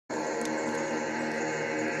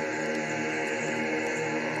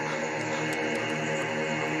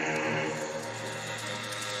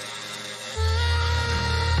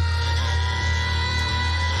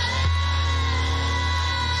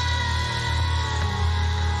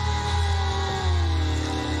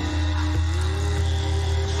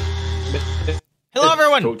Hello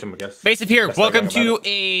everyone! Talk to him, I guess. Vaesive here. Best Welcome I know to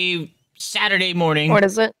a Saturday morning. What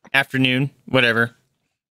is it? Afternoon, whatever.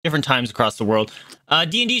 Different times across the world.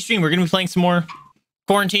 D&D stream. We're going to be playing some more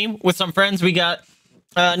QuaranTeam with some friends. We got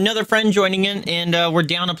another friend joining in, and we're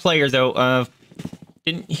down a player, though.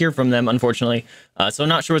 Didn't hear from them, unfortunately. So I'm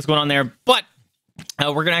not sure what's going on there. But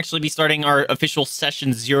we're going to actually be starting our official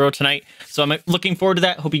session 0 tonight. So I'm looking forward to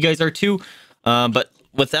that. Hope you guys are too. But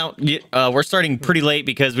without we're starting pretty late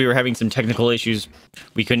because we were having some technical issues.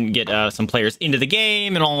 We couldn't get some players into the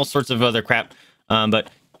game and all sorts of other crap. But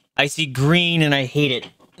I see green and I hate it.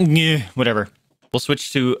 Whatever. We'll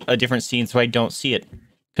switch to a different scene so I don't see it,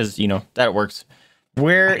 because you know that works.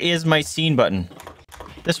 Where is my scene button?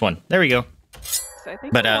 This one. There we go. So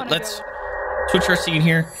but let's switch our scene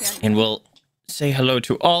here and we'll say hello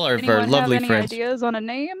to all of our lovely have any friends. Ideas on a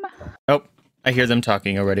name? Oh, I hear them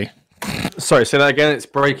talking already. Sorry, say that again. It's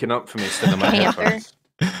breaking up for me still in my headphones.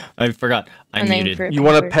 I forgot. I'm muted. You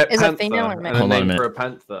want a pet Is panther? it female or male? And Hold on a name minute. for a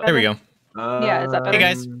panther. There we go. Yeah, is that better? Hey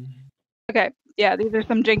guys. Okay, yeah, these are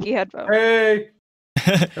some janky headphones. Hey.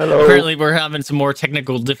 Hello. Apparently we're having some more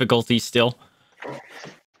technical difficulties still.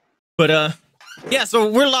 But yeah, so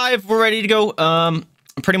we're live, we're ready to go.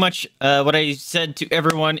 Pretty much what I said to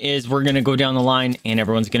everyone is we're gonna go down the line and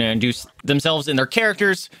everyone's gonna introduce themselves and their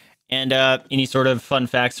characters and any sort of fun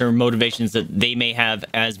facts or motivations that they may have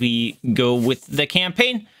as we go with the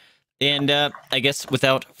campaign. And I guess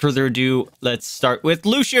without further ado, let's start with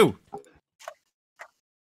Luciu.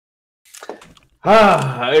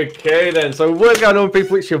 Okay then. So what's going on,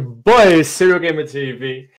 people? It's your boy, Serial Gamer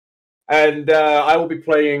TV, and I will be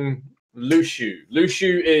playing Luciu.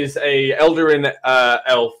 Luciu is a Eldarin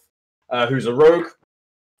elf who's a rogue.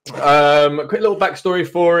 Quick little backstory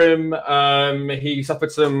for him. He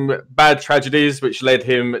suffered some bad tragedies which led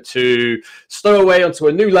him to stow away onto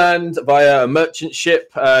a new land via a merchant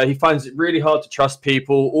ship. He finds it really hard to trust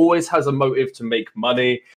people, always has a motive to make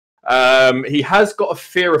money. He has got a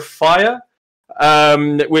fear of fire,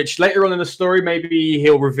 which later on in the story maybe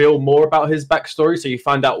he'll reveal more about his backstory, so you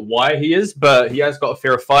find out why he is, but he has got a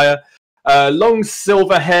fear of fire. Long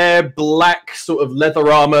silver hair, black sort of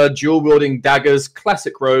leather armor, dual-wielding daggers,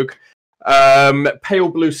 classic rogue. Pale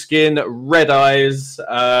blue skin, red eyes,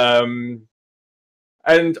 and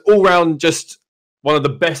all-round just one of the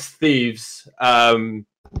best thieves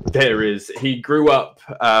there is. He grew up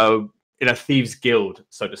in a thieves' guild,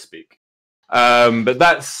 so to speak. But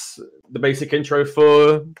that's the basic intro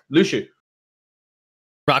for Luciu.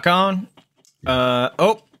 Rock on.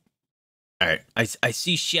 Oh. All right, I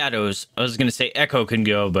see shadows. I was gonna say Echo can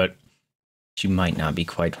go, but she might not be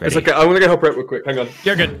quite ready. It's okay. I'm gonna go help her out real quick. Hang on.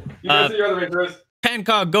 You're good. You guys see your other rangers?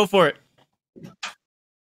 Pancóg, go for it.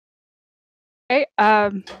 Okay,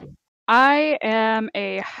 I am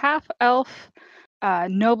a half-elf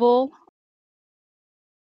noble.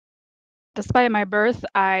 Despite my birth,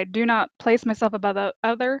 I do not place myself above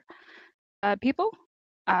other people.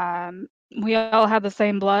 We all have the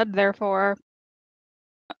same blood, therefore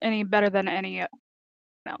any better than any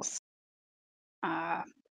else.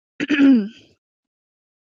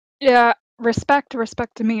 Yeah, respect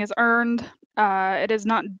to me is earned. It is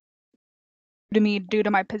not to me due to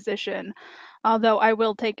my position, although I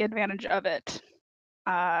will take advantage of it.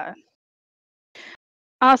 Also,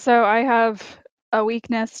 I have a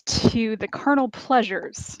weakness to the carnal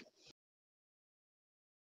pleasures.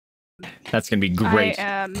 That's gonna be great. I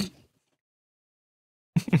am.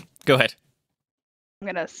 Go ahead. I'm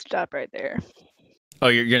gonna stop right there. Oh,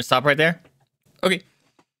 you're gonna stop right there? Okay.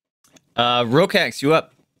 Rhokax, you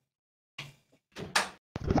up?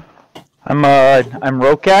 I'm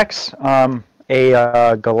Rhokax,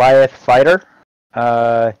 a Goliath fighter.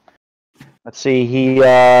 Let's see,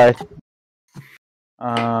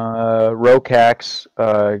 Rhokax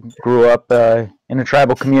grew up in a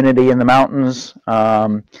tribal community in the mountains,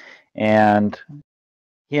 and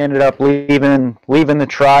he ended up leaving the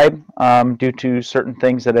tribe due to certain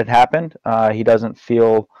things that had happened. He doesn't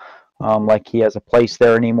feel like he has a place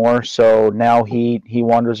there anymore, so now he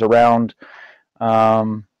wanders around,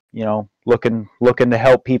 you know, looking to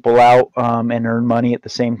help people out and earn money at the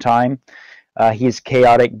same time. He's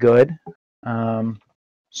chaotic good,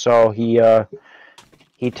 so he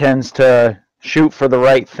tends to shoot for the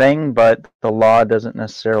right thing, but the law doesn't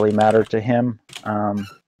necessarily matter to him.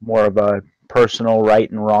 More of a personal right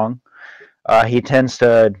and wrong. He tends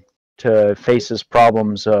to face his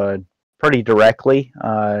problems pretty directly.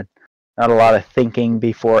 Not a lot of thinking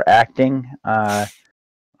before acting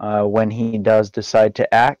when he does decide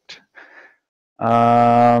to act.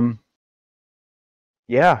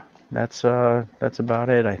 Yeah, that's about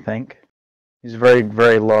it, I think. He's a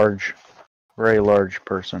very large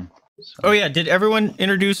person. So, Oh yeah, did everyone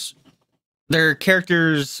introduce their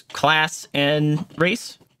character's class and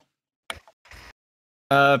race?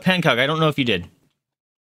 Pancóg, I don't know if you did.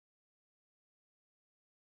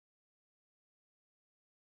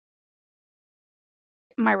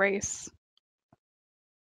 My race.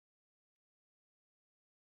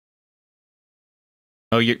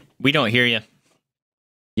 Oh, we don't hear you.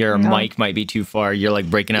 Your No. mic might be too far. You're like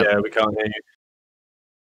breaking up. Yeah, we can't hear you.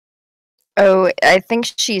 Oh, I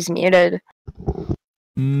think she's muted.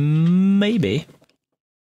 Maybe.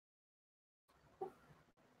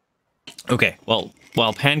 Okay, well,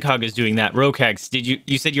 while Pancóg is doing that, Rhokax,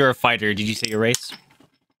 you said you're a fighter. Did you say your race?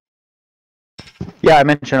 yeah, I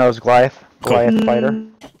mentioned I was Goliath. Cool. Goliath fighter.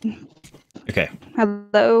 Mm, Okay.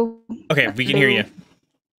 Hello. Okay, we can hear you.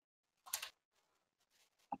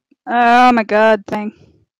 Oh my god, thing.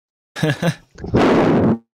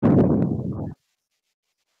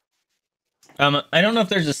 I don't know if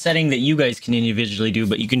there's a setting that you guys can individually do,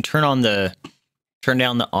 but you can turn down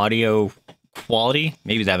the audio quality.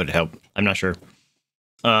 Maybe that would help. I'm not sure.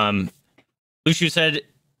 Luciu said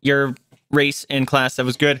your race and class, that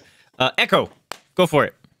was good. Echo, go for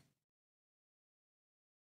it.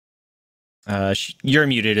 You're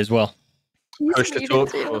muted as well. Push to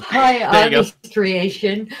talk. Hi, There I'm you go.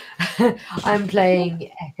 Creation. I'm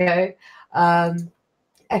playing Echo.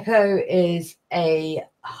 Echo is a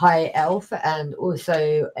high elf and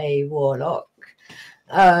also a warlock.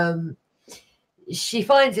 She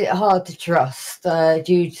finds it hard to trust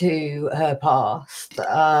due to her past.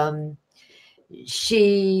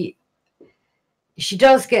 She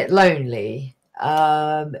does get lonely.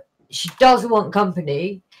 She does want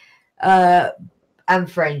company and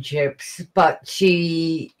friendships, but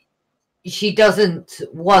she doesn't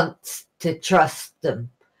want to trust them,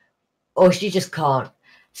 or she just can't.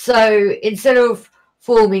 So instead of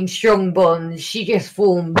forming strong bonds, she just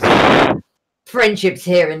forms friendships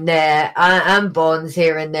here and there and bonds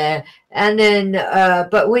here and there. And then,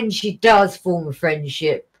 but when she does form a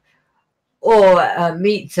friendship or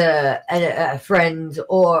meets a friend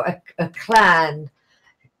or a clan,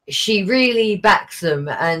 she really backs them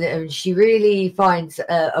and she really finds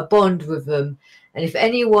a bond with them. And if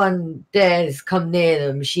anyone dares come near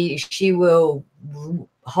them, she will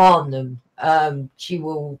harm them. She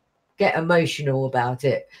will get emotional about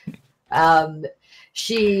it.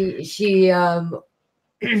 She she has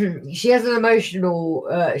an emotional.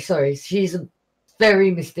 She's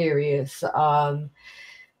very mysterious.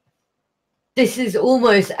 This is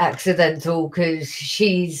almost accidental because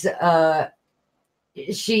she's a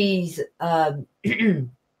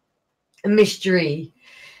mystery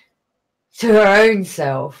to her own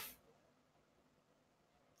self.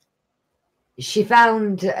 She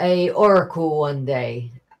found a oracle one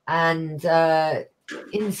day, and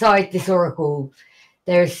inside this oracle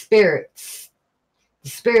there are spirits. The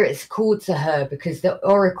spirits called to her because the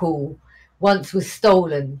oracle once was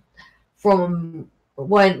stolen from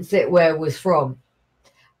whence it was from,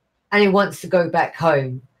 and it wants to go back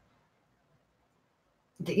home.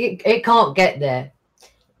 It can't get there.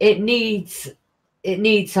 It needs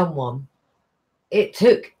someone. It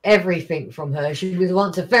took everything from her. She was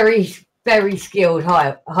once a very, very skilled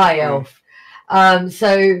high elf.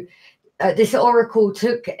 This oracle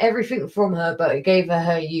took everything from her, but it gave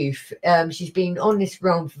her youth. She's been on this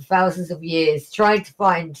realm for thousands of years, trying to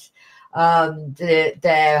find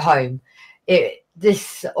their home.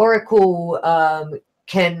 This oracle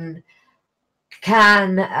can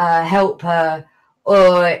help her,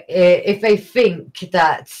 or if they think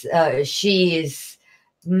that she is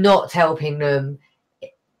not helping them,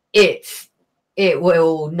 it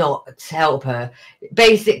will not help her.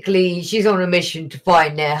 Basically, she's on a mission to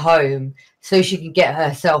find their home so she can get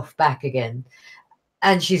herself back again.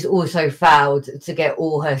 And she's also vowed to get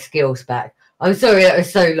all her skills back. I'm sorry that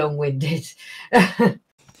was so long-winded.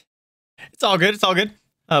 It's all good. It's all good.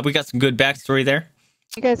 We got some good backstory there.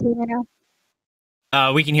 You guys hear me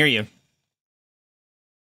now? We can hear you.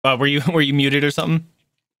 Were you muted or something?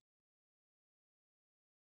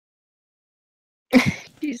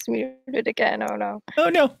 She's muted again. Oh no. Oh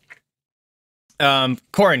no.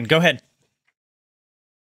 Korinn, go ahead.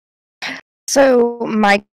 So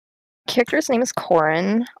my character's name is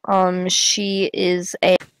Korinn. She is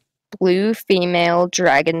a blue female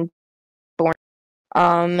dragonborn.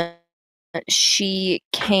 She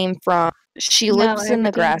lives in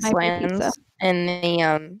the grasslands,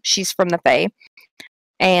 and she's from the Fae.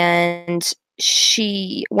 And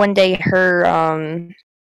one day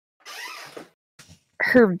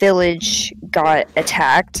her village got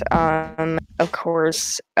attacked. Of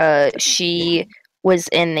course, she was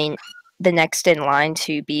in the next in line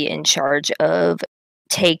to be in charge of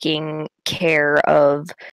taking care of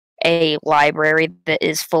a library that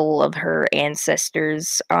is full of her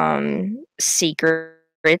ancestors'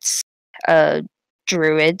 secrets,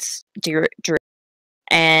 druids,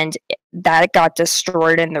 and that got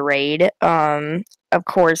destroyed in the raid. Of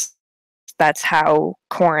course, that's how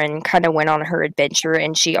Korinn kind of went on her adventure,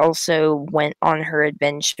 and she also went on her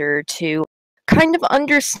adventure to kind of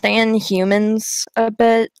understand humans a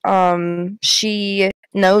bit. She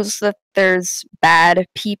knows that there's bad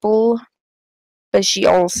people, but she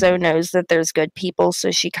also knows that there's good people,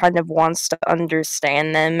 so she kind of wants to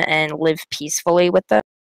understand them and live peacefully with them.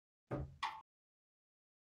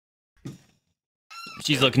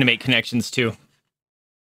 She's looking to make connections too.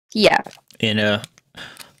 Yeah. And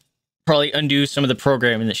probably undo some of the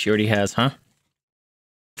programming that she already has, huh?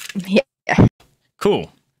 Yeah.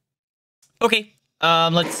 Cool. Okay.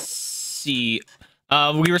 Let's see.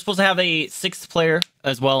 We were supposed to have a 6th player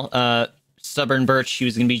as well. Stubborn Birch. She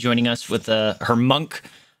was going to be joining us with her monk.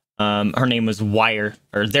 Her name was Wire,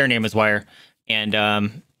 or their name was Wire, and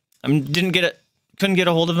couldn't get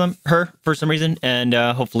a hold of her for some reason, and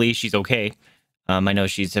hopefully she's okay. I know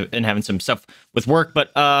she's been having some stuff with work,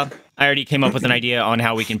 but I already came up with an idea on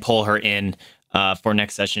how we can pull her in for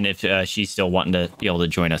next session if she's still wanting to be able to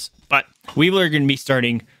join us. But we are going to be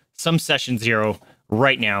starting some session 0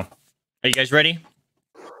 right now. Are you guys ready?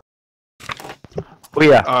 Oh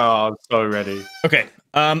yeah. Oh, I'm so ready. Okay.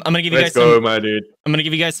 I'm gonna give you guys my dude. I'm gonna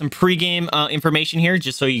give you guys some pregame information here,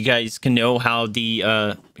 just so you guys can know how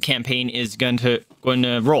the campaign is going to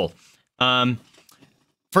roll.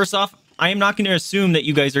 First off, I am not going to assume that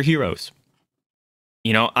you guys are heroes.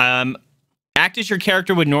 You know, act as your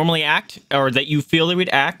character would normally act, or that you feel they would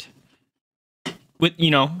act. With,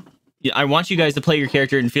 you know, I want you guys to play your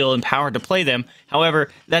character and feel empowered to play them.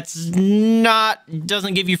 However,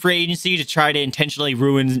 doesn't give you free agency to try to intentionally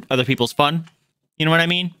ruin other people's fun. You know what I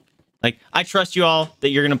mean? Like, I trust you all that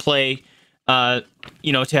you're going to play,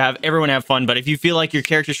 you know, to have everyone have fun. But if you feel like your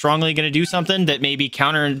character's strongly going to do something that may be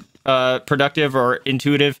counter-productive or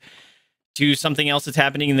intuitive to something else that's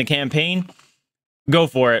happening in the campaign, go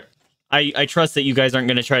for it. I trust that you guys aren't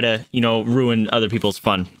going to try to, you know, ruin other people's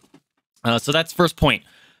fun. So that's first point.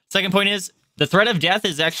 Second point is, the threat of death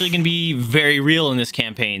is actually going to be very real in this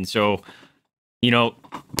campaign. So, you know,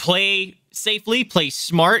 play safely, play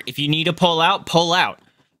smart. If you need to pull out, pull out.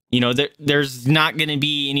 You know, there's not going to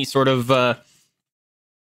be any sort of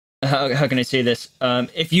how can I say this?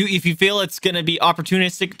 If you feel it's going to be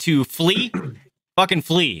opportunistic to flee, fucking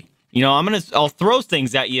flee. You know, I'll throw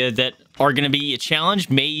things at you that are going to be a challenge,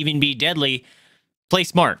 may even be deadly. Play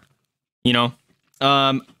smart. You know,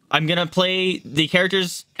 I'm going to play the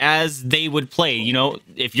characters as they would play. You know,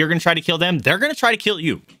 if you're going to try to kill them, they're going to try to kill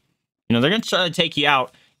you. You know, they're going to try to take you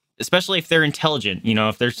out, especially if they're intelligent. You know,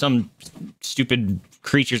 if there's some stupid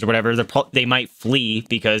creatures or whatever, they might flee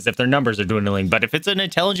because if their numbers are dwindling. But if it's an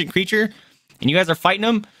intelligent creature and you guys are fighting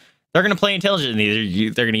them, they're going to play intelligently.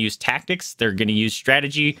 They're going to use tactics. They're going to use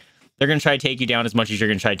strategy. They're going to try to take you down as much as you're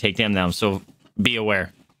going to try to take them down. So be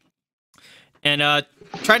aware. And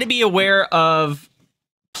try to be aware of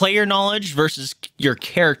player knowledge versus your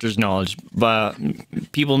character's knowledge.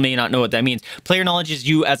 People may not know what that means. Player knowledge is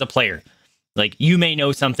you as a player. Like, you may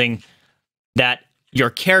know something that your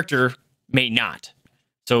character may not.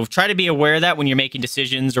 So try to be aware of that when you're making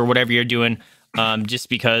decisions or whatever you're doing, just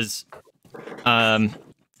because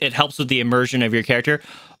it helps with the immersion of your character.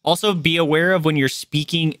 Also, be aware of when you're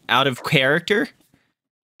speaking out of character.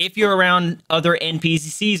 If you're around other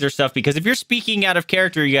NPCs or stuff, because if you're speaking out of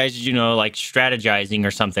character, you guys, you know, like strategizing or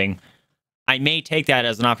something, I may take that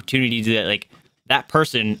as an opportunity to, like, that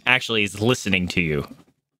person actually is listening to you.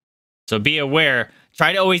 So be aware.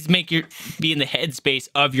 Try to always be in the headspace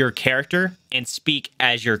of your character and speak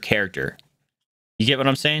as your character. You get what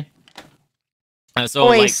I'm saying? So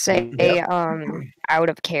always say out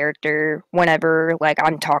of character whenever, like,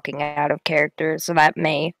 I'm talking out of character, so that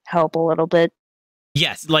may help a little bit.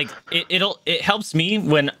 Yes, like it helps me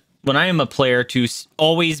when I am a player to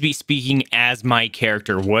always be speaking as my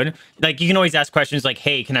character would. Like, you can always ask questions like,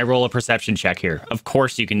 "Hey, can I roll a perception check here?" Of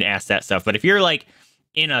course, you can ask that stuff. But if you're like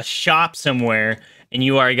in a shop somewhere and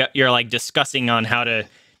you're like discussing on how to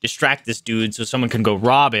distract this dude so someone can go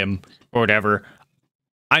rob him or whatever,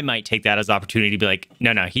 I might take that as opportunity to be like,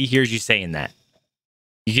 no, he hears you saying that.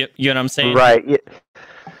 You know what I'm saying? Right. Yeah.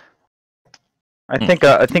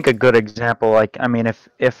 I think a good example, like, I mean,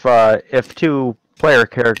 if two player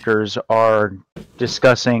characters are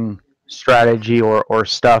discussing strategy or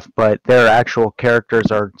stuff, but their actual characters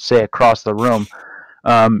are, say, across the room,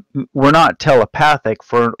 we're not telepathic.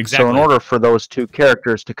 Exactly. So in order for those two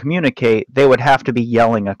characters to communicate, they would have to be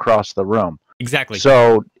yelling across the room. exactly.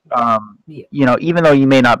 So, Yeah. you know, even though you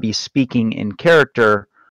may not be speaking in character,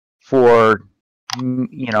 for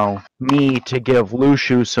you know, me to give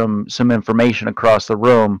Lushu some information across the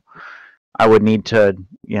room, I would need to,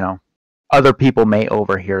 you know, other people may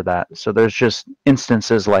overhear that. So there's just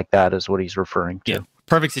instances like that is what he's referring to. Yeah,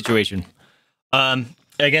 perfect situation. I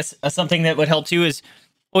guess something that would help too is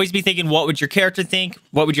always be thinking, what would your character think?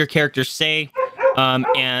 What would your character say?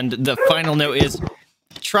 And the final note is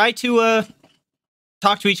try to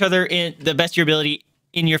talk to each other in the best of your ability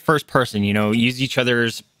in your first person. You know, use each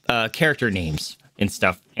other's character names and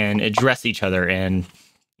stuff, and address each other, and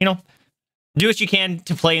you know, do what you can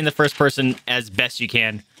to play in the first person as best you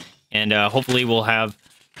can. And hopefully we'll have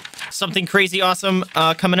something crazy awesome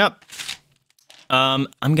coming up. I'm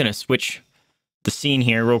gonna switch the scene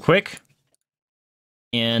here real quick,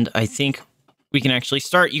 and I think we can actually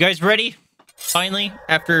start. You guys ready? Finally,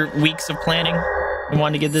 after weeks of planning, we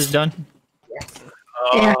wanted to get this done.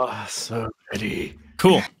 Oh, so ready.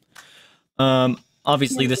 Cool.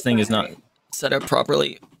 Obviously this thing is not set up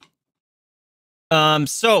properly.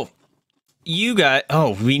 So you got,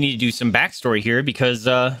 we need to do some backstory here because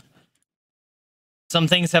some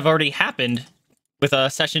things have already happened with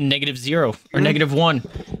session -0 or -1.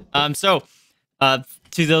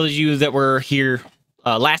 To those of you that were here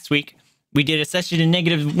last week, we did a session in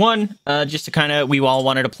 -1 just to kind of, we all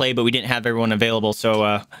wanted to play, but we didn't have everyone available.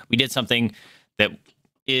 So we did something that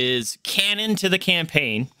is canon to the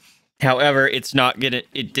campaign. However, it's not gonna,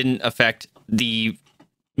 it didn't affect the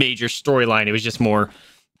major storyline. It was just more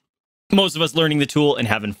most of us learning the tool and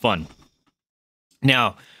having fun.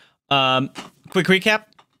 Now, quick recap.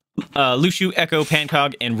 Lushu, Echo,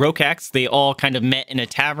 Pancóg, and Rhokax, they all kind of met in a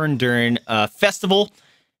tavern during a festival,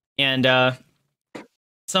 and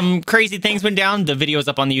some crazy things went down. The video is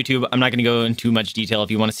up on the YouTube. I'm not going to go into much detail.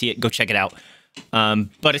 If you want to see it, go check it out.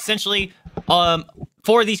 But essentially,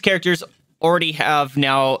 4 of these characters already have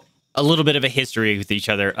now a little bit of a history with each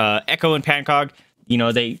other. Echo and Pancóg, you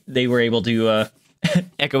know, they were able to...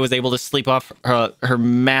 Echo was able to sleep off her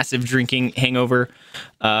massive drinking hangover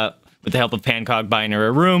with the help of Pancóg buying her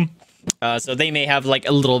a room. So they may have like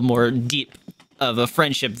a little more deep of a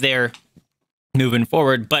friendship there moving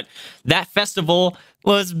forward. But that festival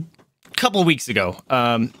was a couple weeks ago.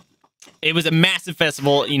 It was a massive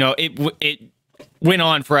festival. You know, it went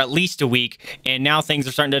on for at least a week, and now things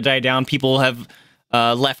are starting to die down. People have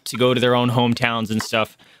left to go to their own hometowns and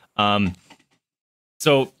stuff.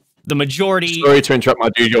 So the majority... Sorry to interrupt, my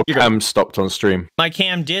dude. Your cam stopped on stream. My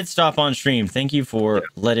cam did stop on stream. Thank you for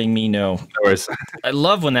letting me know. No worries. I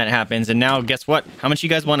love when that happens. And now, guess what? How much you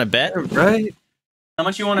guys want to bet? Right. How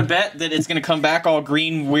much you want to bet that it's going to come back all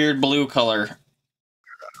green, weird blue color?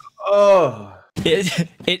 Oh.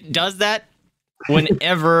 It does that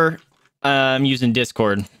whenever I'm using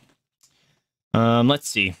Discord. Let's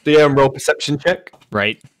see. DM roll perception check.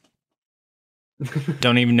 Right.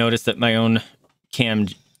 Don't even notice that my own cam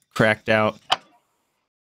cracked out.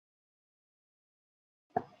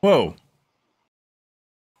 Whoa.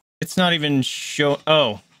 It's not even show.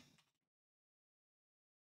 Oh.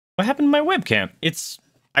 What happened to my webcam?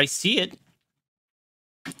 I see it,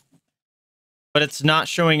 but it's not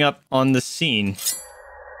showing up on the scene.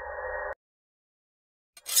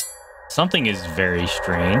 Something is very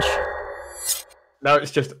strange. Now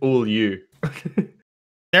it's just all you.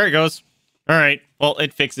 There it goes. All right. Well,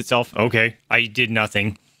 it fixed itself. Okay. I did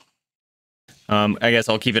nothing. I guess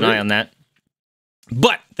I'll keep an eye on that.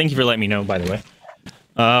 But thank you for letting me know, by the way.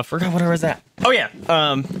 Forgot what I was at. Oh, yeah.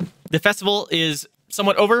 The festival is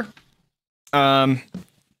somewhat over.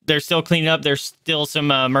 They're still cleaning up. There's still some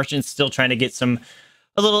merchants still trying to get a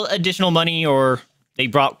little additional money, or they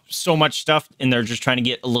brought so much stuff and they're just trying to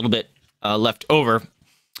get a little bit left over.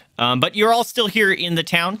 But you're all still here in the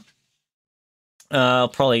town.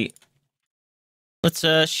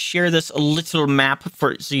 Let's share this little map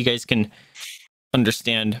so you guys can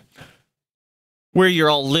understand where you're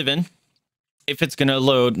all living. If it's gonna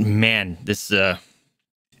load, man, this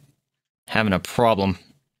having a problem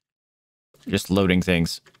just loading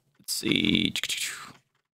things. Let's see.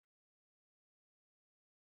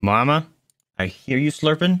 Mama, I hear you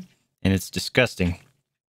slurping, and it's disgusting.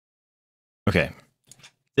 Okay,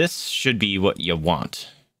 this should be what you want.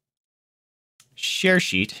 Share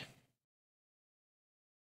sheet.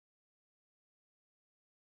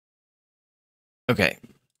 Okay.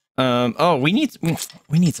 Oh, we need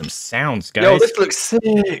some sounds, guys. Yo, this looks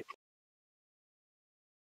sick.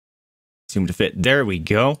 Seem to fit. There we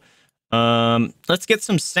go. Let's get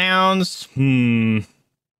some sounds.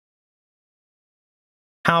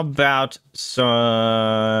 How about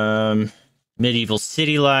some medieval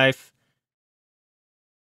city life?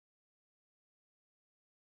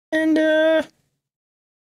 And here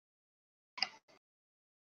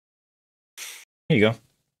you go.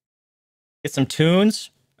 Get some tunes.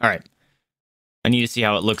 All right. I need to see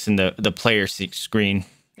how it looks in the player screen.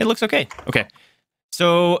 It looks okay. Okay.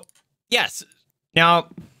 So, yes. Now,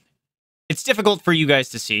 it's difficult for you guys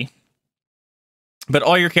to see, but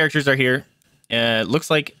all your characters are here. It looks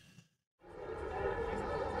like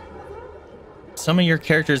some of your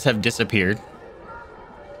characters have disappeared.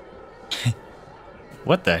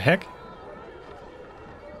 What the heck?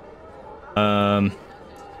 Well,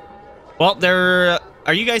 there.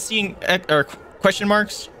 Are you guys seeing question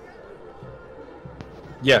marks?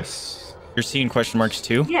 Yes. You're seeing question marks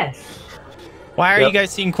too? Yes. Why are you guys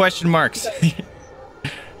seeing question marks?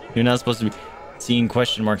 You're not supposed to be seeing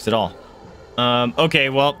question marks at all. Okay,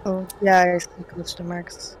 well. Oh, yeah, I see question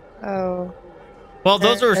marks. Oh. Well,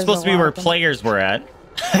 those are supposed to be where them. players were at.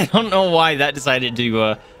 I don't know why that decided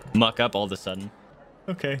to muck up all of a sudden.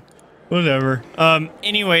 Okay, whatever.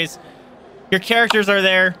 Anyways, your characters are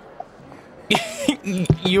there.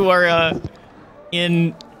 You are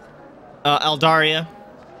in Aldaria.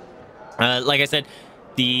 Like I said,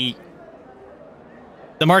 the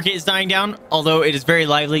market is dying down, although it is very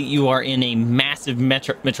lively. You are in a massive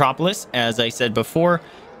metropolis, as I said before.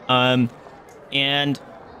 And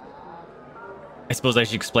I suppose I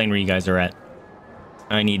should explain where you guys are at.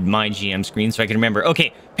 I need my GM screen so I can remember.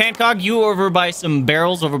 Okay, Pancóg, you over by some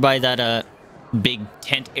barrels, over by that big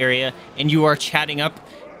tent area, and you are chatting up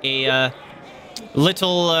a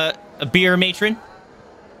little a beer matron.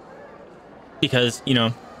 Because, you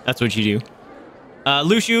know, that's what you do.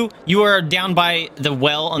 Lushu, you are down by the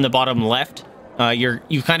well on the bottom left.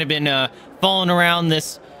 You've kind of been following around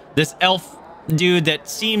this elf dude that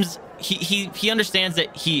seems he understands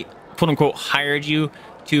that he quote unquote hired you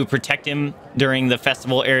to protect him during the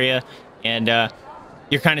festival area, and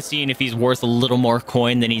you're kind of seeing if he's worth a little more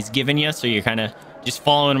coin than he's given you. So you're kind of just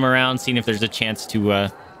following him around, seeing if there's a chance to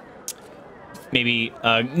maybe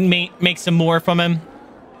make some more from him.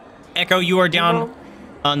 Echo, you are down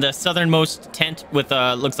on the southernmost tent with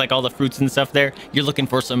looks like all the fruits and stuff there. You're looking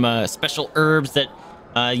for some special herbs that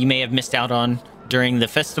you may have missed out on during the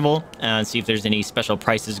festival, and see if there's any special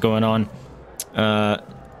prices going on.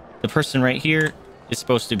 The person right here is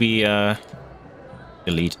supposed to be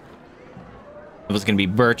elite. It was gonna be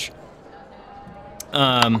Birch.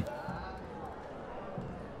 Korinn,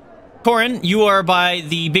 you are by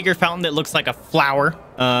the bigger fountain that looks like a flower.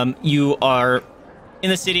 You are in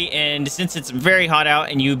the city, and since it's very hot out,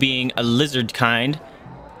 and you being a lizard kind,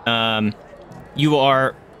 you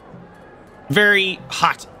are very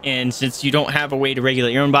hot, and since you don't have a way to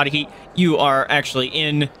regulate your own body heat, you are actually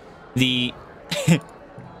in the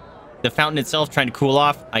the fountain itself trying to cool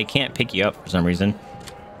off. I can't pick you up for some reason.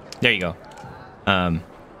 There you go.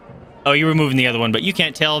 Oh, you're removing the other one, but you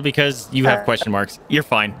can't tell because you have question marks. You're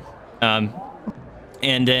fine. And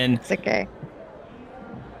then It's okay.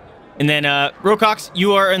 And then, Rhokax,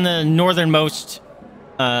 you are in the northernmost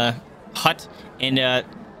hut, and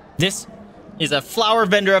this is a flower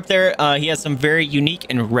vendor up there. He has some very unique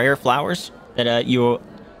and rare flowers that you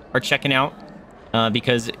are checking out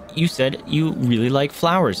because you said you really like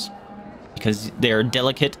flowers because they're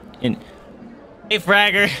delicate and... Hey,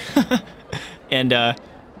 Fragger! And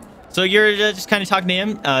so you're just kind of talking to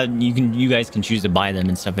him. You guys can choose to buy them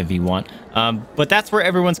and stuff if you want. But that's where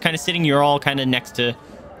everyone's kind of sitting. You're all kind of next to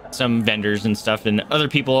some vendors and stuff and other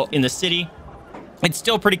people in the city. It's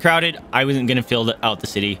still pretty crowded. I wasn't gonna fill out the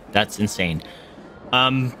city. That's insane.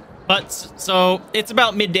 But so it's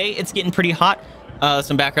about midday. It's getting pretty hot.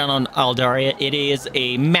 Some background on Aldaria. It is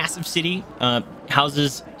a massive city.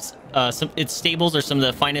 Houses its stables are some of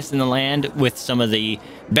the finest in the land, with some of the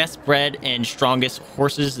best bred and strongest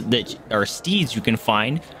horses that are steeds you can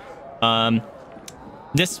find.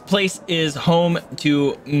 This place is home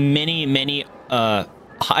to many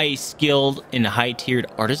high-skilled and high-tiered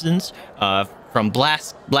artisans, from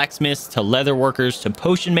blacksmiths to leather workers to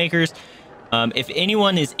potion makers. If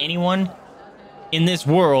anyone is anyone in this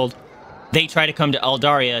world, they try to come to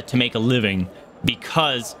Aldaria to make a living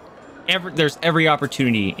because there's every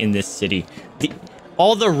opportunity in this city.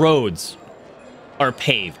 All the roads are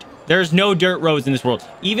paved. There's no dirt roads in this world.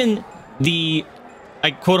 Even the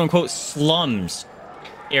quote-unquote slums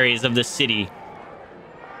areas of the city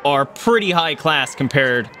are pretty high class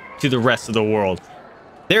compared to the rest of the world.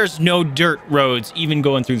 There's no dirt roads even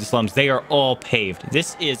going through the slums. They are all paved.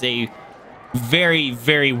 This is a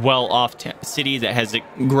very well-off city that has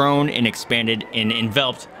grown and expanded and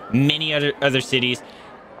enveloped many other cities.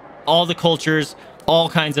 All the cultures, all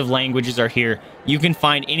kinds of languages are here. You can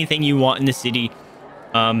find anything you want in the city.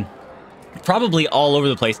 probably all over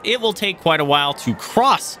the place. It will take quite a while to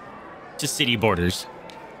cross to city borders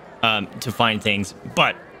to find things,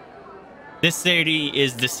 but this city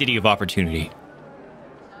is the city of opportunity.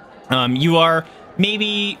 You are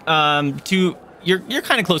maybe you're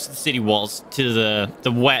kind of close to the city walls. To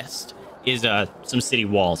the west is some city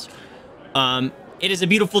walls. It is a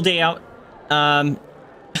beautiful day out.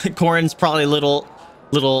 Korinn's probably a little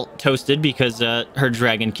toasted because her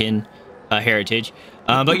dragonkin heritage.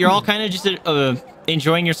 But you're all kind of just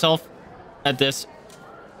enjoying yourself at this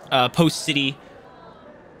post-city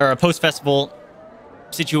or a post-festival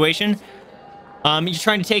situation. You're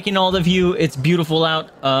trying to take in all the view. It's beautiful out.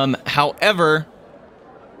 However,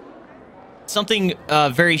 something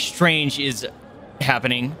very strange is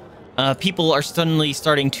happening. People are suddenly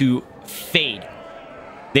starting to fade.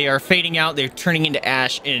 They are fading out. They're turning into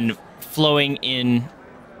ash and flowing in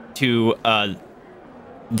to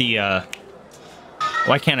the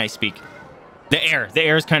why can't I speak? The air. The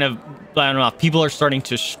air is kind of blowing off. People are starting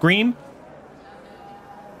to scream.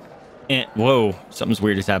 And whoa, something's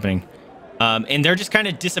weird is happening. And they're just kind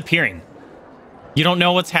of disappearing. You don't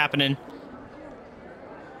know what's happening.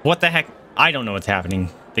 What the heck? I don't know what's happening.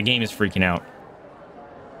 The game is freaking out.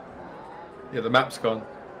 Yeah, the map's gone.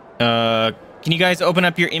 Can you guys open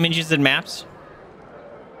up your images and maps?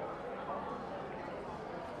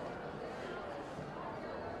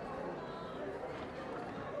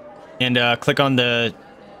 And click on the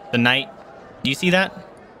night. Do you see that?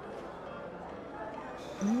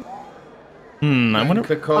 I wonder.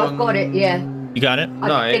 Click on... I've got it, yeah. You got it?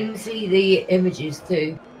 I can see the images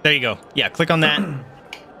too. There you go. Yeah, click on that.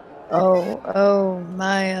 Oh,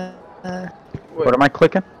 my. What am I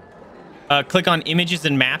clicking? Click on images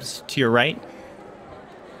and maps to your right.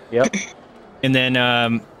 Yep. And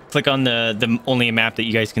then click on the only a map that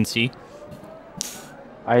you guys can see.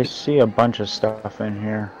 I see a bunch of stuff in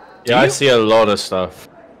here. Yeah, I see a lot of stuff.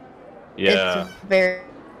 Yeah. It's very.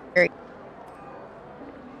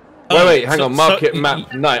 Wait, hang on. Market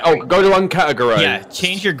map night. Oh, go to uncategorize. Yeah,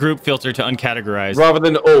 change your group filter to uncategorized. Rather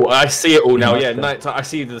than all. I see it all now. Yeah, night. I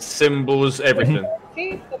see the symbols, everything.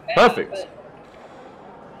 Perfect.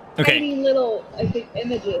 Okay. Tiny little, I think,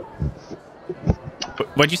 images.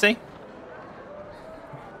 What'd you say?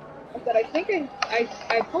 I said, I think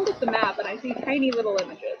I pulled up the map and I see tiny little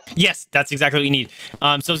images. Yes, that's exactly what you need.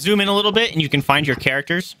 So zoom in a little bit and you can find your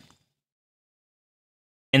characters.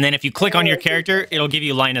 And then if you click on your character, it'll give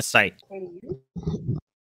you line of sight. Can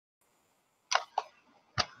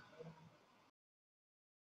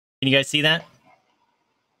you guys see that?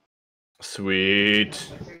 Sweet.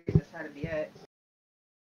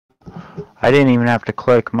 I didn't even have to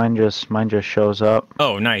click. Mine just shows up.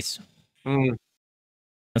 Oh, nice.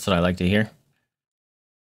 That's what I like to hear.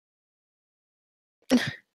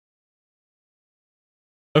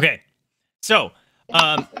 Okay, so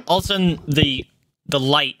all of a sudden the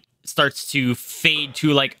light starts to fade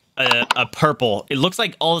to like a purple. It looks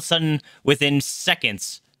like all of a sudden within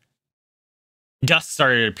seconds dust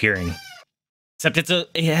started appearing. Except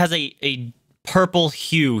it has a purple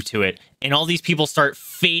hue to it, and all these people start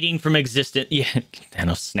fading from existence. Yeah,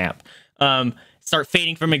 Thanos snap. Start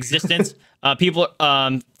fading from existence. People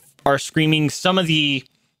are screaming. Some of the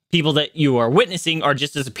people that you are witnessing are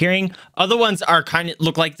just disappearing. Other ones are kind of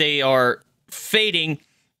look like they are fading,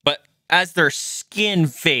 but as their skin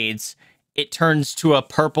fades, it turns to a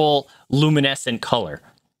purple luminescent color.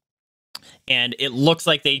 And it looks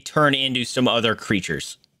like they turn into some other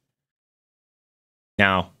creatures.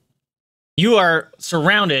 Now, you are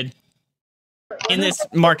surrounded in this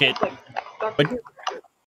market. What'd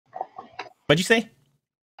you say?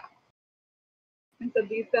 I said,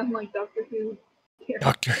 these sound like Doctor Who.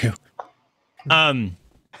 Doctor Who.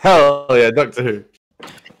 Hell yeah, Doctor Who.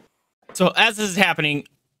 So as this is happening,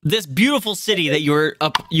 this beautiful city that you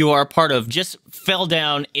are a part of just fell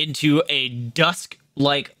down into a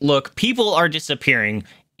dusk-like look. People are disappearing,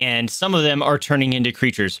 and some of them are turning into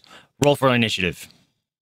creatures. Roll for initiative.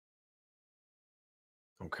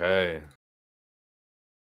 Okay.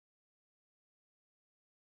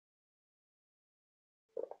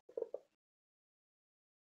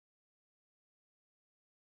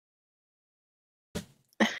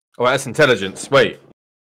 Oh, that's intelligence. Wait.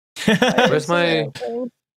 Where's my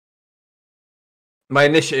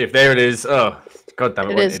initiative? There it is. Oh, god damn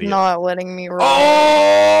it! It what an is idiot. not letting me roll.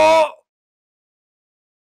 Oh!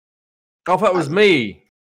 I thought it was me.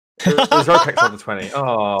 It was Rhokax on the 20.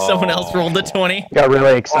 Oh. Someone else rolled the 20. Got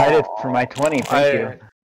really excited for my 20. Thank you.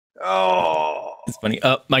 Oh. It's funny.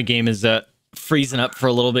 My game is freezing up for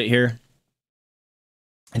a little bit here.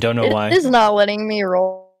 I don't know why. It is not letting me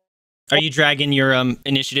roll. Are you dragging your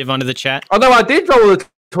initiative onto the chat? Oh no, I did roll a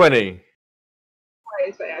 20.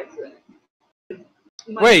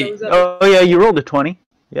 my Wait, shows up. Oh yeah, you rolled a 20.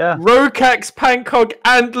 Yeah. Rhokax, Pancóg,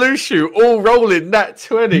 and Luciu all rolling nat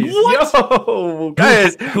 20s. What? Yo,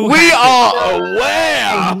 guys, who we hacked are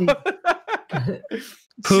aware.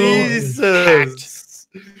 Who Jesus.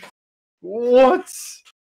 What?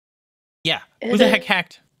 Yeah. Who the heck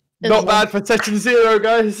hacked? Not bad for session 0,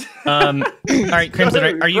 guys. All right,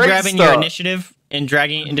 Crimson, are you Great grabbing your start. initiative and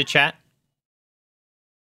dragging it into chat?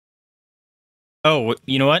 Oh,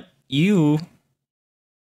 you know what?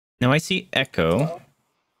 Now I see Echo.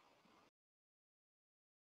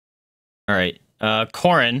 All right,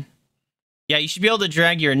 Korinn. Yeah, you should be able to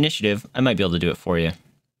drag your initiative. I might be able to do it for you.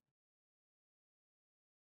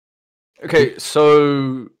 Okay,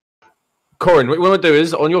 so Korinn, what you want to do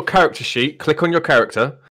is on your character sheet, click on your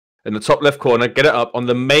character in the top left corner, get it up on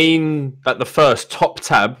the main, like the first top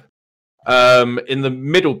tab. In the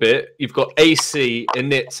middle bit, you've got AC,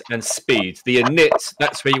 init, and speed. The init,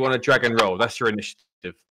 that's where you want to drag and roll. That's your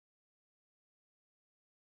initiative.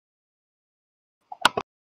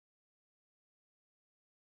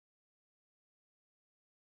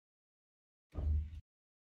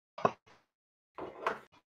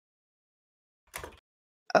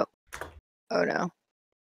 Oh no.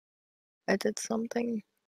 I did something.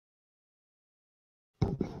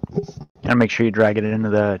 And make sure you drag it into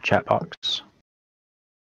the chat box.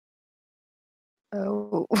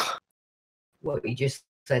 Oh. What you just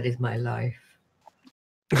said is my life.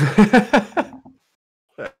 I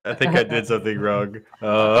think I did something wrong.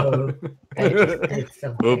 Oh, I just did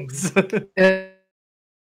something. Oops.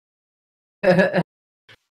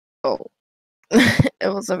 Oh. It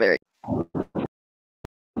wasn't very.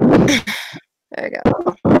 There you go.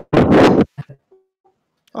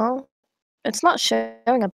 Oh, it's not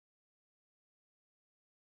showing up.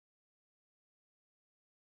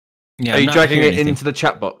 Yeah, Are I'm you not dragging hearing it anything. into the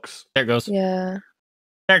chat box? There it goes. Yeah.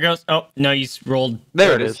 There it goes. Oh no, you rolled.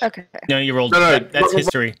 There it is. Okay. No, you rolled. No, That's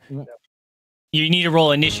history. You need to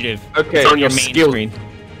roll initiative. Okay, It's on your main skills screen.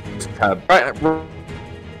 tab.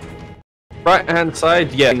 Right hand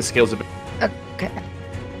side, yeah, in skills a bit. Okay.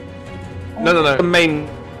 No. The main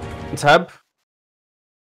tab.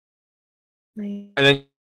 Wait. And then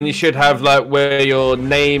you should have like where your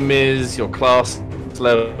name is, your class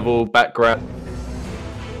level, background.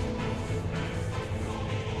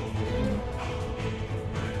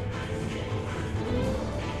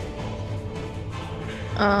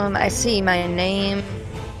 I see my name.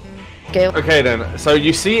 Gale. Okay then, so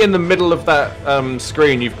you see in the middle of that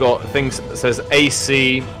screen you've got things that says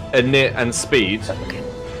AC, init, and speed. Okay.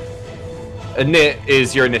 Init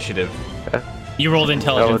is your initiative. You rolled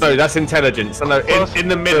intelligence. No, that's intelligence. No, in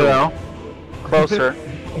the middle. Closer.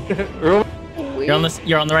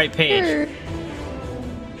 You're on the right page.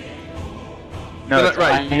 No, it's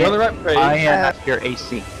right, you're on the right page. I am at your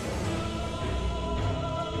AC.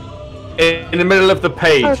 In the middle of the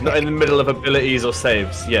page, Okay. not in the middle of abilities or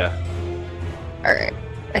saves. Yeah. Alright.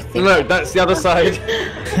 I think. No, that's the other side.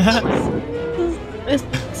 It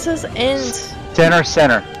says end.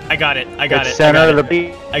 Center. I got it. I got It's it. center I got of the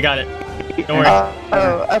it. beat. I got it. Don't worry.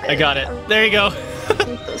 Oh, okay. I got it. There you go.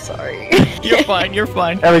 I'm so sorry. You're fine. You're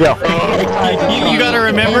fine. There we go. You gotta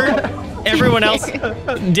remember, everyone else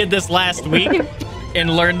did this last week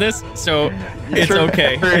and learned this, so it's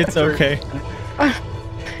okay. It's okay.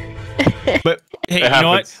 But hey, It you know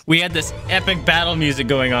what? happens. We had this epic battle music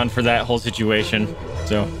going on for that whole situation.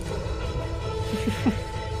 So,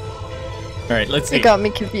 all right, let's see. It got me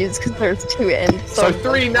confused because there's two ends. So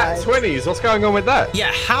 3 nat 20s. What's going on with that?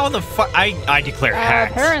 Yeah, how the fuck? I declare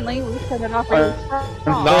hacks. Apparently, we set it off really strong.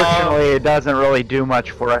 Unfortunately, it doesn't really do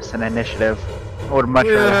much for us in initiative. I would much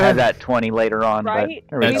rather have that 20 later on, Right? but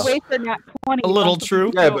there we We go. wasted that 20. A little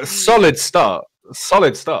true. Yeah, but solid start.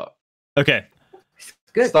 Solid start. Okay.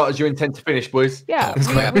 Good. Start as you intend to finish, boys. Yeah, we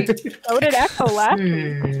so did Echo last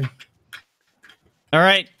week. All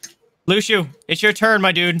right, Luciu, it's your turn,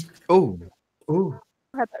 my dude. Ooh. Ooh.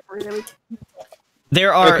 Had that really-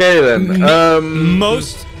 There are Okay then.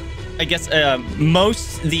 most, I guess,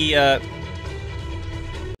 most the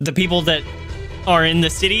people that are in the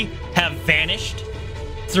city have vanished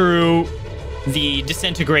through the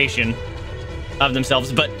disintegration of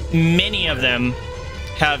themselves, but many of them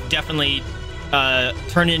have definitely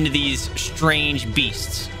turned into these strange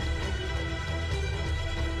beasts.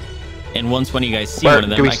 And once one of you guys see one of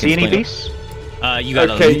them, do we I can see any explain it. beasts? You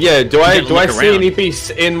gotta. Okay, yeah. Do you I gotta look see around. any beasts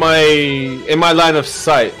in my line of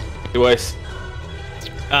sight? Do I see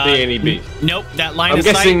any beasts? Nope, that line I'm of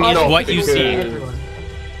sight guessing is not, what you see. because-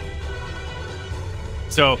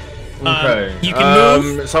 So, Okay. you can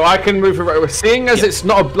move. So I can move around. Seeing as Yeah. it's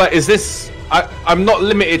not a like, is this? I'm not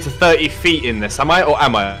limited to 30 feet in this, am I? Or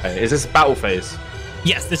am I? Is this battle phase?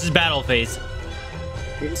 Yes, this is battle phase.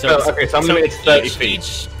 Okay, so I'm gonna make it 30 feet.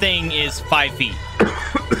 Each thing is 5 feet.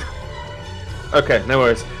 Okay, no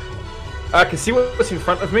worries. I can see what's in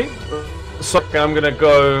front of me. So I'm gonna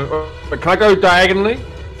go. Can I go diagonally?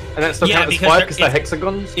 And that still counts as 5 because they're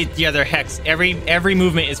hexagons? They're hex. Every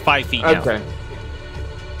movement is 5 feet now. Okay.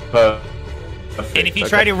 Perfect. And if you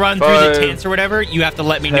try to run through the tents or whatever, you have to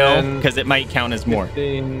let me know because it might count as more.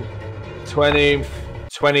 15, 20,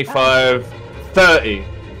 25, 30.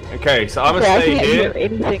 Okay, so I'm gonna stay here.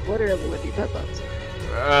 Anything literally with these headphones.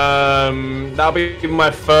 That'll be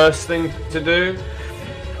my first thing to do.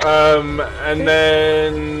 And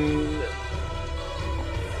then.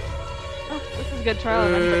 This is a good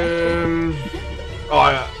trial run for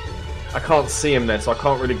I can't see him there, so I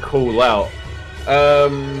can't really call out. I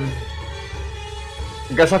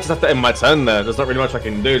guess I just have to end my turn there. There's not really much I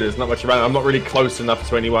can do. There's not much around. I'm not really close enough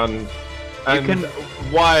to anyone. And you can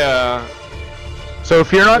wire. So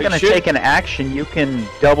if you're not going to take an action, you can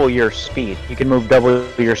double your speed. You can move double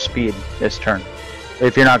your speed this turn.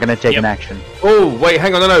 If you're not going to take an action. Oh wait,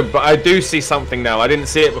 hang on, no, but I do see something now. I didn't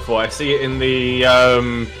see it before. I see it in the.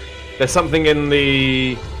 There's something in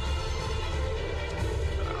the.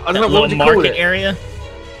 I don't know what you call it. Market area.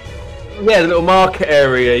 Yeah, the little market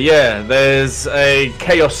area. Yeah, there's a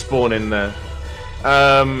chaos spawn in there.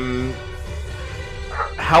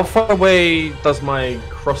 How far away does my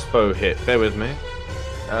crossbow hit? Bear with me.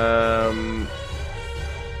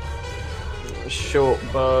 Short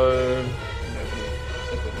bow.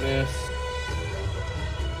 Look at this.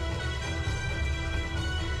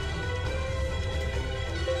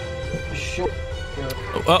 Short.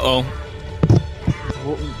 Uh-oh.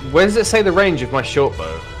 Where does it say the range of my short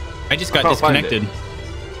bow? I just got disconnected.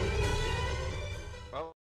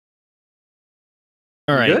 All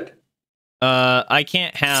right. Good? I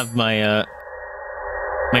can't have my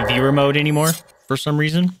my viewer mode anymore for some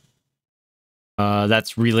reason.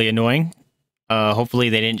 That's really annoying. Hopefully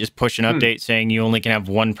they didn't just push an update saying you only can have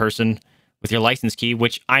one person with your license key,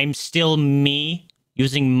 which I'm still me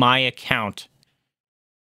using my account.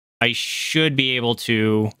 I should be able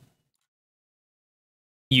to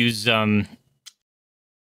use my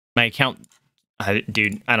account.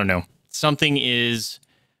 Dude, I don't know. Something is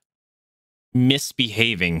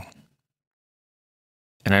misbehaving.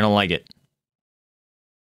 And I don't like it.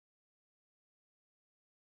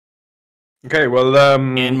 Okay, well,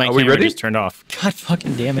 and my camera just turned off. God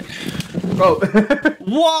fucking damn it. Oh.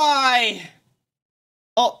 Why?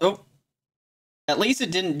 Oh. At least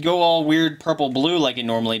it didn't go all weird purple-blue like it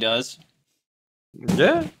normally does.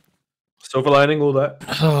 Yeah. Silver lining, all that.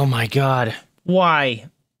 Oh my god. Why?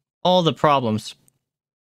 All the problems.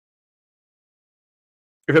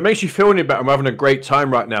 If it makes you feel any better, I'm having a great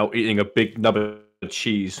time right now eating a big nub of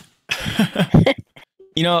cheese.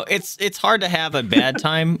 You know, it's hard to have a bad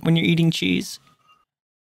time when you're eating cheese.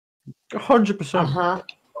 100%. Uh-huh.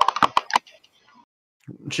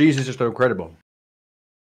 Cheese is just incredible.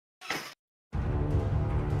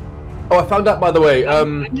 Oh, I found out, by the way,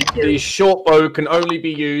 the short bow can only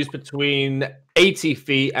be used between 80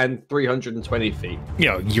 feet and 320 feet.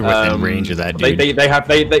 Yo, you're within range of that, dude.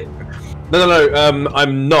 No,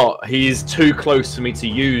 I'm not. He's too close for me to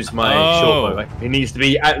use my short bow. He needs to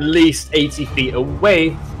be at least 80 feet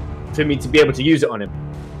away for me to be able to use it on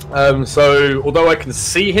him. So, although I can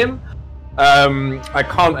see him, I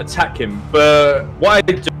can't attack him. But what I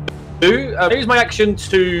do, I use my action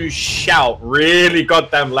to shout really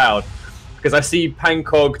goddamn loud. Because I see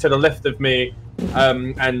Pancóg to the left of me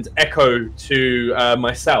and Echo to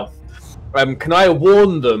my south. Can I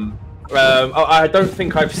warn them? I don't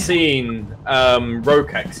think I've seen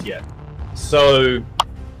Rhokax yet. So,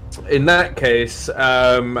 in that case,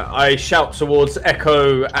 I shout towards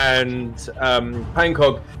Echo and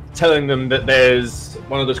Pancóg, telling them that there's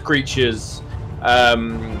one of those creatures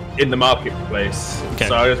in the marketplace. Okay.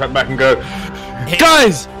 So I just went back and go, hey,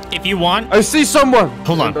 guys! If you want... I see someone!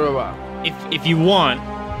 Hold on. If you want,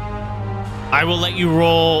 I will let you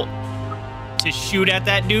roll to shoot at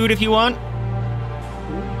that dude if you want.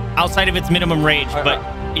 Outside of its minimum range, but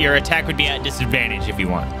your attack would be at disadvantage if you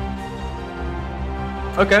want.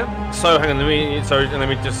 Okay. So hang on, let me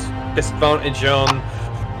just disadvantage on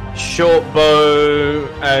short bow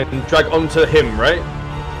and drag onto him, right?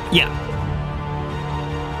 Yeah.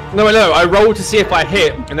 No, I roll to see if I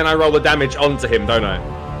hit, and then I roll the damage onto him, don't I?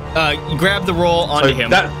 You grab the roll onto him.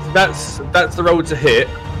 That's the roll to hit.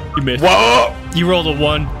 You missed. Whoa! You rolled a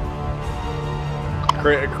 1.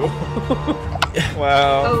 Critical.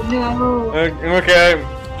 Wow. Oh no. Okay.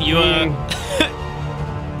 You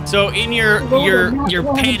So in your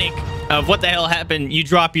panic of what the hell happened, you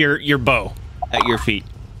drop your bow at your feet.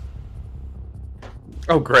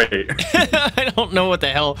 Oh, great. I don't know what the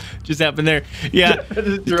hell just happened there. Yeah.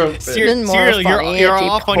 Been more Cyril, funny you're if you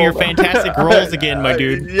off on your pulled them. fantastic rolls again, my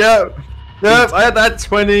dude. Yep. Yep, I had that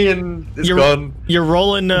 20 and it's gone. You're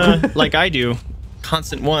rolling like I do.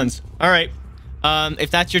 Constant ones. All right.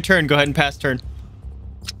 If that's your turn, go ahead and pass turn.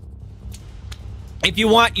 If you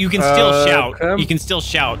want, you can still shout. Okay. You can still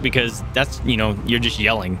shout because that's, you know, you're just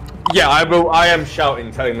yelling. Yeah, I am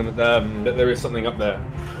shouting, telling them that there is something up there.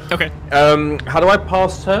 Okay. How do I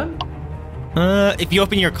pass turn? If you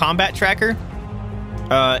open your combat tracker,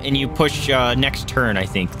 and you push next turn, I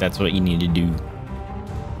think that's what you need to do.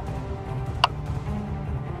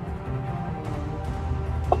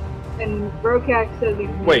 And Rhokax says he's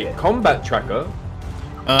Wait, muted. combat tracker?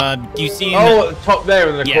 Do you see? Oh, top there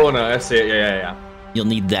in the Yeah. corner. I see it. Yeah. You'll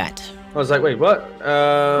need that. I was like, wait, what?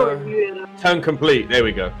 Korinn muted us. Turn complete. There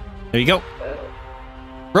we go. There you go.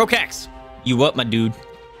 Rhokax, you up, my dude?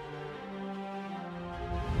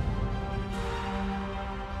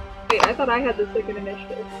 Wait, I thought I had the second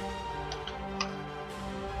initiative.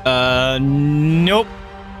 Nope.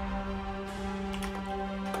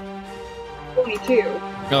 22.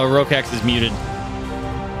 Oh, Rhokax is muted.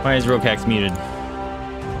 Why is Rhokax muted?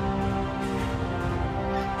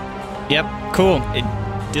 Yep, cool.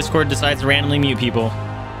 Discord decides to randomly mute people.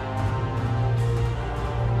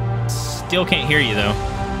 Still can't hear you though.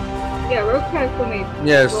 Yeah, Rhokax let me.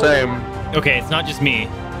 Yeah, roll same. down. Okay, it's not just me.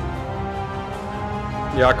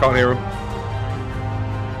 Yeah, I can't hear him.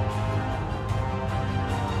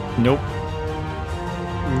 Nope.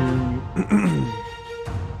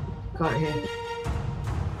 Can't hear.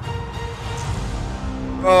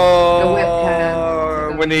 Oh,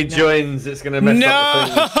 webcam. when he joins, it's gonna mess No!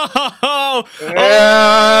 up the thing.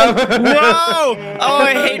 No! Oh,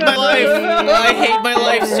 I hate my life. I hate my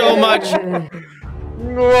life so much.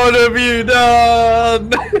 What have you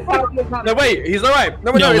done? Oh, he's not- No, wait, he's alright.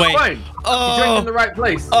 No, No, he's wait. fine. He joined Oh, in the right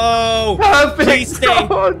place. oh, Perfect. please stay.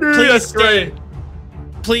 Oh, dude, Please that's stay. great.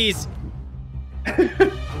 Please.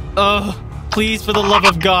 Oh, please, for the love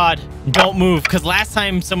of God, don't move. Because last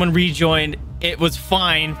time someone rejoined, it was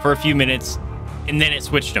fine for a few minutes, and then it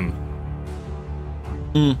switched him.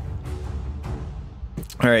 All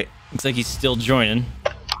right, looks like he's still joining.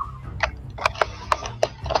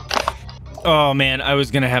 Oh man, I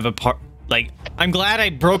was gonna have a part. Like, I'm glad I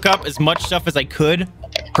broke up as much stuff as I could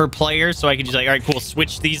per player, so I could just like, all right, cool,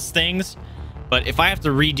 switch these things. But if I have to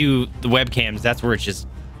redo the webcams, that's where it's just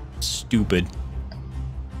stupid.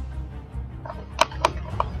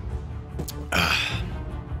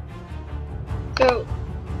 So,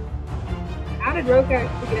 how did Rhokax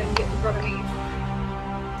again get in front of me?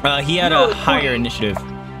 He had No, a it's higher 20. initiative.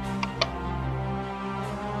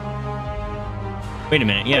 Wait a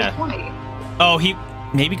minute, yeah. 20. Oh,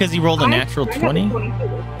 maybe because he rolled a natural I had 20? 22.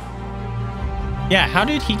 Yeah, how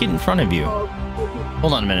did he get in front of you? Oh,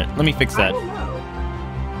 Hold on a minute, let me fix I that. don't know.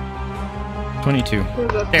 22.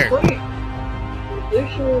 There.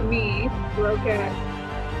 Lucian, me, Rhokax,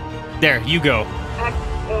 There, you go.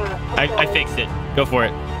 I Assault. fixed it. Go for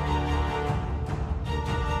it.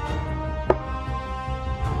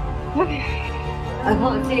 Okay. I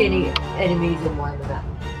can't see any enemies in my map.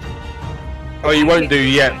 Oh, you won't do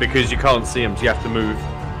yet because you can't see him, so you have to move.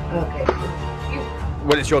 Okay.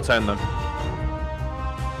 When it's your turn, though.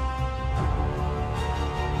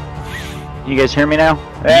 You guys hear me now?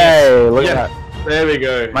 Hey, look Yeah. at that. There we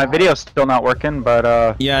go. My video's still not working,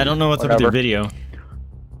 but Yeah, I don't know what's up with your Whatever. video.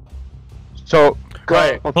 so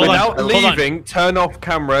Right. Hold on, Without hold on. leaving, turn off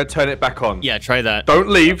camera, turn it back on. Yeah, try that. Don't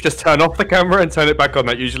leave, just turn off the camera and turn it back on.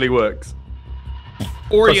 That usually works.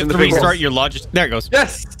 Or you Crossing have the to fingers. restart your logic. There it goes.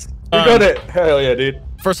 Yes! You Um, got it! Hell yeah, dude.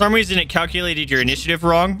 For some reason, it calculated your initiative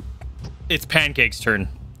wrong. It's Pancake's turn.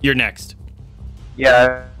 You're next.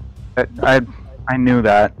 yeah, I knew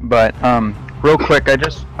that, but real quick,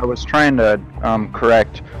 I was trying to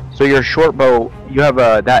correct. So your short bow, you have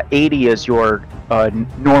that 80 is your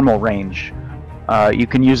normal range. You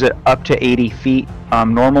can use it up to 80 feet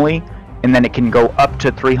normally, and then it can go up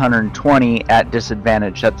to 320 at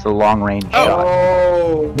disadvantage. That's the long range shot.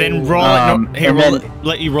 Oh! Then roll Um, it. Here, and roll then- it,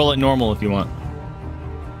 let you roll it normal if you want.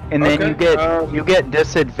 And then Okay, you get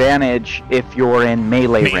disadvantage if you're in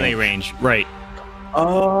melee Melee range. range, right?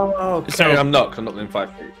 Oh, okay. So- I'm not, 'cause I'm not within 5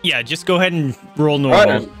 feet. Yeah, just go ahead and roll normal.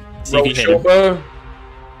 Alright, See roll if you hit short him. bow.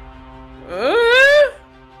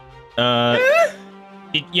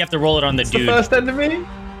 You have to roll it on the It's dude. the first enemy?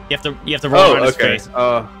 You have to roll it Oh, on his okay. face.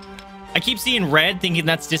 I keep seeing red, thinking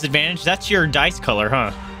that's disadvantage. That's your dice color,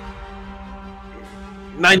 huh?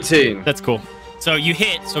 19. That's cool. So you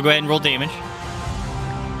hit. So go ahead and roll damage.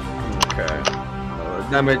 Okay.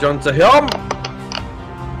 Damage onto him.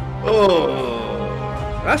 Oh.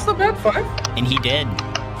 That's not bad, 5. And he did.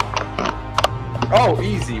 Oh,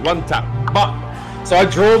 easy, 1 tap. But so I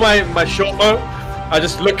draw my short bow. I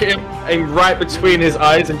just look at him, aim right between his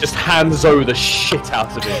eyes, and just Hanzo the shit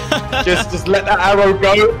out of him. just let that arrow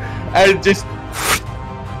go, and just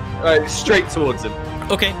straight towards him.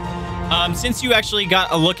 Okay. Since you actually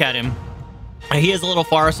got a look at him, he is a little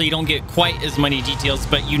far, so you don't get quite as many details.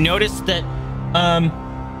 But you notice that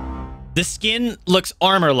the skin looks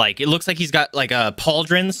armor-like. It looks like he's got like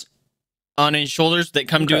pauldrons on his shoulders that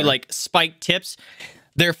come to like spiked tips.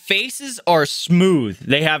 Their faces are smooth.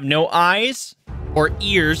 They have no eyes or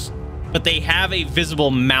ears, but they have a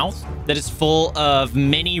visible mouth that is full of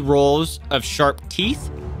many rows of sharp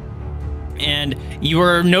teeth. And you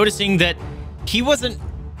are noticing that he wasn't,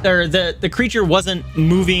 or the creature wasn't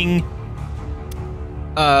moving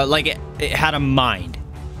like it had a mind.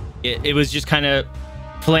 It was just kind of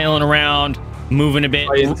flailing around, moving a bit,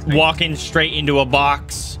 walking straight into a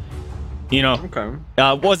box. You know,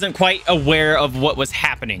 wasn't quite aware of what was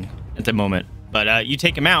happening at the moment. But you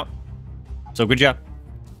take him out. So good job.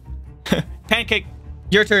 Pancake,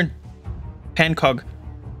 your turn. Pancóg.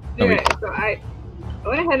 Okay, so I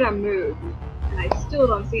went ahead and moved, and I still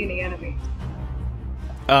don't see any enemies.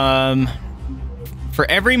 For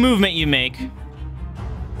every movement you make,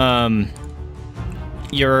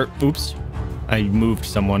 oops, I moved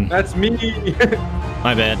someone. That's me.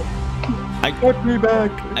 My bad. Put me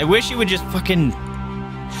back. I wish you would just fucking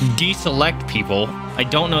deselect people. I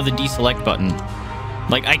don't know the deselect button.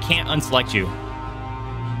 Like, I can't unselect you.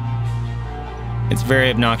 It's very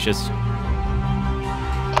obnoxious.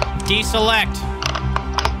 Deselect.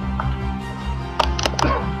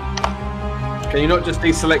 Can you not just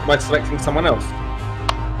deselect by selecting someone else?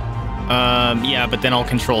 Yeah, but then I'll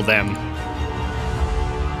control them.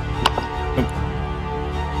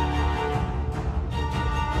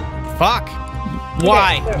 Fuck!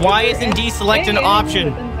 Why? Okay, so Why isn't deselect an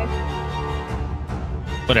option?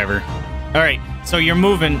 Whatever. Alright, so you're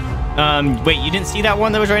moving. Wait, you didn't see that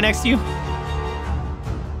one that was right next to you?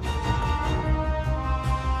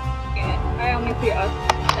 I only see us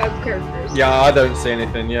as characters. Yeah, I don't see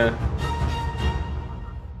anything, yeah.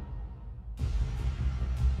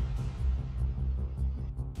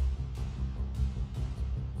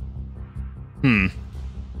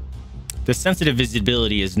 The sensitive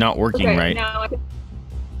visibility is not working right. Now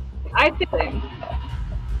I see things.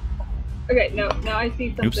 Okay, now I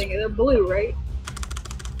see something. Oops. They're blue, right?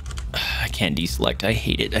 I can't deselect. I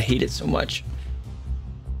hate it. I hate it so much.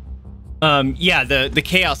 Yeah, the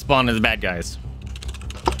chaos spawn are the bad guys.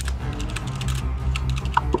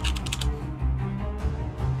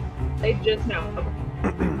 They just know.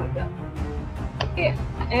 Yeah,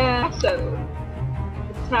 and so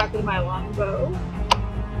attack with my longbow.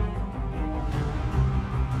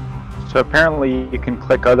 So apparently you can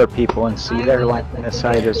click other people and see their line of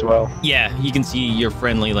sight as well. Yeah, you can see your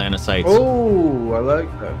friendly line of sights. Oh, I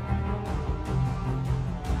like that.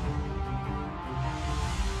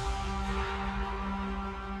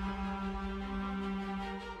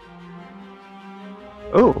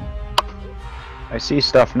 Ooh. I see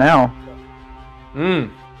stuff now. There's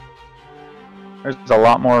a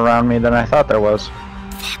lot more around me than I thought there was.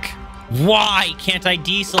 Fuck. Why can't I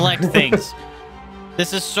deselect things?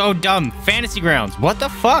 This is so dumb. Fantasy Grounds. What the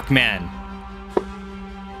fuck, man?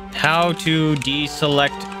 How to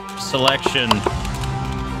deselect selection.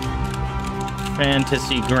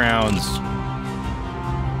 Fantasy Grounds.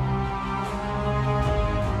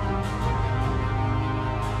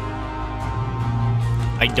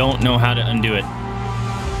 I don't know how to undo it.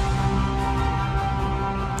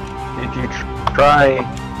 Did you try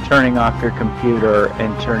turning off your computer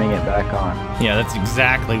and turning it back on? Yeah, that's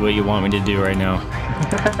exactly what you want me to do right now.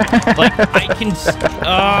 Like, I can...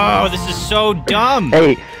 Oh, this is so dumb.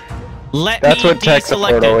 Hey, Let that's me what tech deselect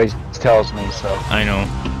support it. always tells me, so. I know.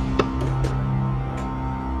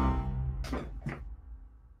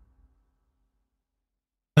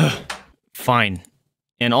 Fine.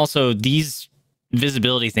 And also, these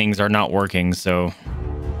visibility things are not working, so...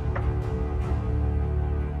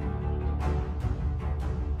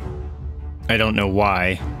 I don't know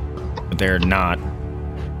why, but they're not.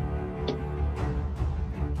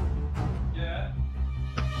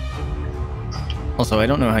 Also, I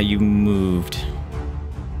don't know how you moved.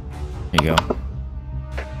 There you go.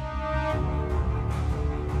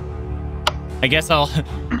 I guess I'll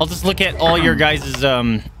just look at all your guys's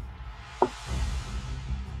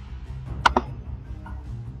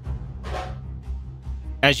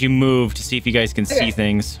as you move to see if you guys can see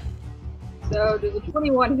things. So does a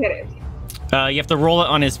 21 hit it? You have to roll it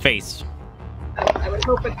on his face. I would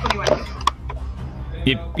hope a 21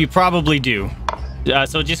 hit it. You probably do.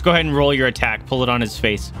 So just go ahead and roll your attack. Pull it on his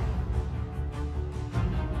face.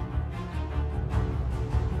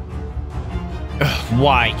 Ugh,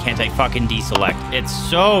 why can't I fucking deselect? It's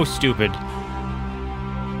so stupid.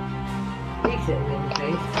 He's sitting in the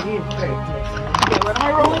face. He is very close. Okay, what am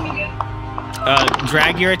I rolling again?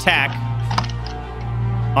 Drag your attack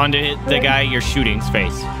onto the guy you're shooting's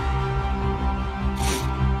face.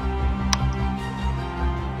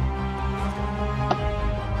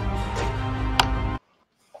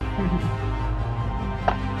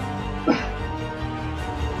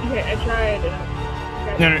 Okay, I tried.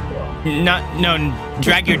 No,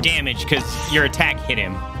 drag your damage because your attack hit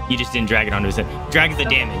him. You just didn't drag it onto his head. Drag the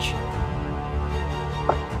damage.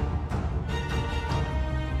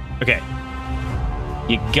 Okay.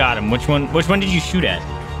 You got him. Which one did you shoot at?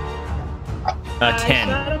 10.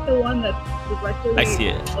 I shot at the one that's directly I see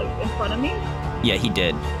it. Like, in front of me. Yeah, he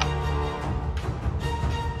did.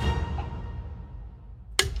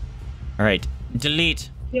 All right. Delete.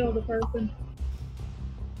 Kill the person.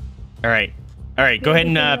 All right. Go ahead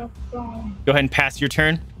and pass your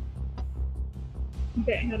turn.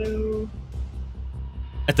 Okay, how to...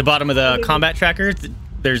 At the bottom of the combat tracker,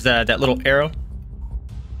 there's that little arrow.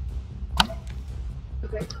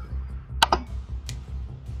 Okay.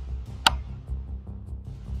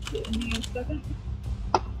 Give me a second.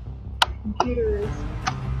 Computer is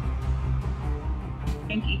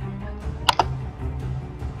janky.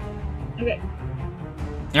 Okay.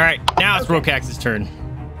 All right, now it's Rhokax's turn.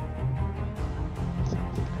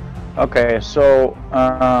 Okay, so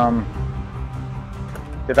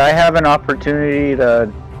did I have an opportunity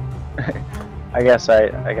to? I guess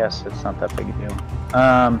it's not that big a deal.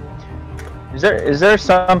 Is there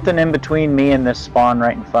something in between me and this spawn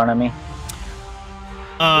right in front of me?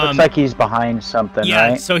 Looks like he's behind something, yeah,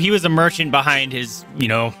 right? so he was a merchant behind his,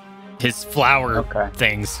 his flower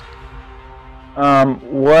things.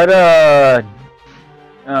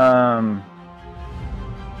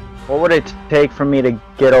 What would it take for me to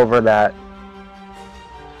get over that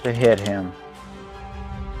to hit him?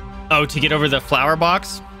 Oh, to get over the flower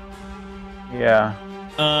box? Yeah.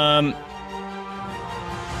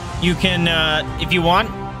 You can, if you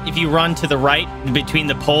want, if you run to the right between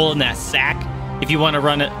the pole and that sack, if you want to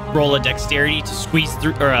roll a dexterity to squeeze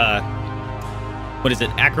through, or what is it,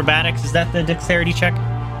 acrobatics? Is that the dexterity check?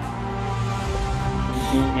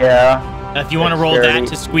 Yeah. If you want to roll that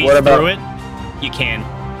to squeeze through it, you can.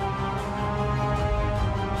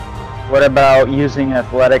 What about using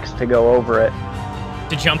athletics to go over it?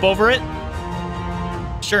 To jump over it?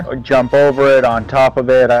 Sure. Or jump over it, on top of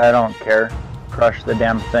it, I don't care. Crush the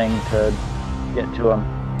damn thing to get to him.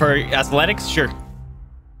 For athletics? Sure.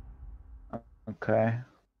 Okay.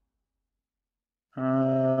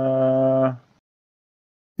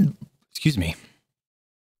 Excuse me.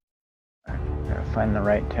 I gotta find the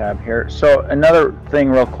right tab here. So another thing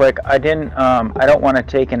real quick, I don't want to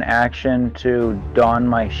take an action to don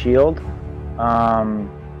my shield.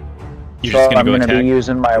 You're so just I'm gonna be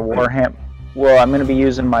using my warhammer. Well, I'm gonna be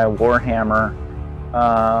using my warhammer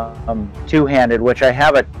two-handed, which I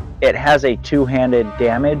have it has a two-handed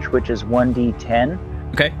damage, which is 1d10.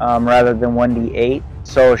 Okay. Rather than 1d8.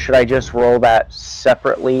 So should I just roll that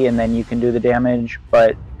separately and then you can do the damage?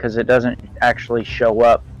 But because it doesn't actually show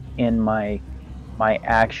up in my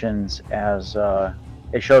actions as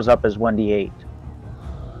it shows up as 1d8.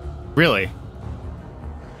 Really?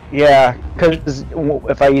 Yeah, because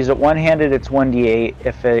if I use it one-handed, it's 1d8.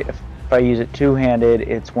 If I use it two-handed,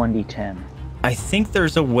 it's 1d10. I think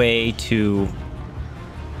there's a way to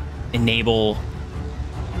enable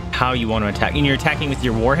how you want to attack. And you're attacking with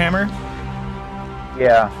your warhammer?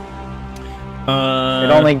 Yeah.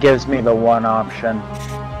 It only gives me the one option.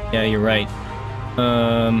 Yeah, you're right.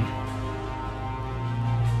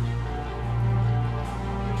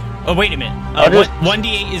 Oh, wait a minute.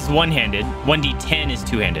 1d8 is one-handed. 1d10 is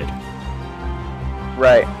two-handed.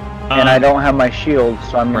 Right. And I don't have my shield,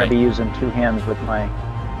 so I'm going right. to be using two hands with my...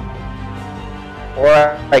 Or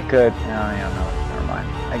I could... No, never mind.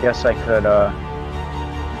 I guess I could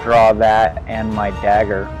draw that and my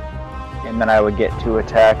dagger. And then I would get two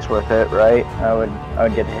attacks with it, right? I would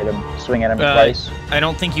get to hit him, swing at him twice. I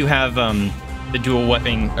don't think you have the dual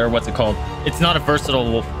weapon, or what's it called? It's not a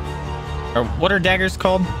versatile... Or what are daggers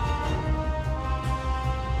called?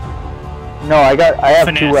 No, I have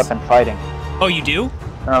Finesse. two-weapon fighting. Oh, you do?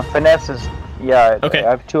 Finesse is... Yeah, okay. I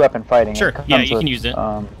have two-weapon fighting. Sure, yeah, you can use it.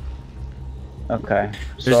 Okay.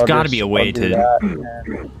 There's got to be a way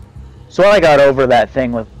to... So I got over that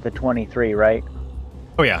thing with the 23, right?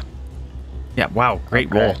 Oh, yeah. Yeah, wow,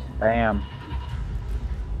 great roll. Bam.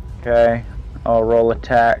 Okay, I'll roll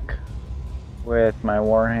attack with my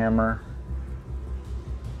warhammer.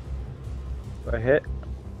 Do I hit?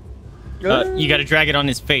 You got to drag it on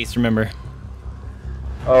his face, remember?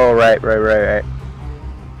 Oh, right.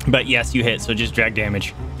 But yes, you hit, so just drag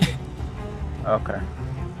damage. Okay.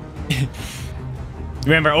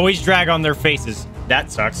 Remember, always drag on their faces.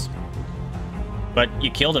 That sucks. But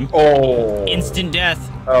you killed him. Oh. Instant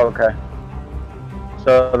death. Oh, okay.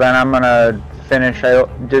 So then I'm gonna finish.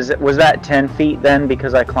 Was that 10 feet then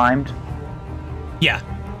because I climbed? Yeah.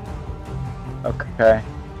 Okay.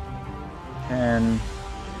 10,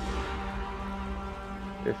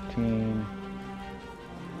 15.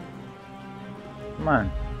 Come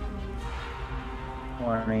on.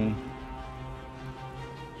 20.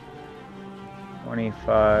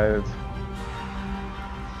 25.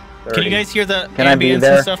 30. Can you guys hear the Can I be ambience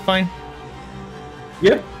there? and stuff fine?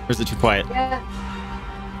 Yeah, Or is it too quiet? Yeah.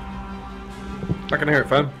 I can hear it,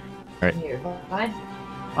 fam. You're fine.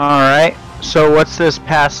 Alright, so what's this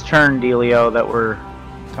past turn dealio that we're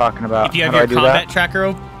talking about? If you have How your do I do combat that? tracker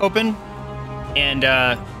open, and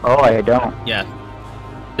Oh, I don't. yeah.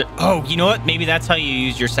 Oh, you know what? Maybe that's how you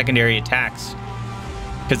use your secondary attacks.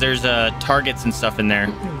 Because there's targets and stuff in there.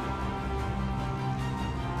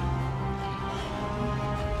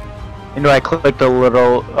 And do I click the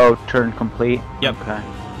little, turn complete? Yep. Okay.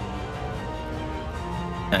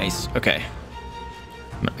 Nice. Okay.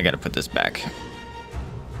 I gotta put this back.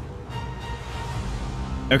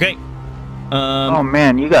 Okay. Oh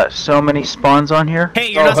man, you got so many spawns on here. Hey,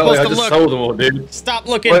 you're not hell supposed yeah, to I just look. sold them all, dude. Stop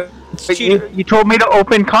looking. What? It's But cheating. you told me to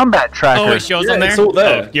open combat tracker. Oh, it shows Yeah, on there? it's all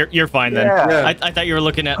there. Oh, you're fine then. Yeah. I thought you were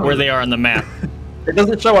looking at where they are on the map. It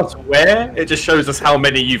doesn't show us where, it just shows us how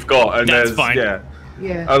many you've got. And That's there's, fine. Yeah,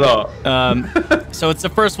 Yeah. a lot. So it's the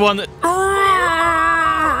first one that...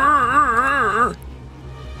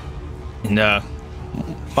 And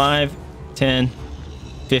 5, 10,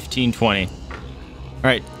 15, 20. All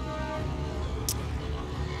right.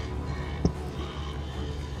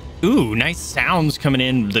 Ooh, nice sounds coming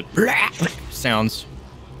in. The sounds.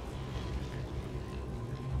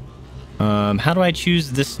 How do I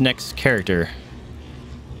choose this next character?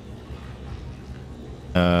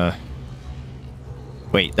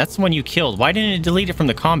 Wait, that's the one you killed. Why didn't it delete it from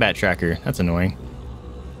the combat tracker? That's annoying.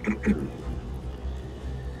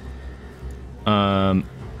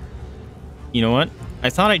 You know what? I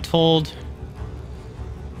thought I told...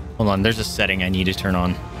 Hold on, there's a setting I need to turn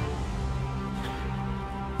on.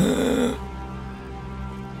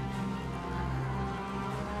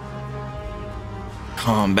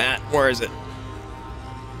 Combat, where is it?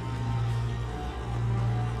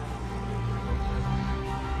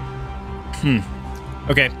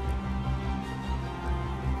 Okay.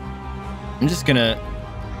 I'm just gonna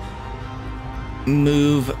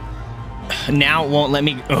move. Now it won't let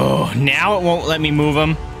me. Oh, now it won't let me move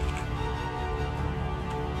them.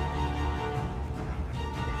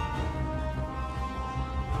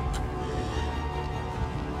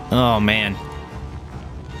 Oh man.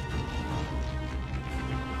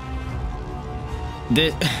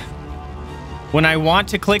 When I want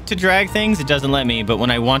to click to drag things, it doesn't let me. But when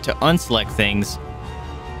I want to unselect things,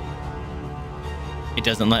 it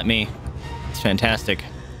doesn't let me. It's fantastic.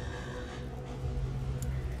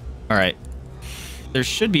 All right. There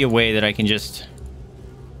should be a way that I can just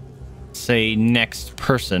say next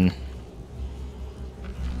person.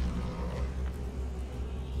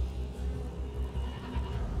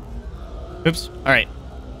 Oops. All right.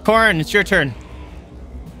 Korinn, it's your turn.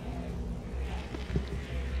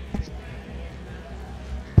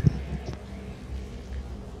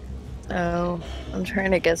 Oh, I'm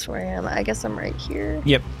trying to guess where I am. I guess I'm right here.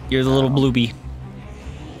 Yep, you're the little blue bee.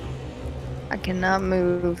 I cannot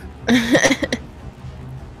move.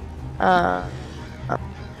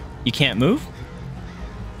 You can't move?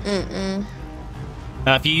 Mm-mm.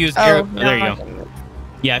 If you use Oh, arrow... no, there you I go. can move.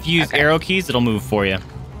 Yeah, if you use Okay. arrow keys, it'll move for you.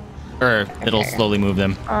 Or it'll Okay. slowly move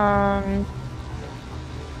them.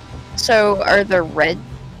 So are the red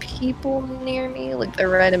people near me? Like the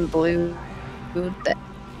red and blue? That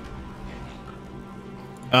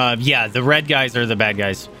Yeah, the red guys are the bad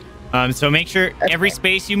guys. So make sure every Okay.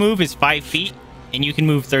 space you move is 5 feet, and you can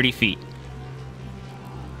move 30 feet.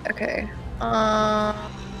 Okay.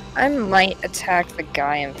 I might attack the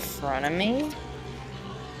guy in front of me.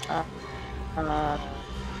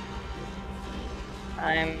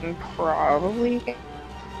 I'm probably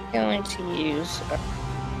going to use a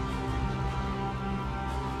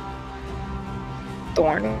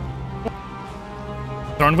thorn.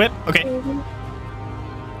 Thorn whip? Okay.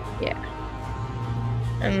 Yeah.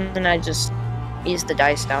 And then I just use the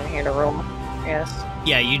dice down here to roll. Yes.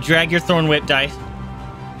 Yeah, you drag your thorn whip dice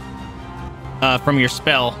from your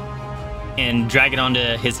spell and drag it onto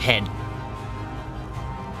his head.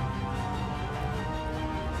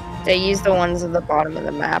 Do I use the ones at the bottom of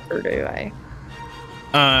the map, or do I?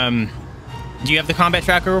 Do you have the combat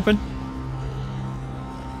tracker open?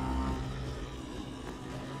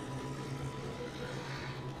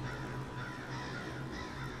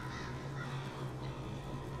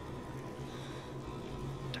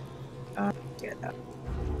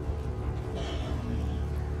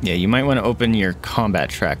 Yeah, you might want to open your combat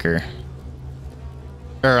tracker.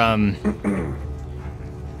 Or,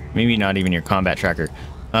 maybe not even your combat tracker.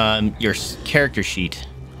 Your character sheet.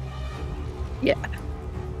 Yeah.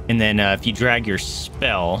 And then if you drag your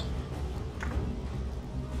spell...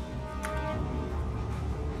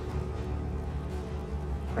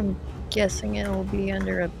 I'm guessing it'll be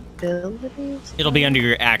under abilities? It'll be under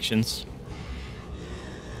your actions.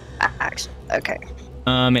 Action. Okay.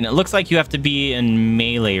 And it looks like you have to be in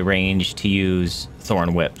melee range to use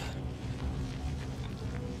Thorn Whip.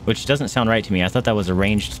 Which doesn't sound right to me. I thought that was a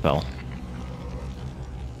ranged spell.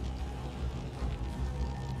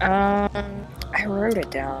 I wrote it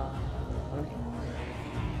down.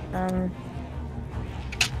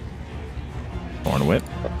 Thorn Whip.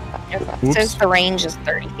 It says the range is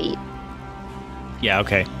 30 feet. Yeah,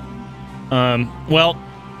 okay. Well,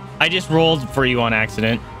 I just rolled for you on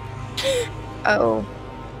accident. Oh.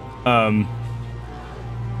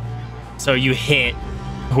 So you hit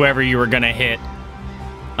whoever you were gonna hit.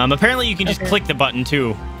 Apparently you can just click the button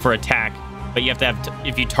too for attack, but you have to have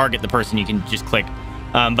if you target the person, you can just click.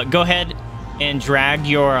 But go ahead and drag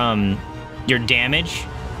your damage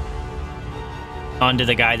onto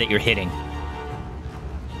the guy that you're hitting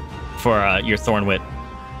for your Thorn Whip.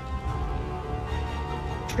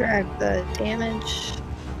 Drag the damage.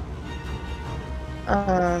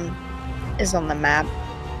 Is on the map.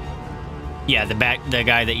 Yeah, the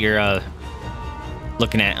guy that you're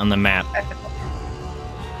looking at on the map.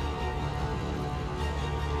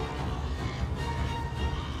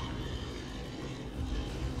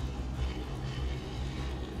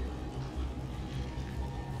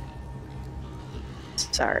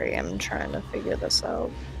 Sorry, I'm trying to figure this out.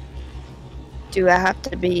 Do I have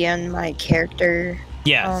to be in my character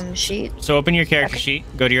sheet? So open your character sheet,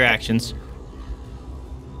 go to your actions.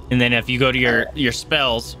 And then if you go to your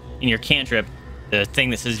spells and your cantrip, the thing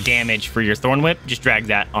that says damage for your Thorn Whip, just drag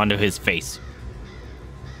that onto his face.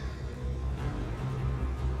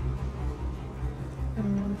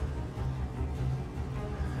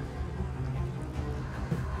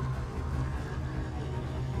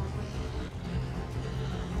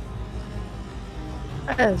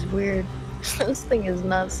 That is weird. This thing is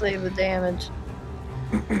not save the damage.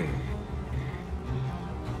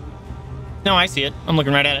 No, I see it. I'm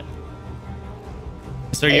looking right at it.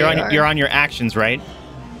 So you're on your actions, right?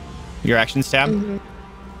 Your actions tab? Mm-hmm.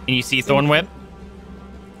 And you see Thorn Whip?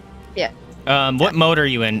 Yeah. What mode are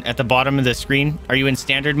you in? At the bottom of the screen? Are you in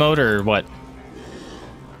standard mode or what?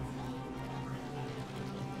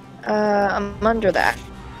 I'm under that.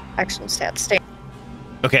 Action stats.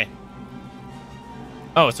 Okay.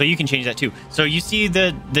 Oh, so you can change that too. So you see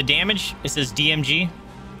the damage? It says DMG.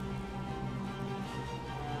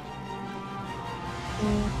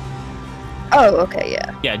 Oh, okay,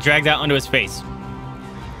 yeah. Yeah, drag that onto his face.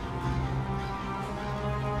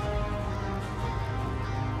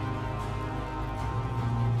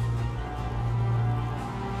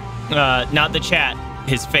 Not the chat,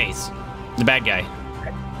 his face. The bad guy.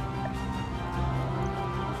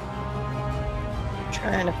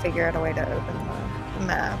 Trying to figure out a way to open the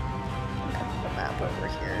map. Open the map over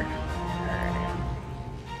here. Alright.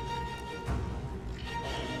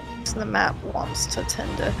 So the map wants to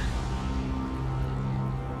tend to...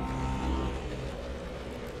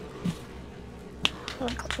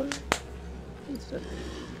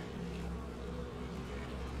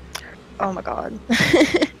 Oh my god.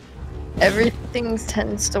 Everything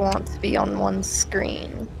tends to want to be on one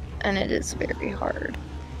screen, and it is very hard.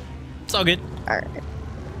 It's all good. Alright.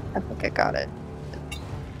 I think I got it.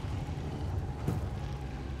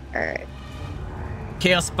 Alright.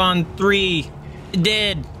 Chaos Spawn 3.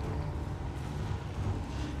 Dead.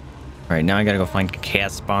 Alright, now I gotta go find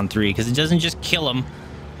Chaos Spawn 3, because it doesn't just kill him.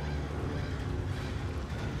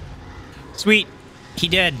 Sweet. He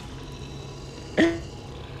dead.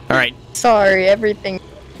 Alright. Sorry, everything...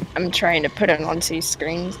 I'm trying to put it on two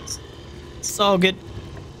screens. It's all good.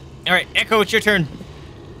 Alright, Echo, it's your turn.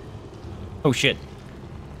 Oh, shit.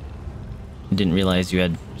 I didn't realize you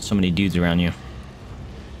had so many dudes around you.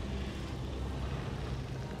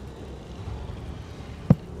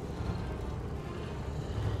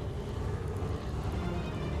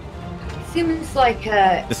 Seems like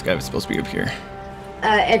This guy was supposed to be up here.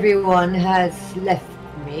 everyone has left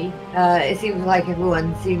me. It seems like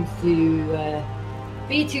everyone seems to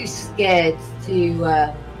be too scared to,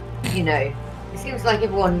 you know. It seems like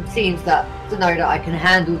everyone seems to know that I can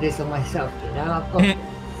handle this on myself. You know, I've got this.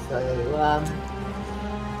 So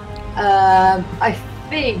I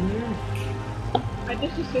think I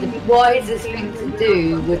just the assumed it- wisest thing to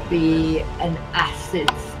do would be an acid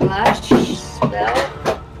splash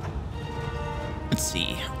spell. Let's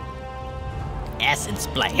see. Acid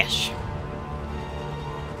splash.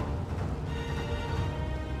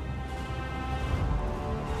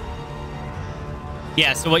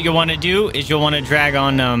 Yeah, so what you'll want to do is you'll want to drag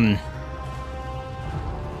on,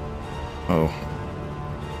 oh.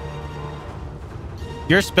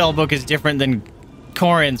 Your spell book is different than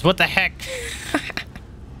Korinn's. What the heck?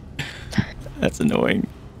 That's annoying.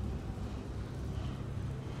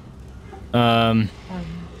 Oh,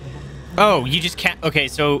 you just can't. Okay,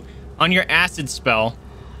 so on your acid spell,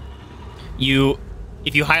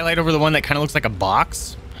 if you highlight over the one that kind of looks like a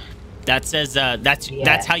box, that says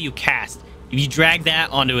that's how you cast. If you drag that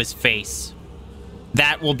onto his face,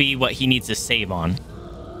 that will be what he needs to save on.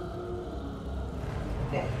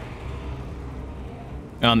 Okay.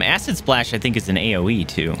 Acid splash, I think, is an AOE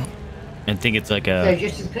too. I think it's like So a.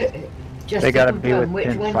 just They to gotta be confirm, which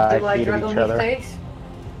within one 5 do I feet of drag each on other. his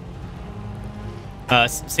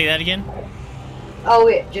face? Say that again.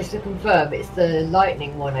 Oh, just to confirm, it's the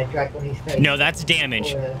lightning one I drag on his face. No, that's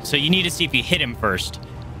damage. Or, So you need to see if you hit him first.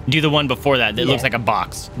 Do the one before that. That looks Yeah. like a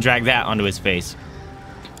box. Drag that onto his face.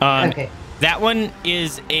 okay. That one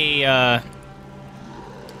is a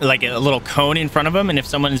like a little cone in front of him, and if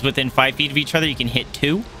someone is within 5 feet of each other, you can hit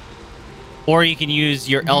 2. Or you can use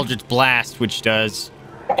your Eldritch Blast, which is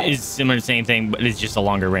similar to the same thing, but it's just a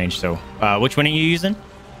longer range. So, which one are you using?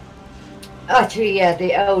 Actually, yeah,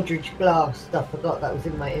 the Eldritch Blast. I forgot that was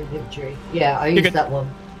in my inventory. Yeah, I used good. that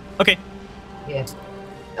one. Okay. Yeah,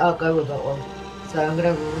 I'll go with that one. So I'm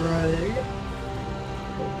gonna roll with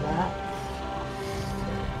that.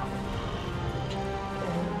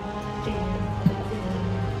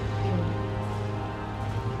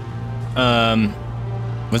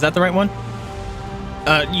 Was that the right one?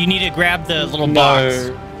 You need to grab the little box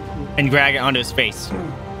and drag it onto his face.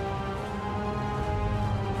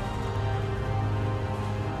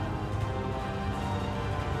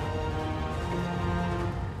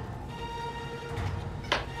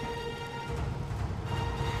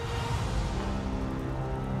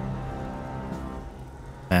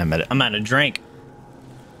 I'm out of drink.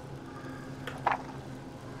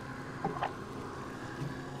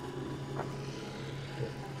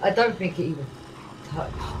 I don't think it even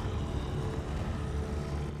touched.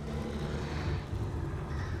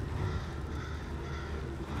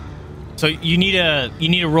 So you need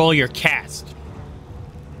to roll your cast.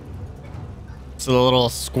 So the little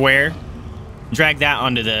square, drag that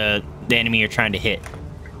onto the enemy you're trying to hit.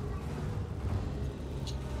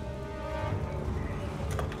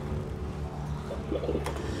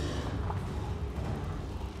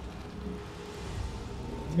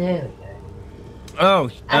 There we go. Oh,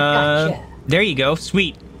 I gotcha. there you go.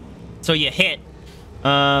 Sweet. So you hit.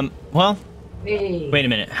 Well, Hey. wait a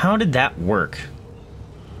minute. How did that work?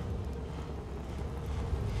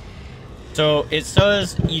 So it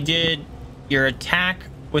says you did your attack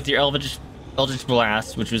with your Eldritch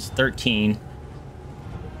Blast, which was 13.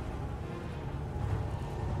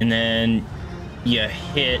 And then you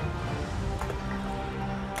hit.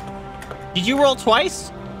 Did you roll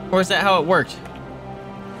twice? Or is that how it worked?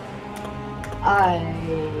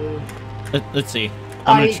 Let's see.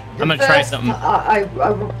 I'm gonna try something.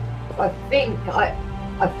 I think I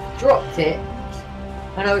dropped it,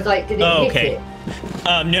 and I was like, did it Oh, hit okay. it?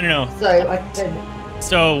 No. So I couldn't.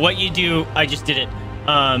 So what you do, I just did it.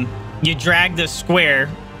 You drag the square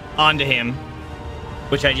onto him,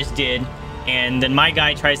 which I just did, and then my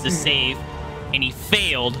guy tries to save, and he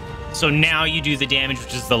failed. So now you do the damage,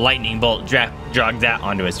 which is the lightning bolt. Drag that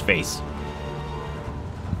onto his face.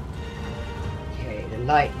 Okay, the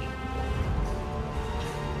lightning.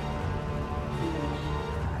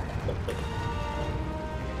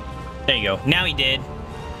 There you go. Now he did.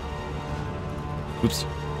 Oops.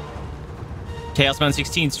 Tailsman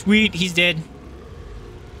 16. Sweet, he's dead.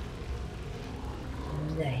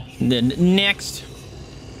 Nice. Then next,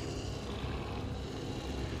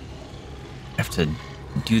 I have to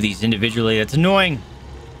do these individually. That's annoying.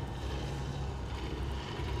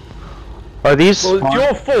 Are these? Well, it's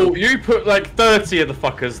your fault. You put like 30 of the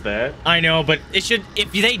fuckers there. I know, but it should.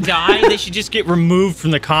 If they die, they should just get removed from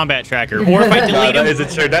the combat tracker. Or if I delete That them, is a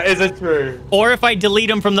true. That is a true. or if I delete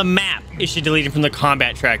them from the map, it should delete them from the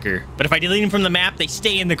combat tracker. But if I delete them from the map, they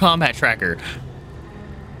stay in the combat tracker.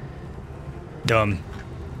 Dumb.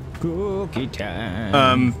 Cookie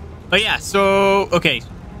time. Oh yeah, so okay.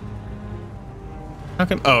 How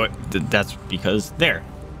come? Oh, that's because there.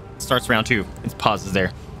 It starts round 2. It pauses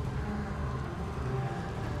there.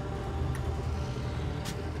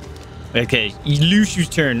 Okay, Luciu's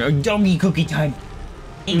turn. Doggy cookie time.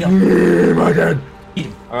 Here you go. My dad.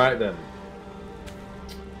 All right then.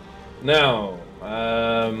 Now,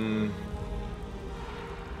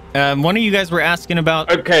 one of you guys were asking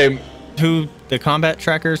about okay, who the combat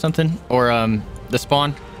tracker or something, or the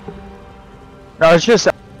spawn. No, it's just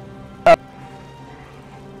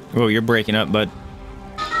Oh, you're breaking up, bud.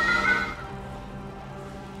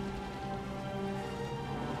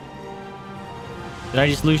 Did I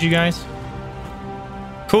just lose you guys?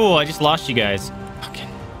 Cool, I just lost you guys. Okay.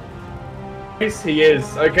 yes, he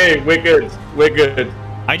is. Okay, we're good. We're good.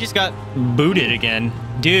 I just got booted again.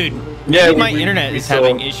 Dude, Yeah, maybe my we internet is saw.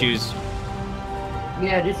 having issues.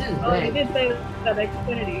 Yeah, this is Oh, I bad. did say that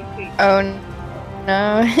Xfinity thing. Oh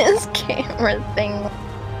no, his camera thing.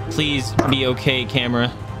 Please be okay,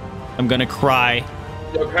 camera. I'm gonna cry.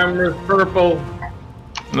 Your camera's purple.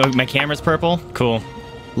 My camera's purple? Cool.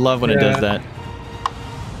 Love when it does that.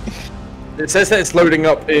 It says that it's loading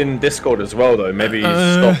up in Discord as well, though. Maybe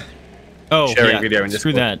stop. Oh, Sharing yeah. video in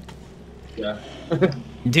Screw that. Yeah.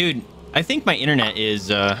 Dude, I think my internet is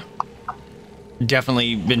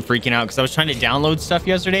definitely been freaking out because I was trying to download stuff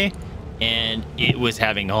yesterday and it was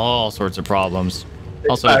having all sorts of problems. It's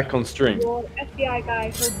Also, back on stream. Your FBI guy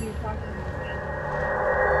heard you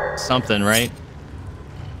talking. something, right?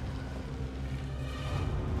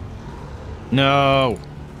 No.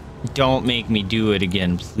 Don't make me do it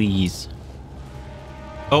again, please.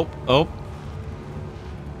 Oh.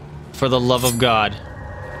 For the love of God.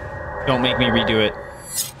 Don't make me redo it.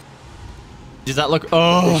 Does that look...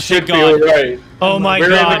 Oh, Should thank be God. alright. Oh my We're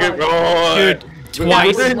God. in a good- Dude,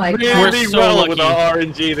 twice. Oh my God. We're really so well with lucky. our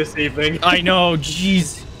RNG this evening. I know,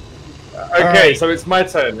 jeez. Okay, Alright. so it's my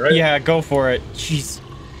turn, right? Yeah, go for it. Jeez.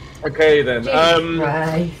 Okay then.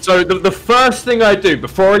 Right. So the first thing I do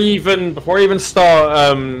before I even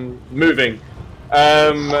start moving,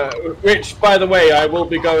 which by the way I will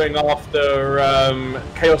be going after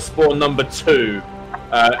Chaos Spawn number 2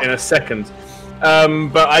 in a second.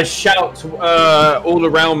 But I shout all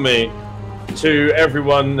around me to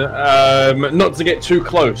everyone not to get too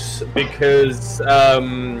close because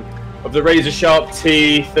of the razor sharp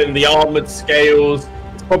teeth and the armored scales.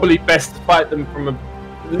 It's probably best to fight them from a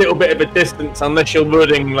little bit of a distance unless you're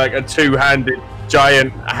wielding like a two-handed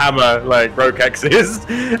giant hammer like Rhokax is,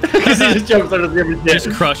 because he just jumps out of the image. Just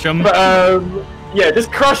crush them. But yeah, just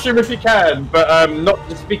crush them if you can, but not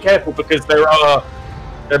just be careful because they're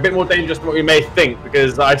a bit more dangerous than what you may think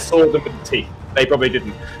because I saw them with the teeth. They probably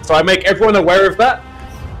didn't. So I make everyone aware of that.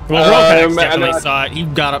 Well, Rhokax and definitely I- saw it. He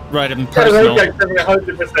got up right in Yeah, personal. Rhokax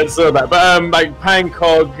definitely 100% saw that. But like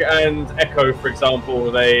Pancóg and Echo, for example,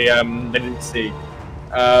 they didn't see.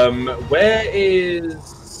 Where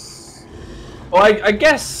is? Well, I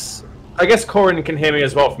guess Korinn can hear me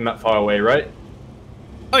as well from that far away, right?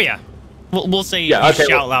 Oh yeah. We'll say Yeah, you okay,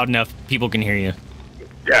 shout well- loud enough, people can hear you.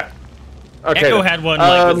 Yeah. Okay. Echo then. had one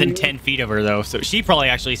like within 10 feet of her though, so she probably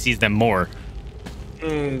actually sees them more.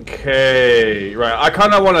 Okay, right. I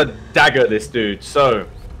kind of want to dagger this dude, so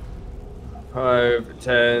 5,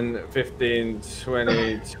 10, 15,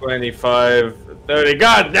 20, 25, 30.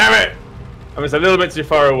 God damn it! I was a little bit too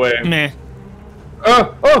far away. Meh. Oh,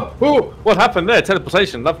 what happened there?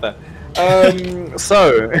 Teleportation, love that.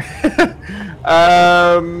 So,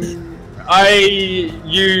 I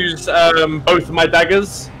use both of my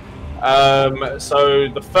daggers. So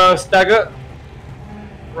the first dagger,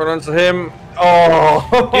 run onto him. Oh,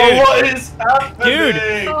 Dude. what is happening?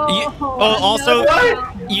 Dude. Also, if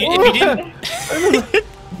you didn't...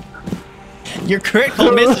 Your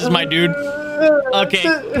critical misses, my dude.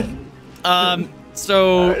 Okay.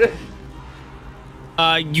 So...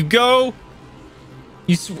 you go...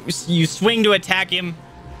 You swing to attack him,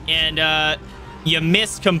 and you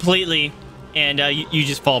miss completely, and you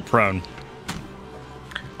just fall prone.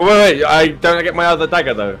 Wait, I don't get my other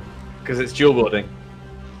dagger though, because it's dual wielding.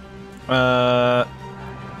 it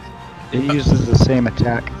uses the same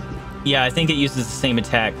attack. Yeah, I think it uses the same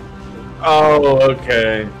attack. Oh,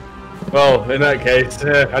 okay. Well, in that case,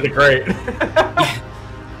 I did great.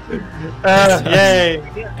 Yay!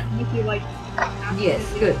 Make you like. Yes,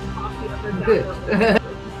 good. Good. Good.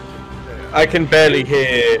 I can barely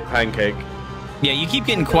hear Pancake. Yeah, you keep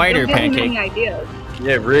getting quieter, Pancake. Ideas.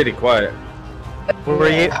 Yeah, really quiet. Were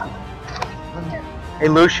you? Hey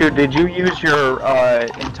Luciu, did you use your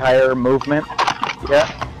entire movement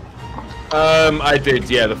yet? I did,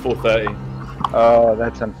 yeah, the 430. Oh,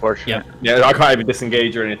 that's unfortunate. Yeah, I can't even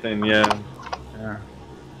disengage or anything, yeah.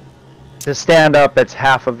 To stand up, it's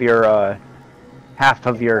half of your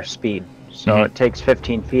speed. So Mhm. it takes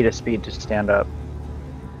 15 feet of speed to stand up.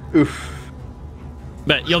 Oof.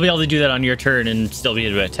 But you'll be able to do that on your turn and still be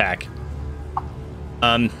able to attack.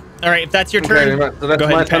 All right, if that's your turn, Okay, right, so that's go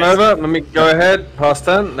ahead my and turn pass. over. Let me go ahead. Pass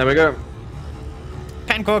turn. There we go.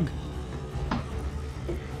 Pancóg.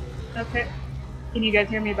 Okay. Can you guys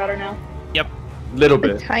hear me better now? Yep. Little A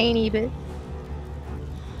bit. tiny bit.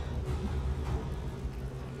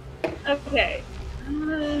 Okay.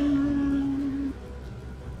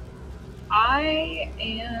 I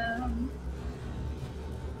am.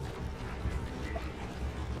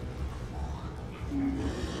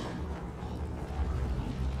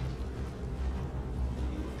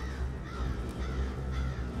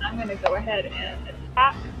 I'm gonna go ahead and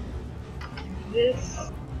attack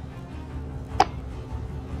this.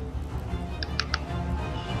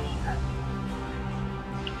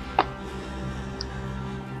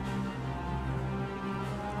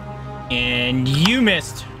 And you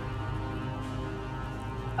missed.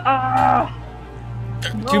 Ah!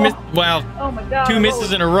 Two miss. Wow. Oh my god. Two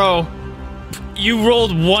misses in a row. You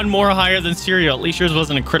rolled one more higher than Serial. At least yours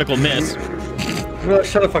wasn't a critical miss.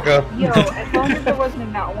 Shut the fuck up. Yo, as long as there wasn't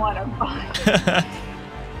in that one, I'm fine.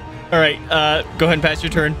 All right. Go ahead and pass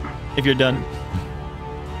your turn if you're done.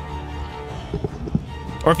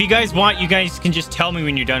 Or if you guys want, you guys can just tell me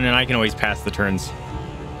when you're done, and I can always pass the turns.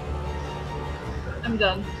 I'm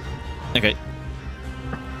done. Okay.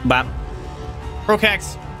 Bop.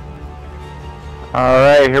 Rhokax. All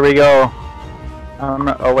right, here we go.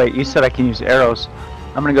 Oh wait, you said I can use arrows.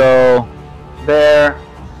 I'm gonna go there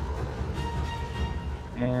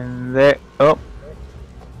and there. Oh,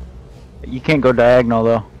 you can't go diagonal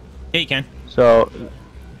though. Yeah, you can. So,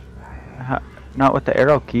 not with the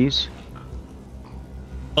arrow keys.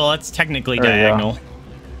 Well, that's technically There you go. diagonal.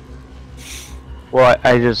 Well,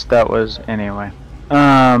 I just that was anyway.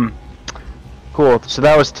 Cool. So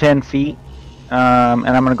that was 10 feet. And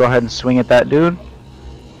I'm gonna go ahead and swing at that dude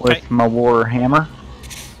with Okay. my war hammer.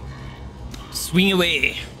 Swing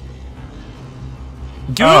away.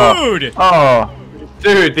 Dude! Oh,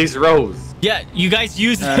 Dude, these rolls. Yeah, you guys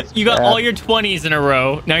used That's you got bad. all your 20s in a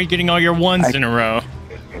row. Now you're getting all your 1s in a row.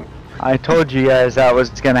 I told you guys that was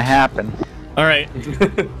gonna happen. All right.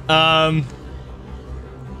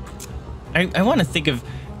 I want to think of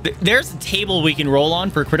there's a table we can roll on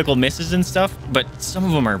for critical misses and stuff, but some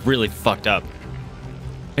of them are really fucked up.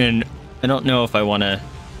 And I don't know if I want to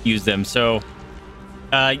use them. So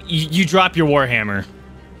you drop your warhammer.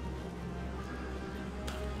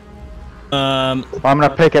 Well, I'm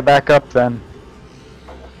gonna pick it back up then.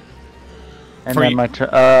 And For then you- my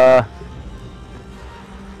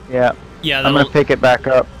yeah, Yeah, I'm gonna pick it back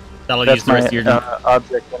up. that'll That's use the my rest of your turn.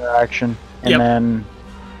 object interaction, and Yep. then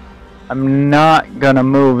I'm not gonna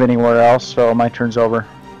move anywhere else, so my turn's over.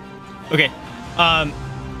 Okay.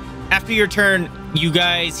 After your turn, you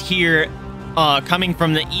guys hear coming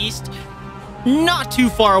from the east, not too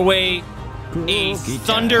far away, a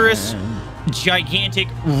thunderous, gigantic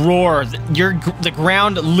roar. The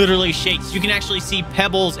ground literally shakes. You can actually see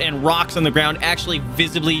pebbles and rocks on the ground actually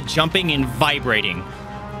visibly jumping and vibrating.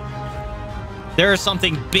 There is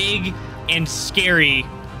something big and scary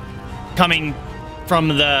coming from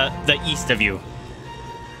the east of you.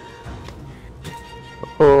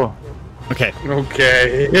 Oh, Okay.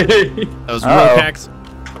 Okay. That was Uh-oh. Rhokax.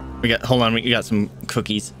 Hold on, we got some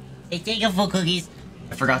cookies. Hey, take a full cookies.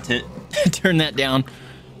 I forgot to turn that down.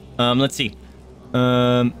 Let's see.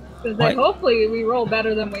 Because What? hopefully we roll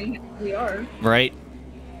better than we are. Right.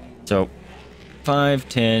 So 5,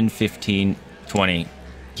 10, 15, 20.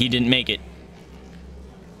 He didn't make it.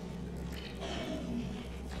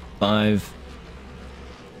 5.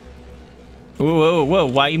 Whoa, whoa, whoa.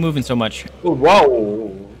 Why are you moving so much?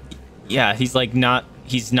 Whoa. Yeah, he's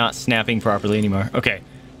not snapping properly anymore. Okay.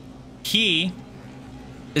 He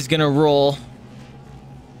is gonna roll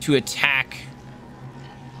to attack.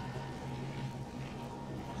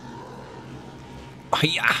 Oh,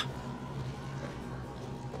 yeah.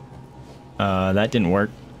 That didn't work.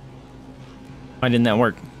 Why didn't that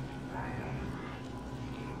work?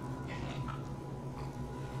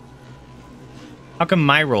 How come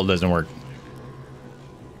my roll doesn't work?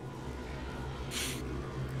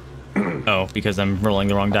 Oh, because I'm rolling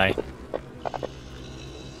the wrong die.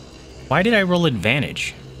 Why did I roll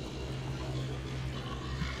advantage?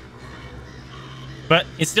 But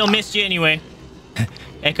it still missed you anyway.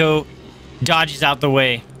 Echo dodges out the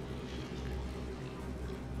way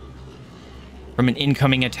from an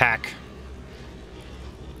incoming attack.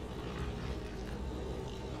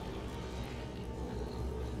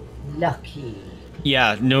 Lucky.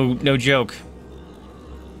 Yeah, no joke.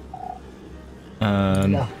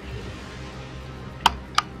 No.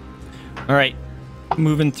 All right,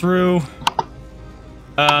 moving through.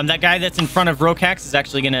 That guy that's in front of Rhokax is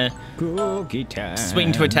actually gonna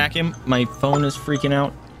swing to attack him. My phone is freaking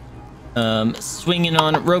out. Swinging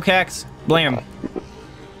on Rhokax. Blam.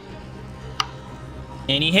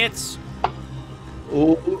 And he hits.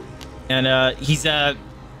 Ooh. And he's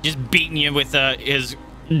just beating you with his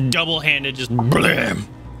double-handed, just blam,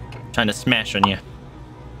 trying to smash on you.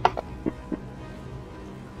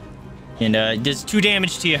 And does 2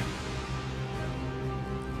 damage to you.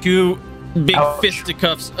 2 big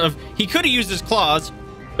fisticuffs of. He could have used his claws,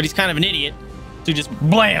 but he's kind of an idiot, so he just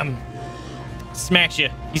blam, smacks you.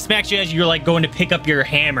 He smacks you as you're like going to pick up your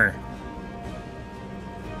hammer.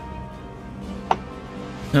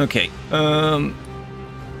 Okay.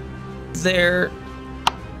 There.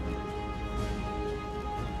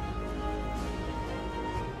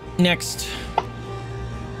 Next.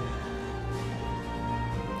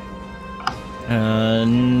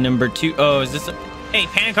 Number 2. Oh, is this a... Hey,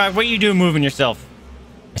 Pancóg, what are you doing moving yourself?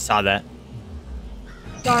 I saw that.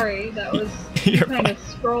 Sorry, that was You're trying fine. to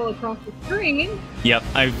scroll across the screen. Yep,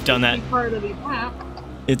 I've done that. Be part of the map.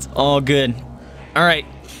 It's all good. All right.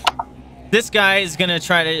 This guy is going to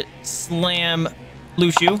try to slam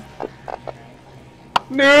Luciu.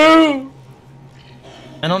 No!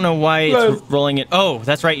 I don't know why it's rolling it. Oh,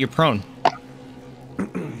 that's right, you're prone.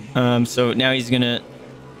 So now he's going to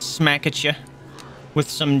smack at you with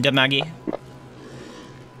some damage.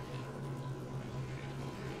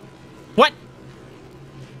 What?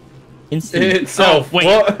 Instant. Itself. Oh, wait.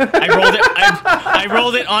 What? I rolled it. I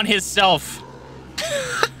rolled it on his self.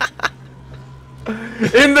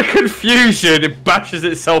 In the confusion, it bashes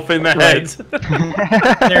itself in the head.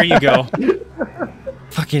 There you go.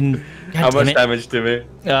 Fucking. God How damn much it. damage to me?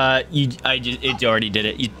 It already did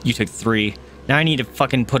it. You took 3. Now I need to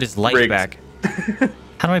fucking put his life Rigged. back.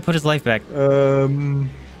 How do I put his life back? Oh,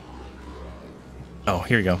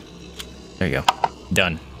 here we go. There you go.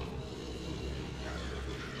 Done.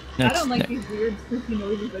 I don't like these weird spooky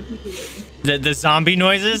noises that people make. The zombie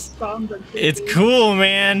noises. Sounds are creepy. It's cool,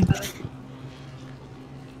 man.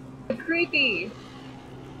 Creepy.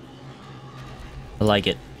 I like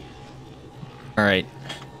it. All right.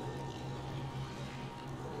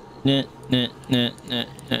 Nah.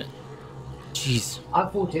 Jeez. I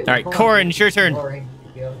thought it was All right, Korinn, it's your turn. boring,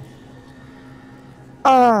 to be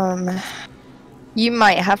honest. You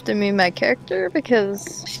might have to move my character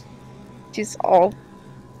because she's all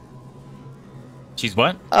She's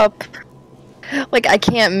what? up. Like, I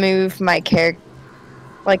can't move my character.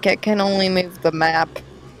 Like, I can only move the map.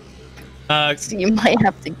 So you might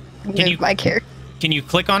have to move my character. Can you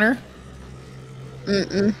click on her?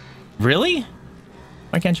 Mm-mm. Really?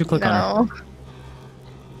 Why can't you click on her? No.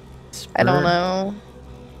 I don't know.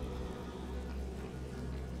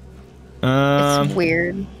 It's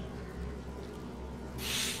weird.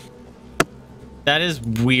 That is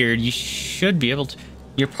weird. You should be able to.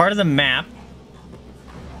 You're part of the map.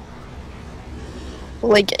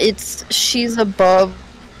 Like, she's above.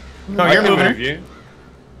 Oh, you're moving her. You.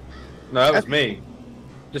 No, that was me.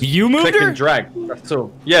 Just You moved click her? and drag. That's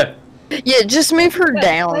all. Yeah. Yeah, just move her Yeah,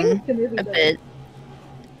 down like to move a it down. bit.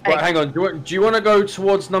 Right, hang on. Do you want to go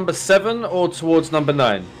towards number 7 or towards number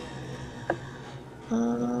 9?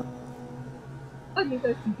 Oh, you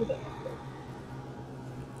guys can do that.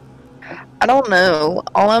 I don't know.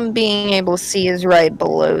 All I'm being able to see is right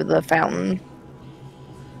below the fountain.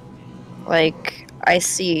 Like, I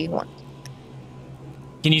see one.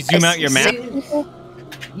 Can you zoom out your map?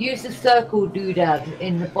 Use the circle doodad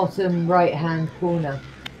in the bottom right-hand corner.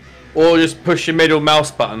 Or just push your middle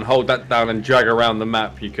mouse button, hold that down, and drag around the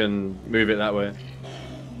map. You can move it that way.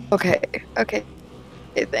 Okay. Okay,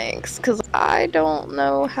 thanks. Because I don't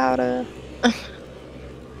know how to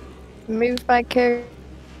move my character.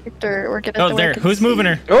 Or get it Oh, the way I there. can Who's see. moving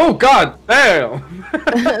her? Oh God! Damn!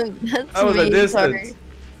 That's That was a me, distance.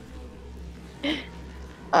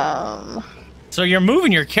 sorry. So you're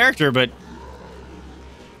moving your character, but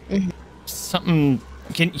Mhm. something.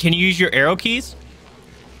 Can you use your arrow keys?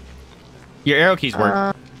 Your arrow keys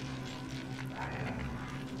work.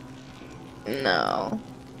 No.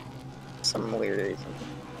 Some weird reason.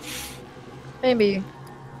 Maybe.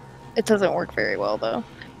 It doesn't work very well, though.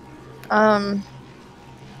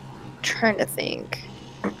 Trying to think.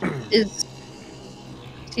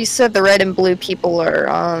 You said the red and blue people are,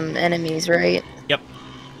 enemies, right? Yep.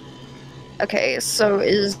 Okay, so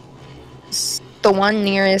is the one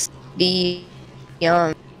nearest the,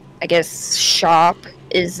 I guess, shop,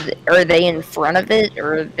 are they in front of it,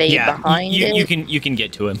 or are they Yeah, behind it? you can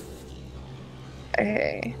get to him.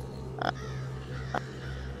 Okay.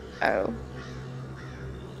 Oh.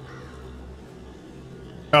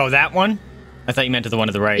 Oh, that one? I thought you meant to the one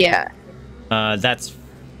to the right. Yeah. That's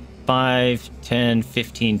 5, 10,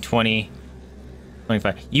 15, 20,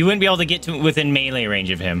 25. You wouldn't be able to get to within melee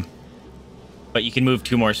range of him. But you can move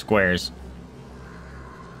 2 more squares.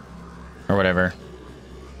 Or whatever.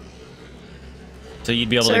 So you'd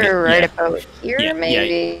be able to get... right about here,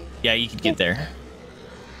 maybe? Yeah, you could get there.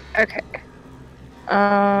 Okay.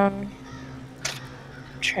 Trying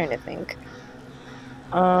to think.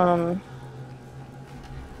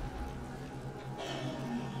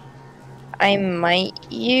 I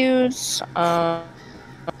might use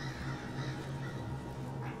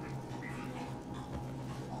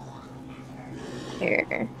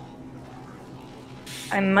here.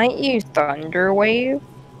 I might use Thunder Wave,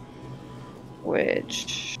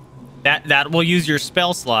 which That will use your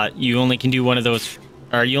spell slot. You only can do one of those,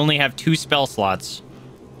 or you only have 2 spell slots.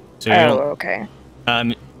 So you don't, okay.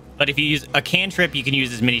 but if you use a cantrip, you can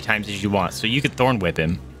use as many times as you want. So you could Thorn Whip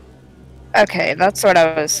him. Okay, that's what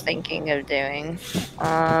I was thinking of doing.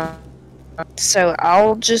 So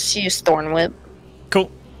I'll just use Thorn Whip.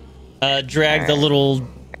 Cool. Drag the little...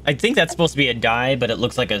 I think that's supposed to be a die, but it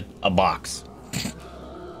looks like a box.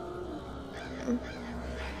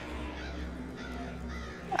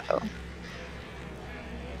 Oh.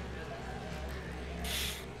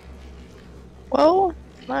 Well,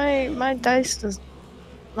 my dice does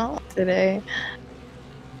not today.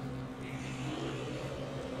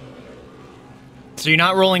 So you're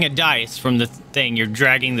not rolling a dice from the thing, you're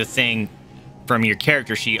dragging the thing from your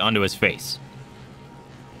character sheet onto his face.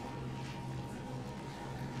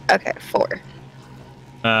 Okay, 4.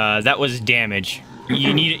 That was damage.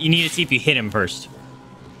 You need to see if you hit him first.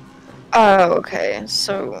 Oh, okay.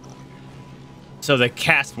 So the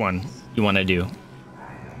cast one you want to do.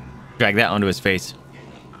 Drag that onto his face.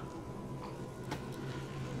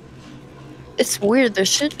 it's weird. There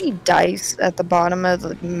should be dice at the bottom of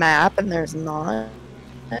the map, and there's not.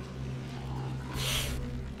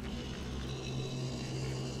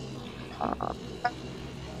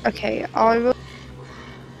 Okay, I'll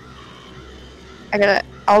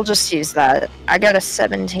just use that. I got a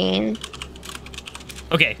 17.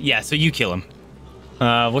 Okay, yeah, so you kill him.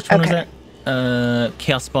 Which one was that?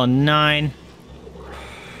 Chaos Spawn 9.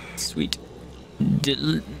 Sweet.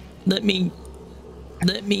 Let me.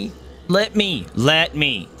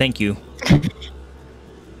 Thank you.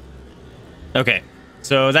 Okay,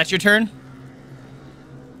 so that's your turn?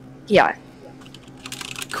 Yeah.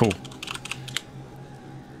 Cool.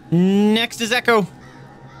 Next is Echo.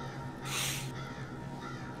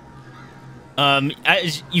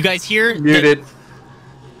 As you guys hear? Muted.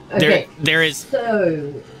 Okay. There's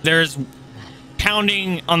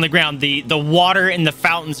pounding on the ground. The water in the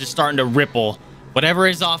fountains is starting to ripple. Whatever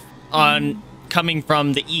is coming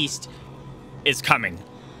from the east is coming.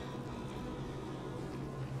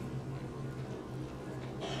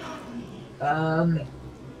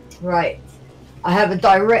 Right. I have a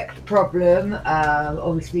direct problem,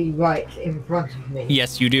 obviously right in front of me.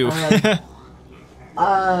 Yes, you do.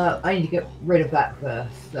 I need to get rid of that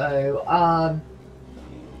first. So,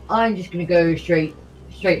 I'm just gonna go straight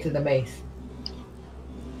to the mace.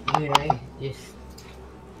 You know, just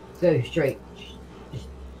go straight.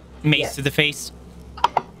 Mace to the face.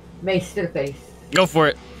 Mace to the face. Go for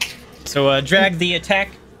it. So, drag the attack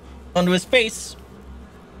onto his face.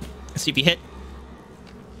 See if you hit.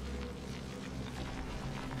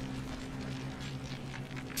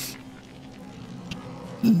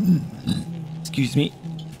 Excuse me.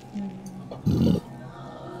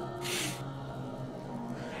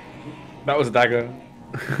 That was a dagger.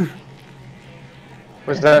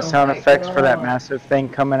 Was that sound effects for that massive thing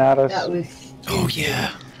coming at us? That was. Oh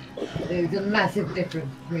yeah. There's a massive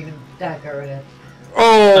difference between a dagger and a.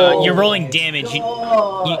 Oh! You're rolling damage.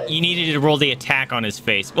 You needed to roll the attack on his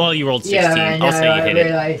face. Well, you rolled 16. Yeah, I know, I'll say you hit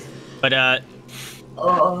realized. it. But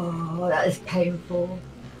oh, that is painful.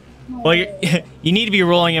 well, you need to be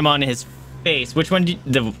rolling him on his face. Which one?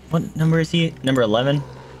 What number is he? Number 11.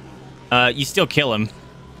 You still kill him.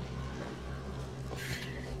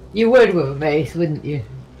 You would with a mace, wouldn't you?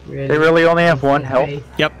 Really? They really only have one health?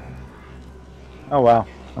 Yep. Oh, wow.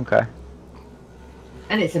 Okay.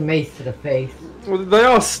 And it's a mace to the face. Well, they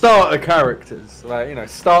are starter characters, like, you know,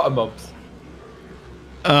 starter mobs.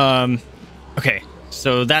 Okay.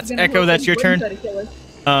 So that's Echo. That's your turn.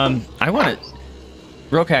 I want to.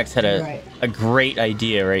 Rhokax had a great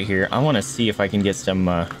idea right here. I want to see if I can get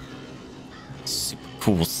some super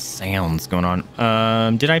cool sounds going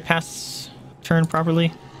on. Did I pass turn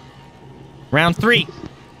properly? Round 3.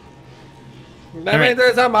 That means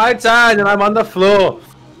it's my turn and I'm on the floor.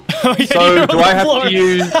 Oh, yeah, So do I have to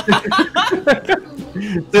use?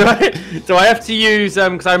 Do I have to use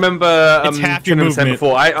because I remember It's half your Trindom said movement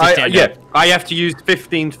before. to stand up. I have to use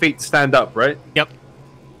 15 feet to stand up, right? Yep.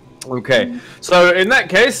 Okay. So in that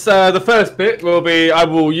case, the first bit will be I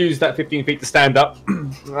will use that 15 feet to stand up.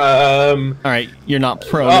 All right, you're not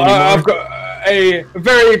prone anymore. I've got a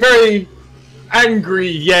very, very angry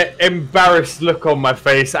yet embarrassed look on my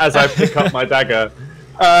face as I pick up my dagger.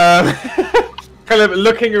 Kind of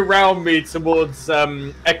looking around me towards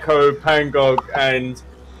Echo, Pancóg, and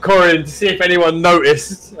Korinn to see if anyone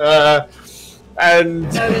noticed.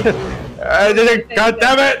 And God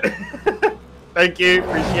damn it! Thank you,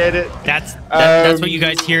 appreciate it. That's what you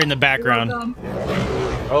guys hear in the background.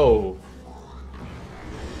 Oh.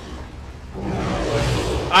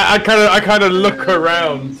 I kind of look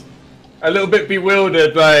around, a little bit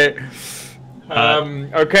bewildered, like,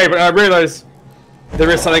 okay, but I realise there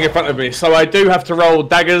is something in front of me, so I do have to roll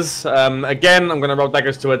daggers. Again, I'm going to roll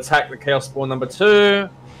daggers to attack the Chaos Spawn number 2.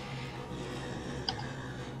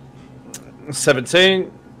 17.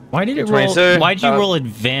 Why did it 22. roll? Why did you roll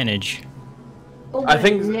advantage? I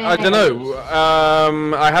think I don't know.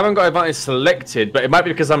 I haven't got advantage selected, but it might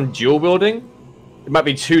be because I'm dual wielding. It might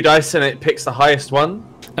be 2 dice and it picks the highest one.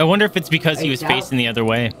 I wonder if it's because he was facing the other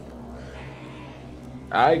way.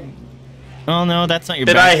 Oh no, that's not your.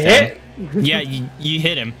 Did I hit? Yeah, you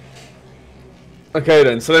hit him. Okay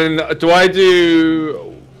then. So then, do I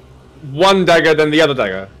do one dagger then the other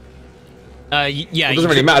dagger? Yeah. It doesn't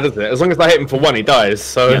really matter, does it? As long as I hit him for 1, he dies.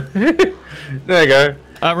 So there you go.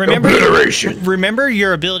 Remember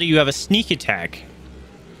your ability. You have a sneak attack,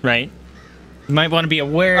 right? You might want to be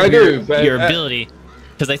aware of your ability,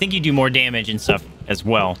 because I think you do more damage and stuff as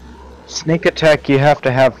well. Sneak attack, you have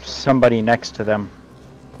to have somebody next to them.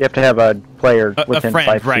 You have to have a player within a friend,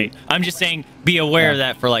 5 feet. right? I'm just saying, be aware of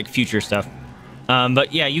that for like future stuff.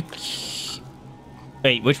 But yeah, you.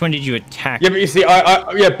 Wait, which one did you attack? Yeah, but you see,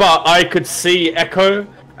 but I could see Echo,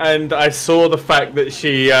 and I saw the fact that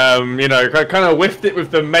she, you know, kind of whiffed it with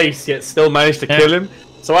the mace, yet still managed to kill him.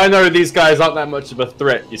 So I know these guys aren't that much of a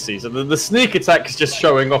threat, you see. So the sneak attack is just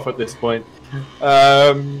showing off at this point.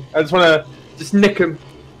 I just want to nick him,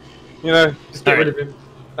 you know, just get rid of him.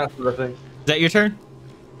 That's the thing. Is that your turn?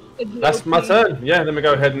 That's my turn. Yeah, let me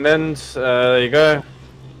go ahead and end. There you go.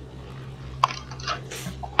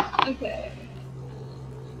 Okay.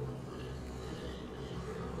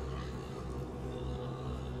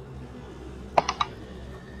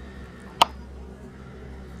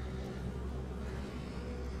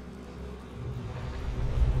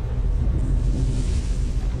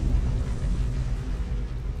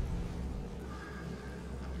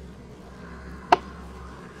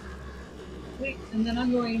 Wait, and then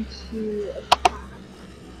I'm going to attack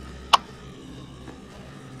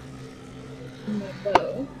my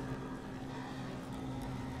bow.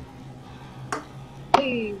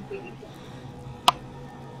 Hey, baby.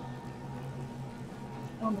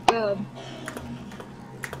 Oh my god.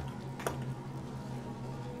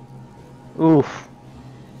 Oof.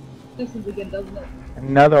 This is again, doesn't it?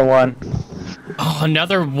 Another one. Oh,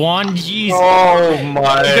 another one? Jeez. Oh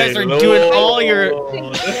my! You guys are doing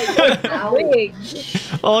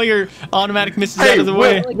all your automatic misses out of the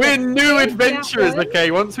way. We're new adventurers, okay?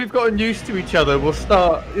 Once we've gotten used to each other, we'll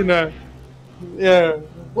start, you know. Yeah.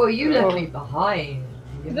 Well, you left me behind.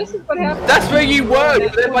 This is what happened. That's where you were. You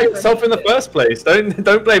were there by yourself in the first place.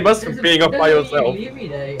 Don't blame us for being off by yourself. Leave me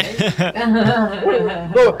there,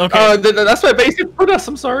 eh? Well, Okay. that's where Vaesive put us.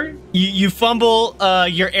 I'm sorry. You fumble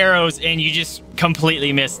your arrows and you just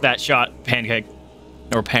completely miss that shot, Pancóg.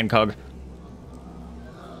 Or Pancóg.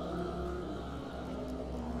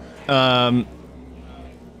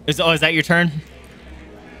 Is that your turn?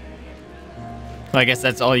 Well, I guess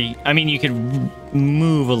that's all you... I mean, you could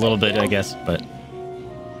move a little bit, I guess, but...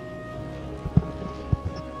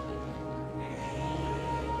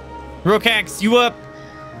 Rhokax, you up?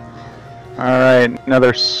 Alright,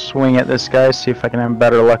 another swing at this guy, see if I can have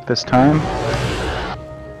better luck this time.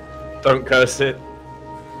 Don't curse it.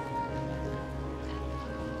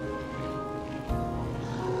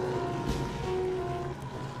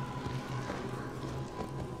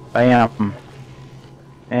 Bam.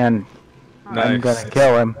 And I'm gonna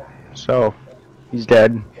kill him, so he's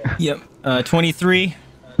dead. Yep. 23.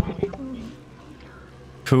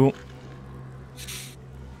 Cool.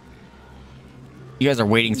 You guys are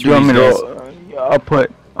waiting Do you through want these me guys. to?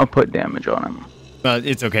 I'll put damage on him.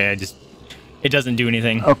 It's okay. It doesn't do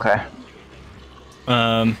anything. Okay.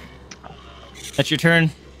 That's your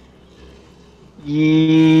turn.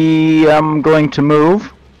 Yeah, I'm going to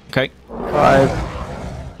move. Okay.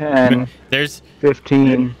 5, 10, There's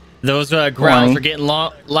 15. those growls 20. are getting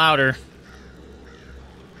louder.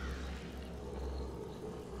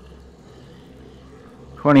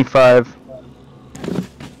 25,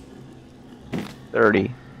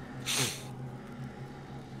 30.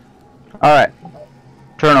 All right.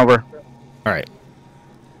 Turnover. All right.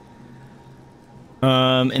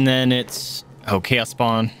 And then it's Chaos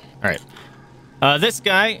Spawn. All right. This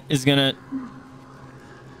guy is gonna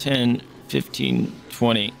 10, 15,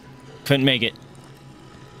 20. Couldn't make it.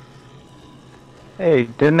 Hey,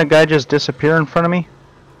 didn't the guy just disappear in front of me?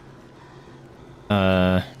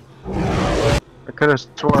 I could have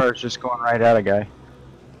swore I was just going right at a guy.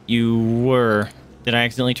 You were. Did I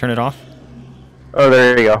accidentally turn it off? Oh,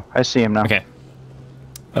 there you go. I see him now. Okay.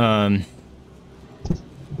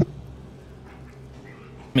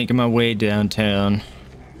 Making my way downtown.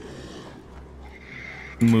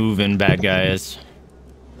 Moving, bad guys.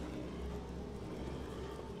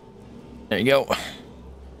 There you go.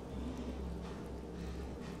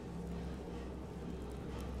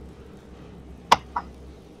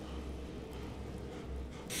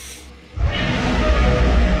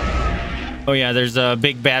 Oh yeah, there's a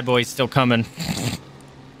big bad boy still coming.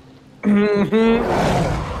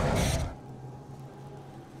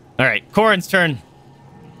 All right, Korinn's turn.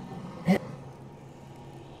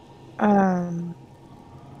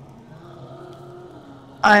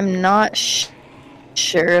 I'm not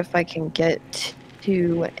sure if I can get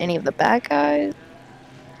to any of the bad guys.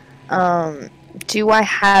 Do I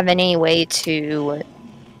have any way to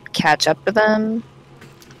catch up to them?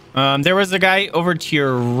 There was a guy over to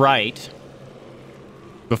your right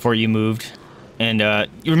before you moved, and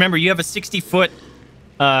you remember you have a 60-foot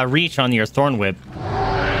reach on your thorn whip.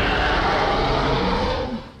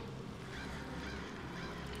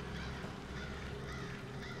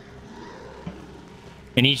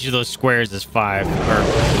 And each of those squares is 5, or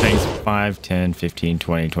things 5, 10, 15,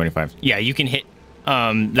 20, 25. Yeah, you can hit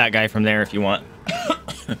that guy from there if you want.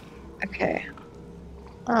 Okay.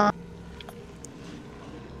 I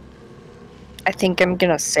think I'm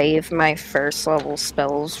gonna save my first level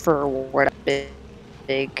spells for what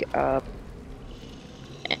big up.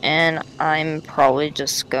 And I'm probably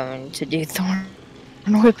just going to do Thorn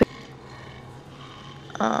Whip.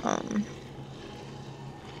 Let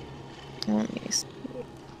me see.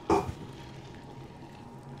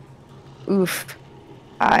 Oof.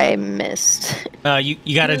 I missed.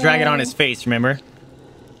 You gotta drag it on his face, remember?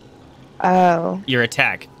 Oh. Your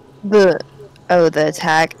attack. The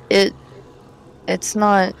attack. It's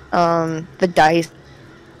not, the dice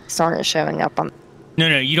aren't showing up on...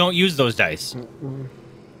 No, you don't use those dice.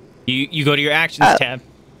 You go to your actions tab,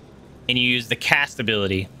 and you use the cast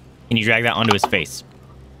ability, and you drag that onto his face.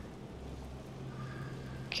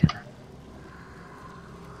 Okay.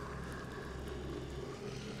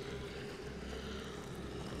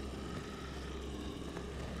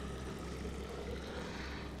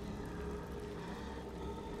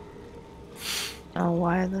 Oh,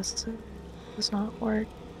 why this does not work?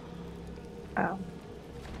 Oh.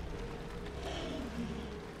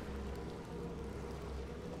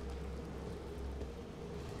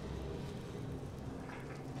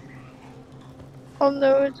 Oh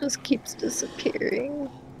no, it just keeps disappearing.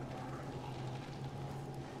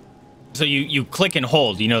 So you click and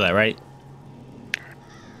hold, you know that, right?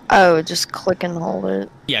 Oh, just click and hold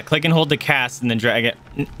it. Yeah, click and hold the cast and then drag it.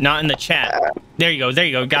 Not in the chat. There you go,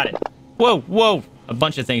 got it. Whoa! A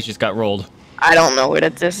bunch of things just got rolled. I don't know what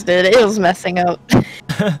it just did. It was messing up.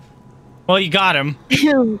 Well, you got him. But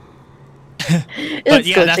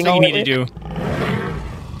yeah, that's what you need to do.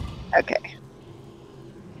 Okay.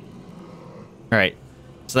 Alright.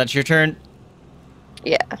 So that's your turn?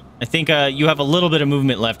 Yeah. I think you have a little bit of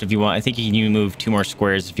movement left if you want. I think you can move 2 more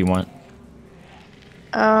squares if you want.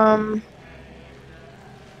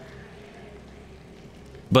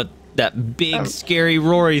 But that big, scary,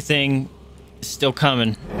 Rory thing is still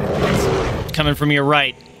coming. It's coming from your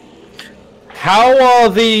right. How are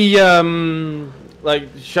the,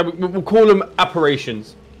 we'll call them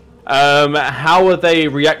apparitions. How are they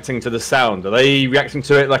reacting to the sound? Are they reacting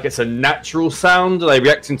to it like it's a natural sound? Are they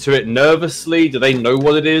reacting to it nervously? Do they know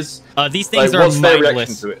what it is? These things are what's their reaction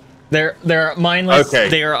mindless. to it? They're mindless. Okay.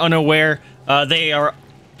 They are unaware. They are...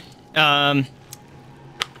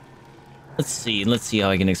 Let's see how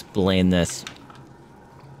I can explain this.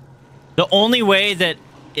 The only way that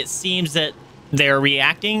it seems that they're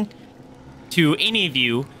reacting to any of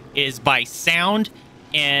you is by sound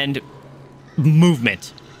and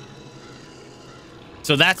movement.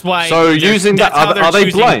 So that's why... So using that, are they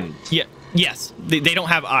blind? Yeah. Yes. They don't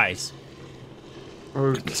have eyes.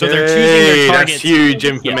 Okay. So they're choosing their targets. That's huge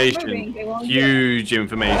information. Yeah. Huge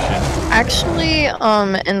information. Actually,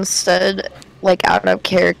 instead, like out of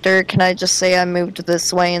character, can I just say I moved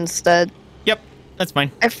this way instead? Yep. that's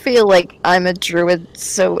fine. I feel like I'm a druid,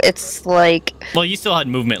 so it's like Well, you still had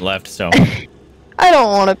movement left, so. I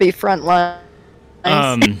don't want to be front line.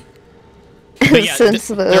 But yeah, Since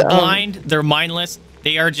they're blind, they're mindless.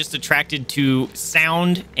 They are just attracted to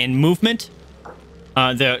sound and movement.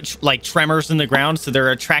 Like tremors in the ground, so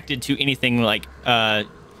they're attracted to anything like that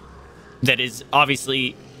is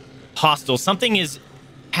obviously hostile. Something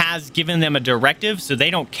has given them a directive, so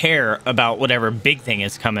they don't care about whatever big thing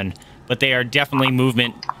is coming, but they are definitely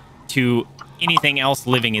movement to anything else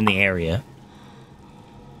living in the area.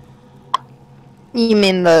 You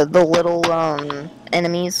mean the little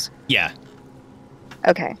enemies? Yeah.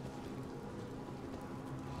 Okay.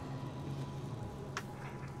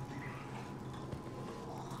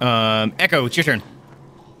 Echo, it's your turn.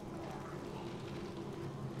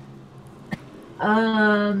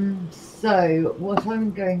 So what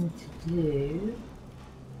I'm going to do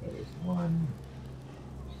is one.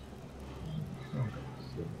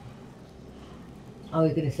 Oh,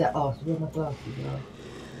 we're going to set off. Where my glasses are.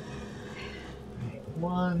 Right,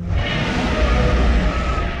 1.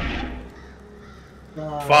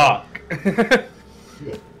 Fuck.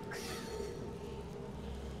 6.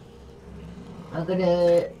 I'm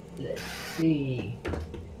gonna, let's see,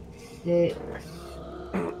 6.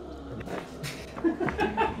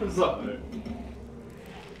 What's up, mate?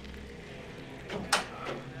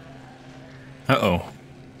 Uh-oh.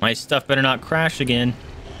 My stuff better not crash again.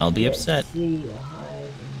 I'll be upset.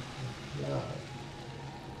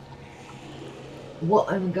 What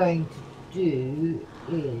I'm going to do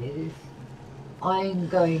is I'm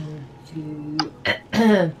going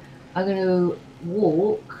to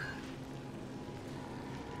walk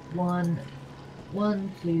 1,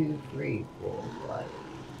 2, 3, 4, 5,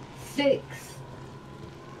 6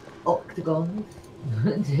 octagons.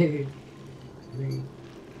 2, 3,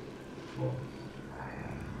 4,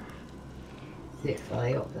 6.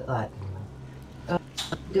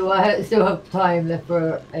 Do I still have time left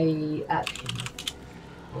for a action?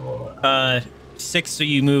 Or... 6, so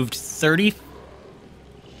you moved 30?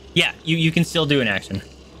 Yeah, you can still do an action.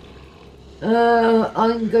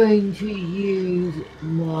 I'm going to use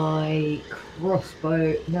my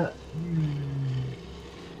crossbow. No.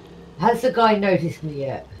 Has the guy noticed me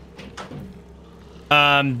yet?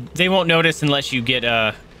 They won't notice unless you get,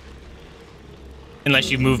 unless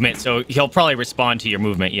you movement, so he'll probably respond to your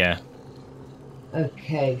movement, yeah.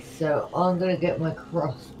 Okay, so I'm gonna get my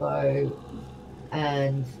crossbow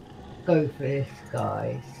and go for this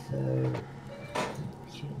guy, so...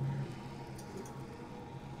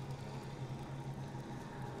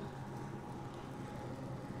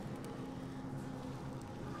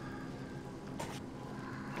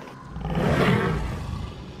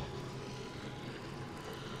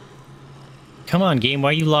 Come on, game,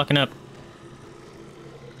 why are you locking up?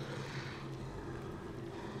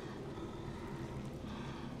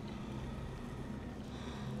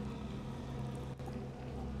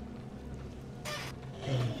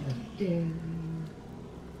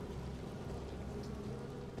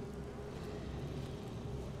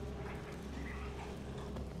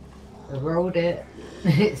 I rolled it.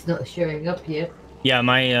 It's not showing up yet. Yeah,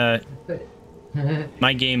 my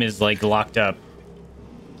my game is like locked up.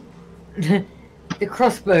 The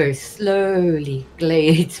crossbow slowly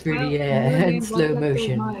glades through the air in slow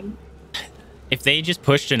motion. If they just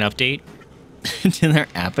pushed an update to their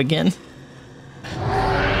app again.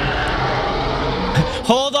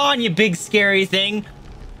 Hold on, you big scary thing.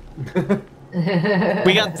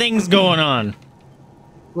 We got things going on.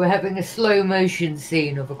 We're having a slow motion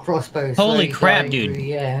scene of a crossbow. Holy crap,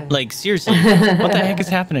 dude. Like, seriously, what the heck is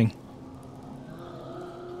happening?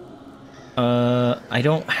 I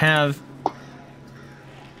don't have...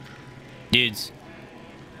 Dudes.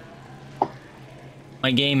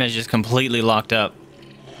 My game has just completely locked up.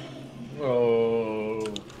 Oh.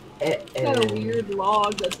 Got a weird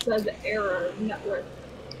log that says error network.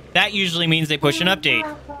 That usually means they push an update.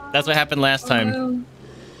 That's what happened last time.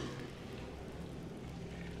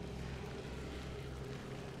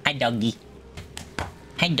 Hi, doggy.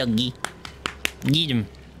 Hi, doggy. Get him.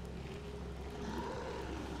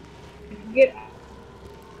 Get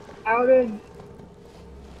out of...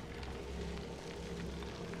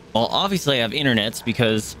 Well, obviously I have internets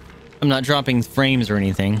because I'm not dropping frames or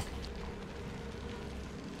anything.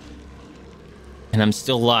 And I'm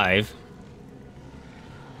still live.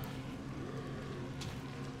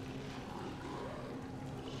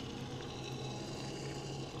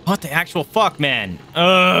 What the actual fuck, man?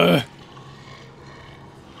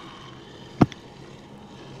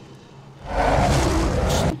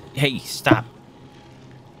 Hey, stop.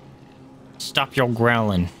 Stop your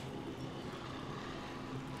growling.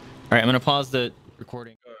 Alright, I'm gonna pause the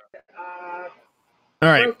recording. Uh, All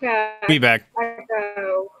right, Rhokax, be back.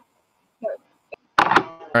 Echo.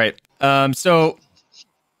 All right. So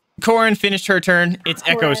Korinn finished her turn. It's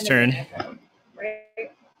Echo's turn. Echo,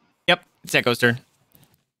 right? Yep, it's Echo's turn.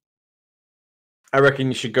 I reckon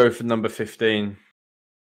you should go for number 15.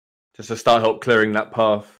 Just to start help clearing that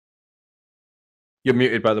path. You're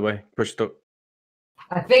muted, by the way. Push stop.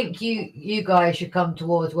 I think you guys should come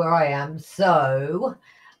towards where I am. So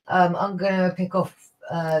I'm gonna pick off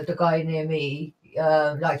the guy near me,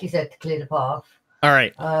 like you said, to clear the path. All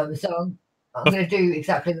right. So I'm gonna do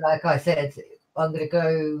exactly like I said. I'm gonna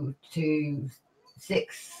go to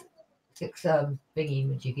six thingy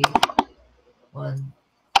majiggy. 1,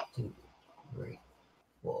 2, 3,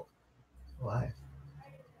 4, 5,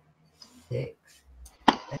 6.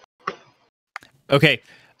 Okay.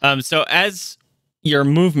 So as your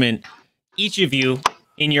movement, each of you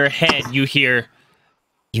in your head, you hear,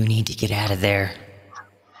 "You need to get out of there."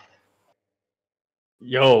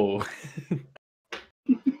 Yo.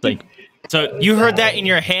 Like, so you heard that in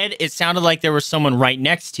your head. It sounded like there was someone right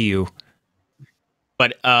next to you.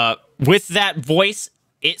 But with that voice,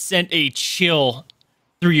 it sent a chill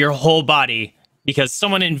through your whole body because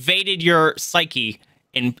someone invaded your psyche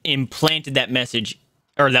and implanted that message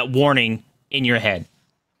or that warning in your head.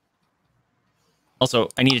 Also,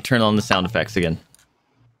 I need to turn on the sound effects again.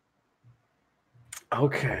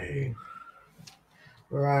 Okay.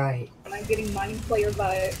 Right. I'm getting Mind Flayer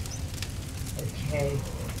vibes. Okay.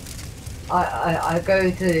 I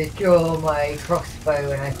go to draw my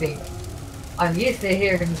crossbow and I think I'm used to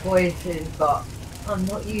hearing voices, but I'm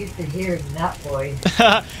not used to hearing that voice.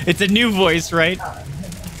 It's a new voice, right?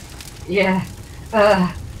 Yeah.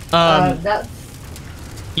 That's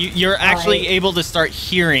You're actually able to start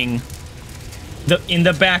hearing in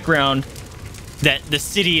the background that the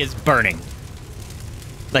city is burning.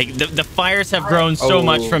 Like the fires have grown so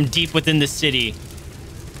much from deep within the city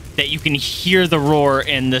that you can hear the roar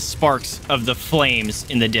and the sparks of the flames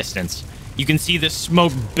in the distance. You can see the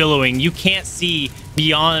smoke billowing. You can't see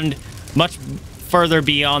beyond, much further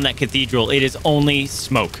beyond that cathedral. It is only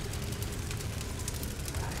smoke.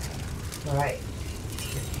 right.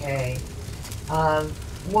 Okay.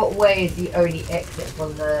 What way is the only exit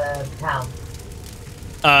from the town?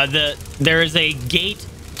 There is a gate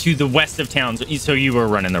to the west of town, so you were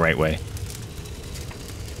running the right way.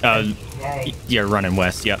 Okay. You're running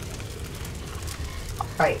west, yep.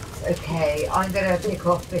 Right, okay. I'm gonna pick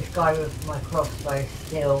off this guy with my crossbow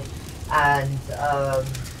still and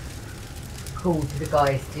call to the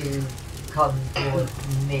guys to come towards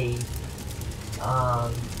me.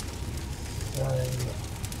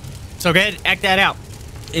 So go ahead, act that out.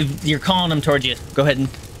 If you're calling them towards you, go ahead and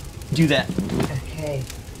do that. Okay.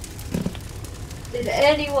 Did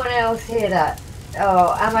anyone else hear that?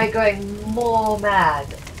 Oh, am I going more mad?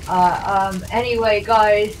 Anyway,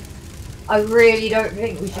 guys, I really don't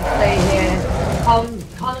think we should stay here. Come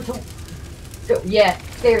to... Yeah,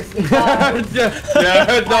 seriously, no. No.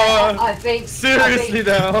 I think... Seriously,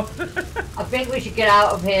 no. I think we should get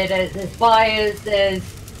out of here. There's fires, there's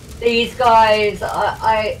these guys,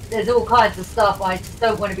 there's all kinds of stuff I just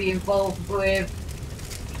don't want to be involved with.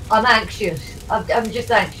 I'm anxious. I'm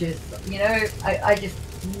just anxious, you know? I just,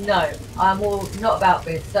 no. I'm all not about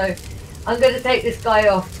this. So I'm going to take this guy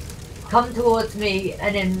off, come towards me,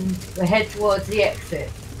 and then head towards the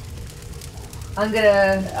exit. I'm going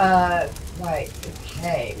to, right,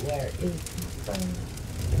 okay, where is the phone?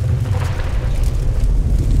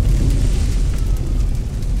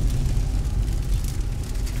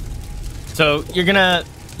 So you're gonna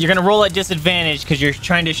roll at disadvantage because you're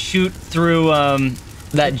trying to shoot through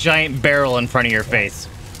that giant barrel in front of your face.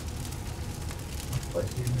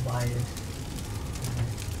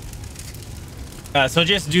 So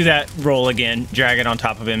just do that roll again, drag it on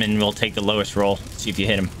top of him, and we'll take the lowest roll. See if you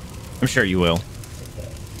hit him. I'm sure you will.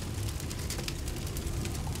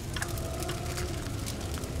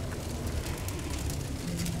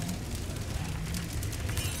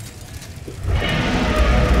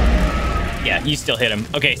 Yeah, you still hit him.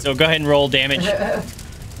 Okay, so go ahead and roll damage.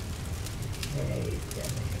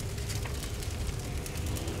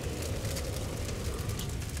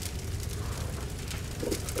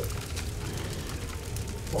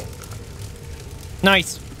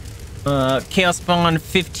 Nice. Chaos Spawn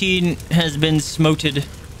 15 has been smoted.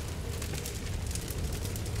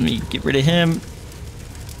 Let me get rid of him.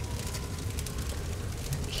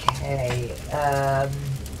 Okay,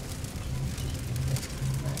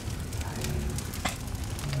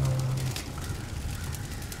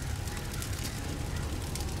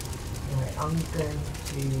 I'm going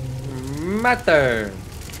to... My turn.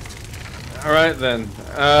 Alright then.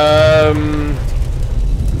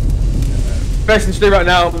 best thing to do right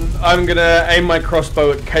now, I'm gonna aim my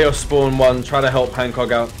crossbow at Chaos Spawn 1, try to help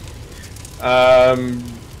Pancóg out.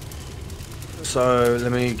 So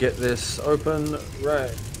let me get this open.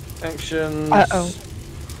 Right, actions.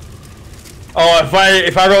 Oh,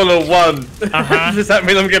 if I roll a 1, does that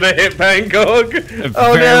mean I'm gonna hit Pancóg?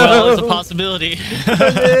 Oh Very no! well, it's a possibility.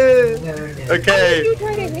 Okay.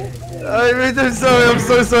 I'm sorry. I'm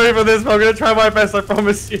so sorry for this, but I'm gonna try my best. I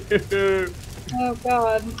promise you. Oh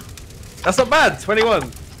god. That's not bad. 21. All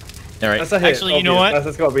right. That's a hit. Actually, you know what?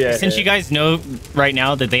 That's gotta be a Since hit. you guys know right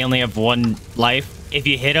now that they only have 1 life, if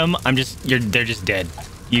you hit them, they're just dead.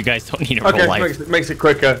 You guys don't need a roll life. Makes it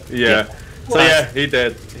quicker. Yeah. So yeah, he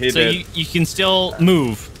did. He did. You can still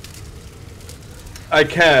move. I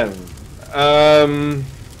can.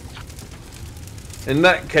 In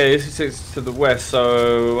that case, it's to the west.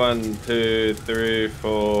 So 1, 2, 3,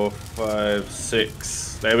 4, 5,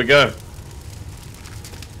 6. There we go.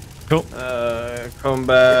 Cool.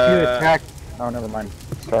 Combat. If you attack. Oh, never mind.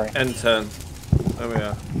 Sorry. End turn. There we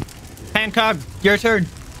are. Pancóg, your turn.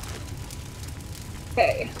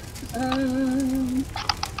 Okay.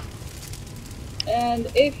 And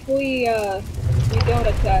if we don't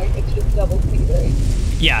attack, it's just double speed, right?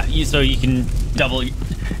 Yeah, so you can double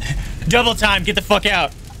time. Get the fuck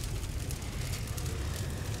out.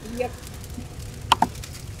 Yep.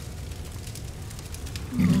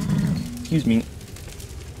 Excuse me.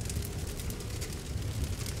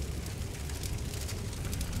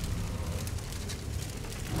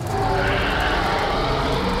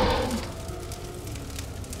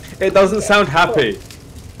 It doesn't sound happy.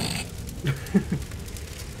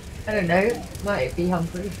 I don't know. Might be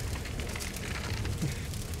hungry.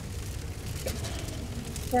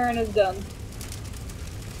 Turn is done.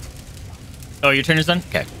 Oh, your turn is done?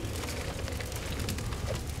 Okay.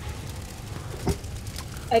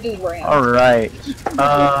 I just ran. Alright.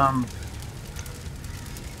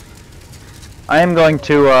 I am going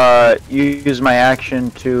to use my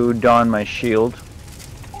action to don my shield.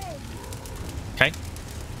 Okay.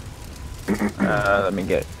 Let me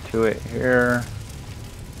get to it here.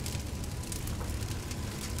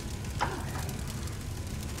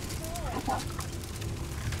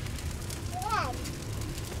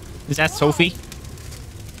 Is that Sophie?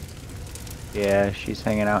 Yeah, she's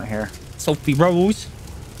hanging out here. Sophie Rose?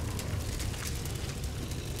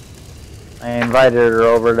 I invited her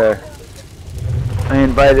over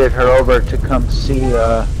to come see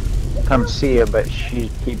you, but she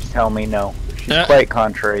keeps telling me no. She's quite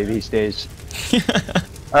contrary these days.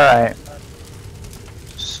 Alright.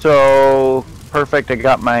 So perfect, I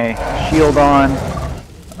got my shield on.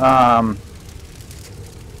 I'm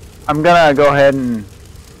gonna go ahead and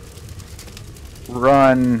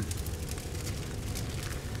run.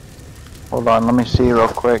 Hold on, let me see real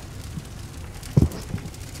quick.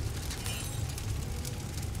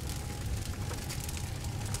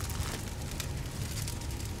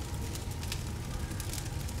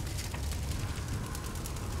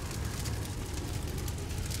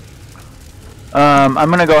 I'm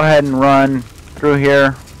gonna go ahead and run through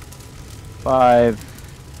here. 5,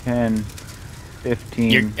 10,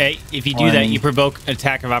 15. If you do that, you provoke an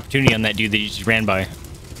attack of opportunity on that dude that you just ran by.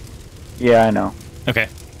 Yeah, I know. Okay.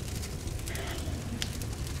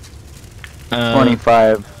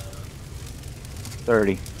 25,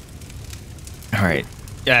 30. Alright.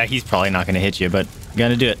 Yeah, he's probably not going to hit you, but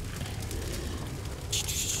gonna do it.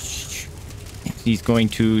 He's going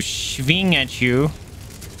to swing at you.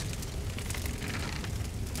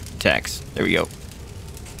 Attacks. There we go.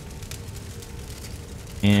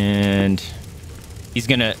 And he's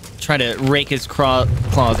gonna try to rake his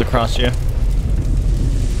claws across you.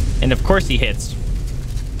 And of course he hits.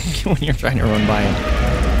 When you're trying to run by him.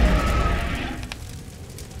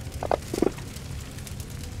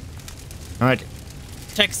 Alright.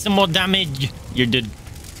 Take some more damage. You're dead.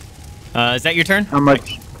 Is that your turn? How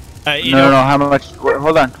much? No, how much?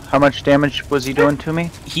 Hold on. How much damage was he doing to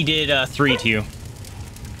me? He did 3 to you.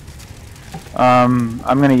 I'm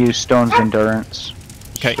gonna use Stone's Endurance.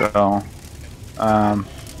 Okay. So,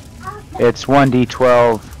 it's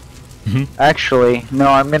 1d12. Mm-hmm. Actually, no,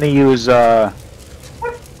 I'm gonna use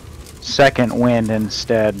Second Wind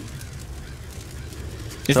instead.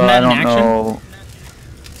 Isn't so that I an don't action? know.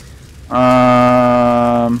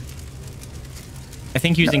 I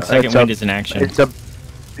think using Second Wind is an action.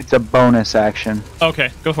 It's a bonus action.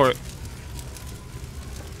 Okay, go for it.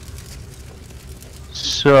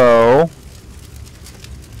 So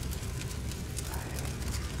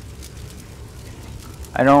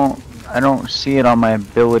I don't see it on my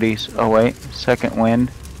abilities. Oh wait, Second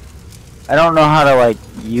Wind. I don't know how to like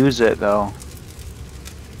use it though.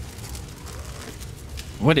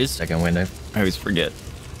 What is Second Wind? I always forget.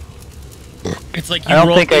 It's like I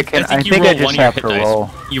don't think I can. I think I just have to roll.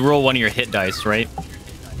 You roll one of your hit dice, right?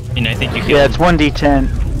 And I think you heal. Yeah, it's 1d10,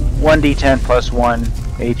 1d10 plus 1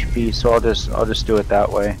 HP. So I'll just do it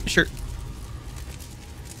that way. Sure.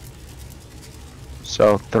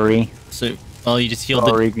 So 3. So, well, you just healed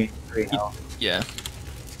the 3 health. Yeah.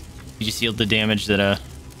 You just healed the damage that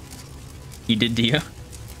he did to you.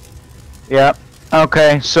 Yeah.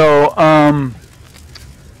 Okay. So I'm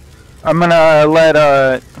gonna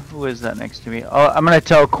let who is that next to me? I'm gonna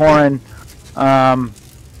tell Korinn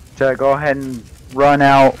to go ahead and run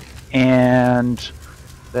out, and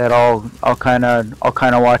that I'll kind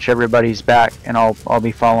of watch everybody's back, and I'll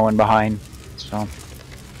be following behind. So.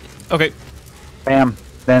 Okay. Bam.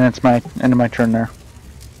 Then it's my end of my turn there.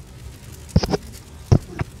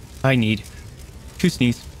 I need 2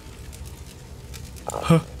 sneeze.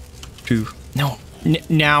 Huh. 2. No.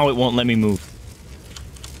 Now it won't let me move.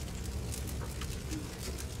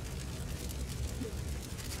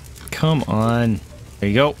 Come on. There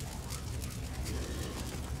you go.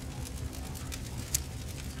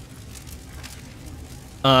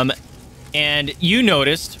 And you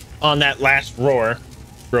noticed on that last roar,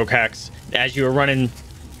 Rhokax, as you were running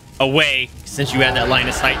away, since you had that line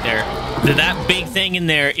of sight there, that big thing in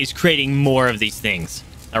there is creating more of these things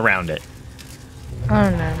around it. Oh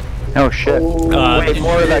no. Oh shit. Wait,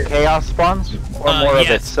 more of the chaos spawns? Or more of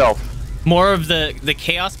itself? More of the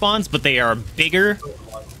chaos spawns, but they are bigger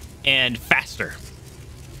and faster.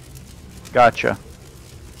 Gotcha.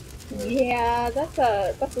 Yeah, that's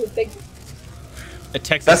a big...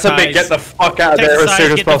 That's a big get the fuck out of there as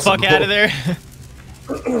soon as possible. Get the fuck out of there.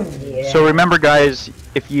 Yeah. So remember guys,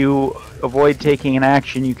 if you avoid taking an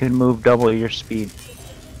action, you can move double your speed.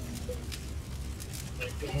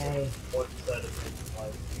 Okay.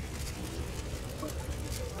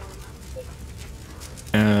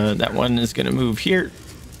 That one is gonna move here.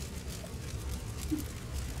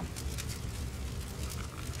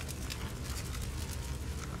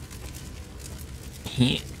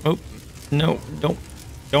 Oh, no,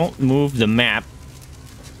 don't move the map.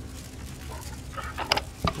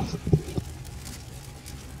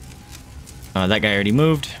 That guy already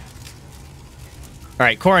moved. All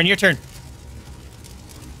right, Korinn, your turn.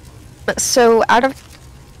 So, out of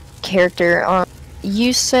character,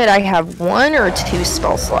 you said I have 1 or 2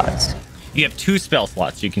 spell slots. You have 2 spell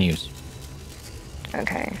slots you can use.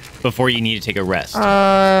 Okay. Before you need to take a rest.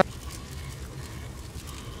 I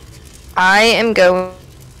am going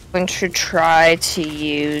to try to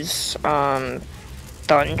use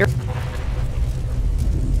thunder.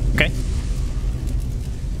 Okay.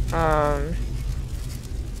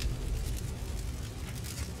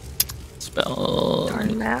 Spell.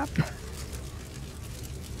 Darn map.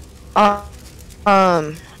 Hold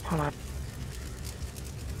on.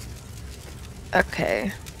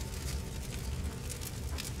 Okay.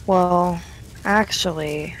 Well,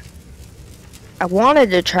 actually, I wanted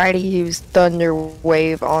to try to use Thunder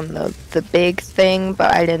Wave on the big thing,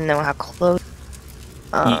 but I didn't know how close.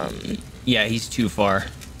 Yeah, he's too far.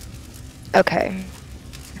 Okay.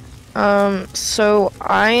 So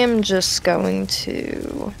I am just going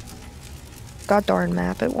to... God darn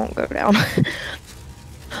map, it won't go down.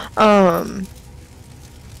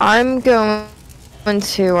 I'm going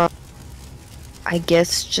to, I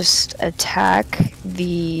guess, just attack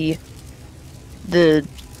the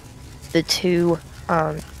 2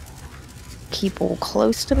 people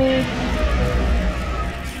close to me.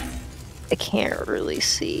 I can't really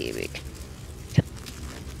see because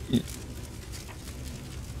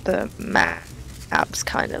the map's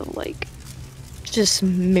kind of like just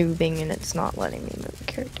moving and it's not letting me move the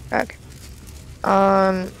character. Okay.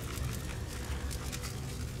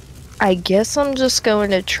 I guess I'm just going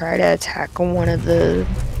to try to attack one of the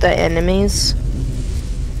enemies.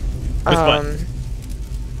 With what?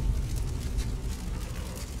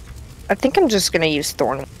 I think I'm just gonna use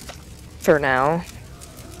Thorn for now.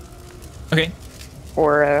 Okay.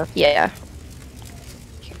 Or yeah.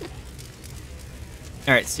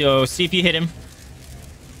 All right. So see if you hit him.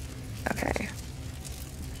 Okay.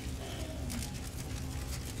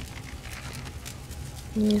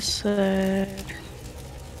 You said...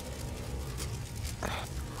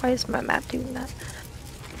 Why is my map doing that?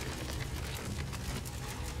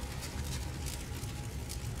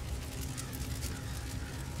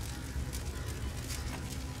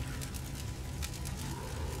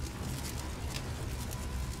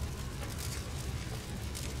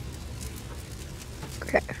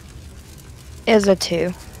 Okay. Is a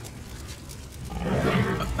 2.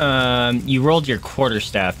 You rolled your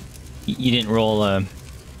quarterstaff. You didn't roll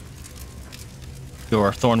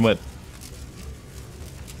your thorn whip.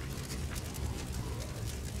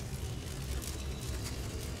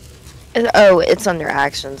 Oh, it's under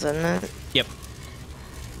actions, isn't it? Yep.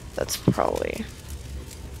 That's probably...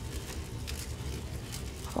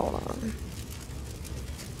 Hold on.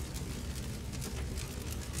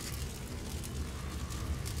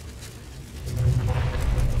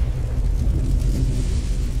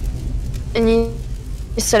 And you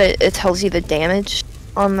said it tells you the damage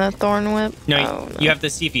on the Thorn Whip? No, Oh, no. You have to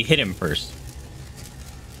see if you hit him first.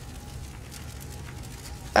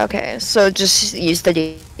 Okay, so just use the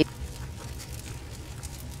D.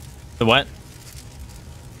 The what?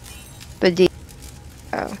 The D.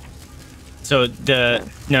 Oh. So the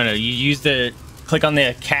no, you use the click on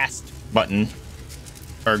the cast button,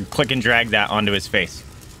 or click and drag that onto his face.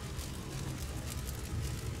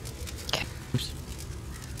 Oops.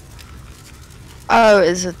 Oh,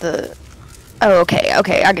 is it the... Oh, okay,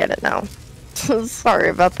 I get it now. Sorry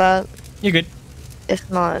about that. You're good. It's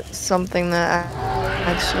not something that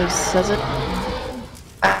actually says it.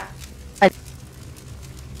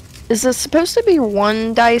 Is this supposed to be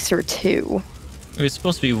 1 dice or 2? It was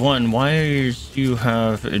supposed to be 1. Why do you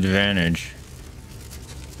have advantage?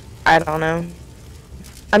 I don't know.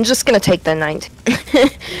 I'm just gonna take the 19.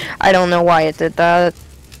 I don't know why it did that.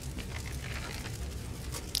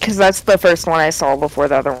 Because that's the first one I saw before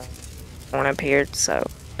the other one appeared, so...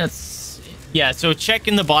 That's... Yeah, so check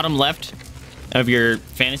in the bottom left of your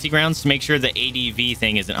fantasy grounds to make sure the ADV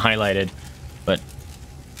thing isn't highlighted. But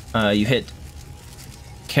you hit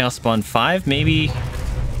Chaos Spawn 5, maybe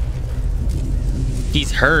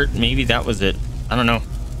he's hurt. Maybe that was it. I don't know.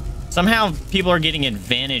 Somehow people are getting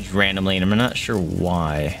advantage randomly, and I'm not sure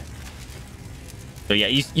why. So yeah,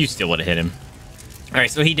 you still would have hit him. All right,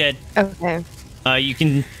 so he did. Okay. You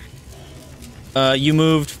can... you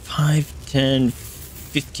moved 5, 10,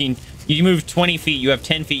 15... You moved 20 feet. You have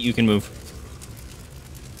 10 feet you can move.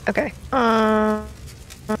 Okay. Oh,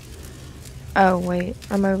 wait.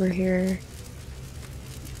 I'm over here.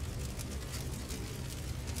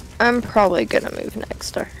 I'm probably gonna move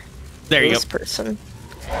next to There you this go. person.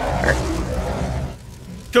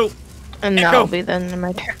 Cool. And Echo. that'll be then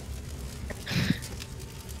my turn.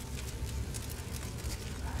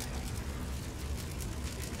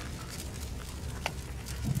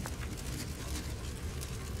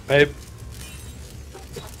 Babe.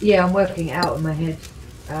 Yeah, I'm working it out in my head.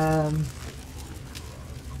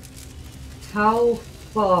 How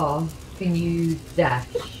far can you dash?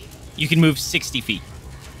 You can move 60 feet.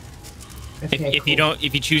 Okay, If you cool. don't,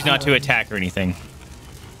 if you choose not to attack or anything.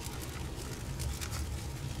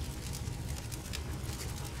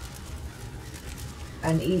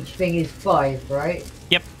 And each thing is 5, right?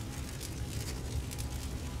 Yep.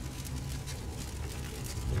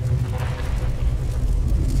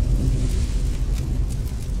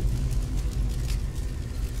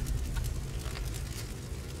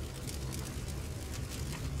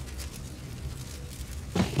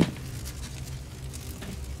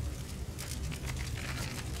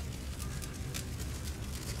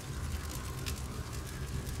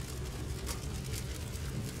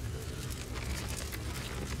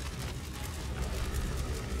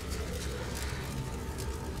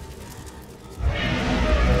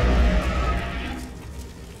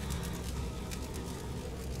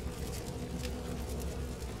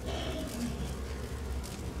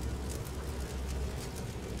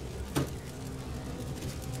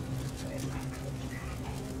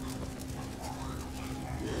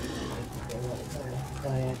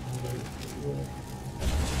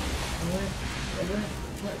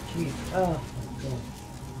 Oh, my God.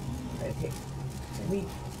 Okay, let me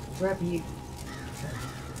grab you.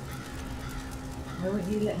 Why won't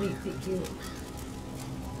you let me pick you up?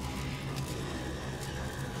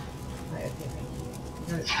 Right, okay, thank you.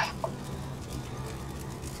 No.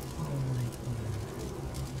 Oh my God.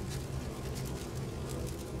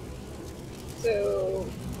 So,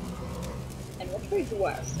 and which way is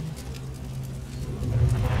west?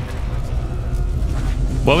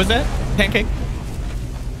 What was that? Pancake?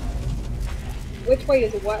 Which way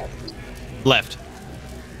is west? Left.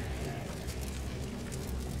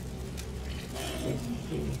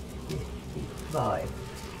 55.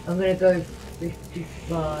 I'm gonna go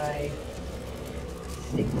 55,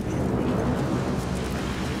 60.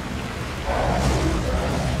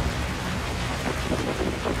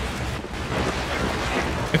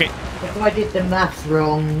 Okay. If I did the maths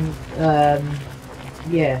wrong,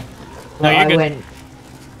 yeah. No, you're I good. went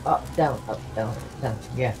up, down,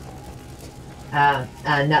 yeah.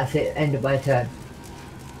 And that's it, end of my turn.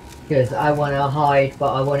 Because I want to hide,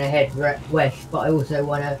 but I want to head west, but I also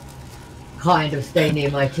want to kind of stay near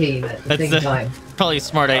my team at the same time. Probably a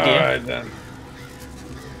smart idea. Alright then.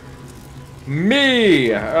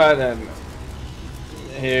 Me! Alright then.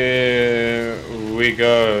 Here we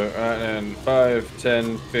go. And 5,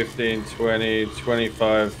 10, 15, 20,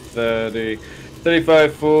 25, 30,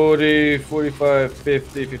 35, 40, 45,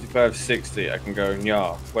 50, 55, 60. I can go,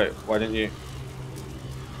 yeah. Wait, why didn't you?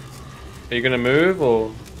 Are you gonna move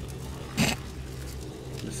or?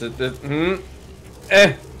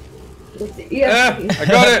 Yeah, I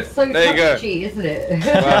got it. So there you go. touchy, isn't it?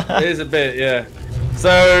 Well, it is a bit, yeah.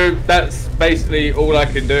 So that's basically all I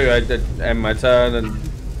can do. I did end my turn and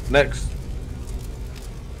next.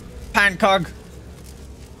 Pancóg.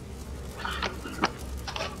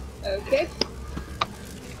 Okay.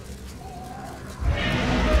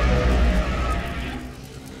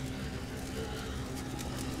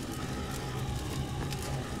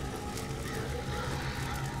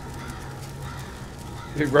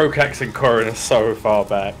 Rhokax and Korinn are so far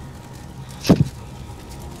back.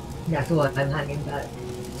 That's why I'm hanging back.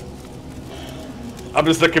 I'm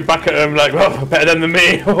just looking back at them like, well, better than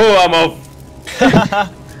me. Oh, I'm off.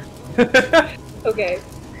 Okay.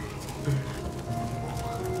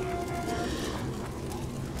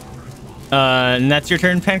 And that's your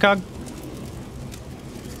turn, Pancóg?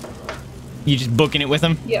 You just booking it with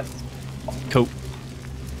him? Yes. Cool.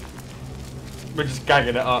 We're just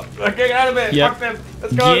gagging it up. Get out of it. Yep. Fuck them.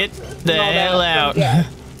 Let's go. Get the hell out. Yeah.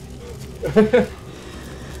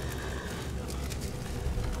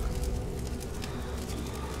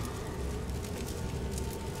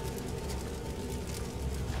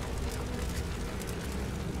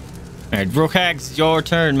 Alright, Rhokax, your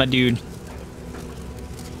turn, my dude.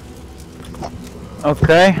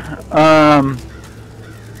 Okay. I'm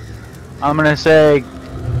gonna say,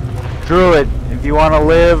 Druid, if you want to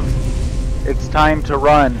live, it's time to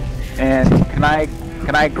run. And can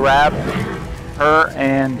I grab her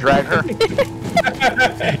and drag her?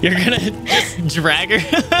 You're gonna just drag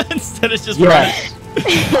her instead of just Yes.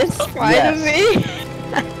 It's fine Yes. with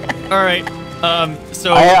me. Alright,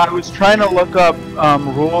 so... I was trying to look up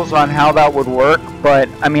rules on how that would work, but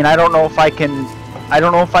I mean, I don't know if I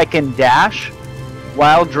can dash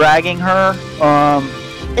while dragging her.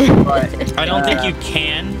 But, I don't think you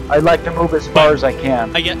can. I'd like to move as far as I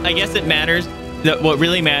can. I guess it matters. What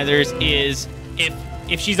really matters is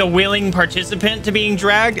if she's a willing participant to being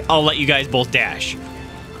dragged, I'll let you guys both dash.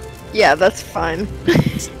 Yeah, that's fine.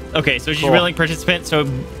 Okay, so she's a Cool. willing participant, so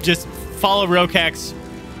just follow Rhokax.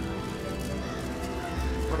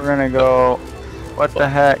 We're gonna go. What the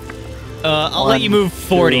heck? I'll let you move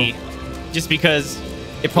 40, just because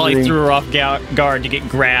it probably 3, threw her off guard to get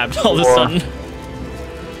grabbed all of a 4. sudden.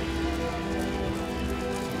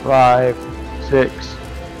 5, 6,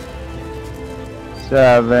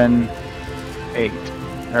 7, 8.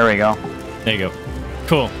 There we go. There you go.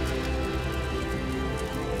 Cool.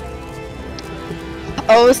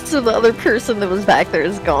 Oh, so the other person that was back there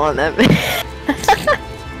is gone. That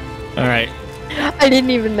All right. I didn't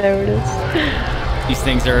even notice. These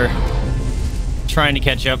things are trying to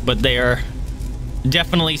catch up, but they are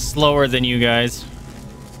definitely slower than you guys.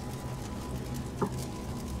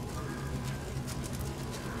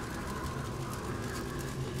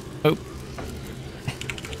 Oh.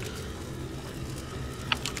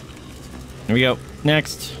 Here we go.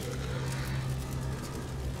 Next.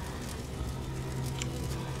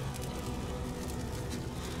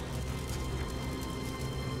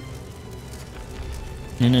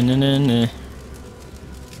 Na na na na na.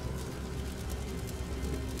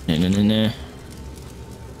 Na na na na.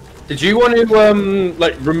 Did you want to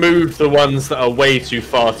like remove the ones that are way too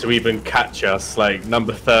far to even catch us, like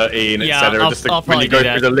number 13, Yeah, etc.? I'll Just to, probably when you go do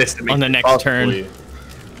that through the list, it makes on the it next faster turn. for you.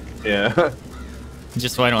 Yeah.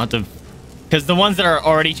 Just so I don't have to... Because the ones that are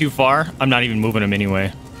already too far, I'm not even moving them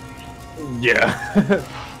anyway. Yeah.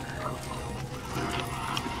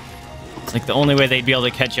 It's like the only way they'd be able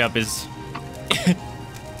to catch up is...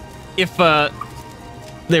 if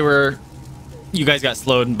they were... You guys got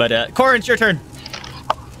slowed, but Korinn, it's your turn.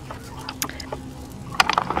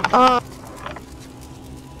 I'm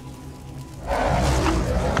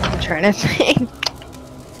trying to think.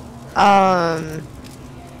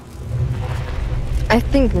 I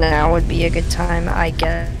think now would be a good time, I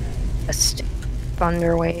guess.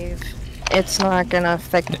 Thunderwave. It's not gonna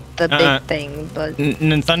affect the big thing, but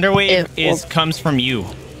Thunderwave comes from you.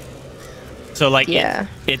 So like, yeah,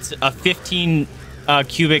 it's a 15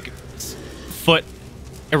 cubic foot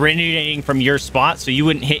originating from your spot, so you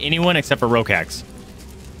wouldn't hit anyone except for Rhokax.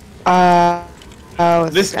 Oh,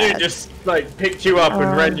 This dude just like picked you up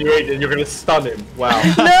and ran you in, and you're gonna stun him. Wow.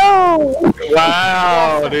 No!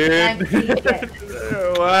 Wow, dude.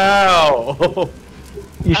 Wow.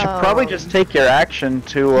 You should probably just take your action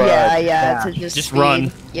to. Yeah, dash. to just Just speed.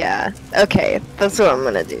 run. Yeah. Okay, that's what I'm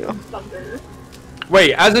gonna do. Thunder.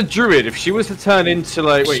 Wait, as a druid, if she was to turn into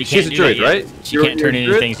like, wait, she's a druid, right? She can't turn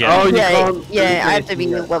into things yet. Oh, you Yeah, can't. yeah, I have to be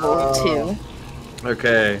level 2.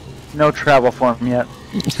 Okay. No travel form yet.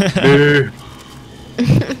 Boo.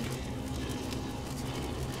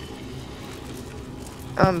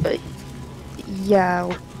 But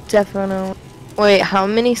yeah, definitely. Wait, how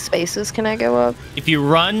many spaces can I go up? If you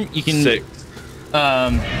run, you can. 6.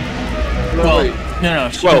 Well, wait. no.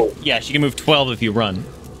 12. Yeah, she can move 12 if you run.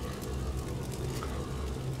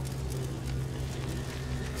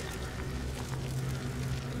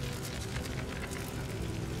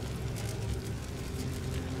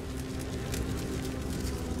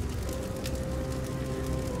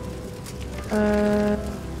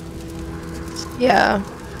 Yeah.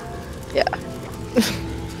 Yeah.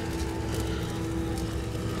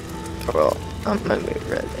 Well, I'm gonna move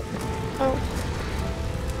red. Oh.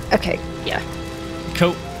 Okay, yeah.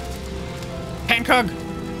 Cool. Pancóg,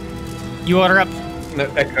 you order up. No,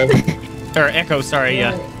 Echo. Or Echo, sorry,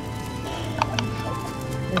 yeah.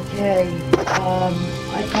 Okay,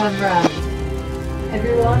 I turn round.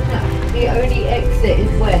 Everyone, the only exit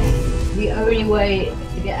is west. The only way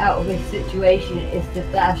to get out of this situation is to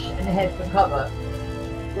dash and head for cover.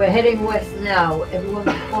 We're heading west now. Everyone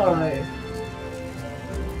follow. Right,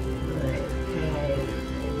 okay,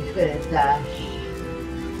 I'm just gonna dash.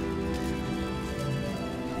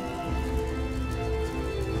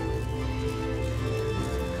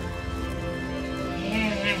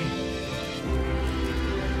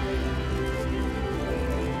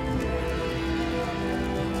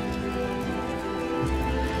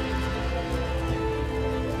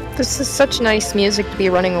 This is such nice music to be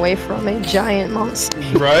running away from a giant monster.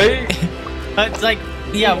 Right? It's like,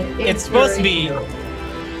 yeah, it's supposed to be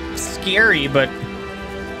scary, but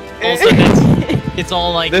also it's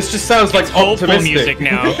all like This just sounds like hopeful optimistic. music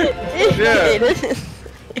now. Yeah. It is.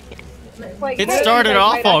 Like, It hey, you started guys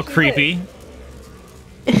off might all actually creepy.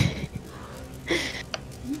 live.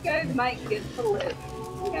 You guys might get to live.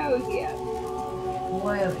 Who knows yet?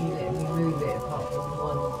 Why have you let me move it apart from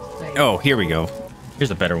one thing? Oh, here we go. Here's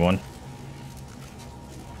a better one.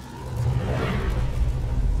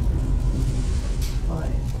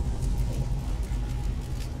 Fine.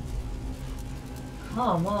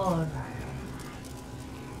 Come on.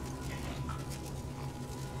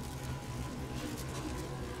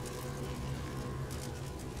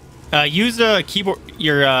 Use keyboard,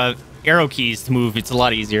 your arrow keys to move. It's a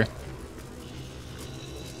lot easier.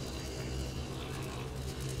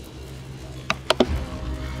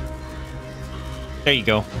 There you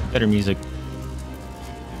go. Better music.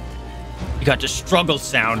 You got the struggle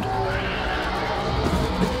sound.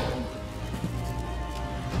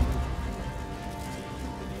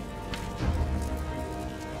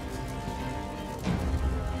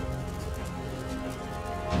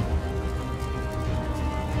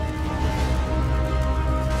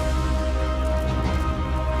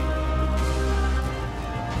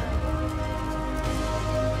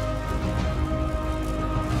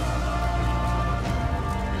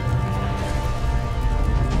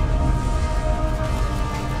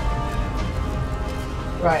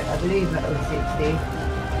 Right, I believe that was 60.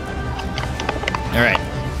 All right.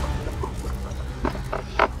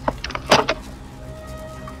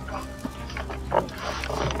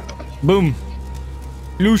 Boom.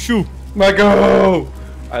 Lushu. My go!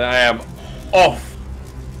 And I am off.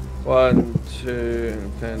 1,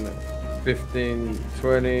 2, 10, 15,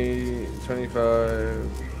 20,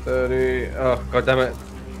 25, 30. Oh, god damn it.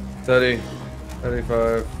 30,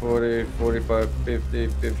 35, 40, 45, 50,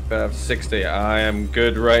 55, 60. I am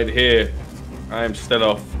good right here. I am still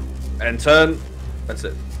off. And turn. That's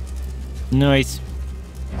it. Nice.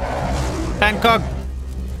 Pancóg.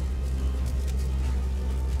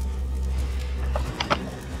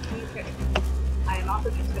 Okay. I am also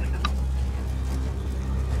just gonna come.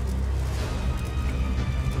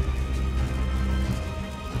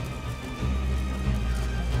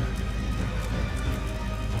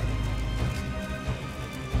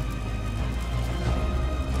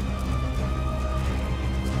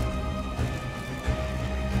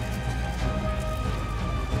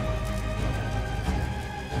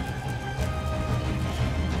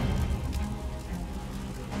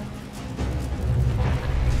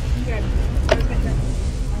 Okay.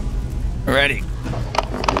 Ready.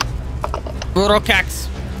 Rhokax.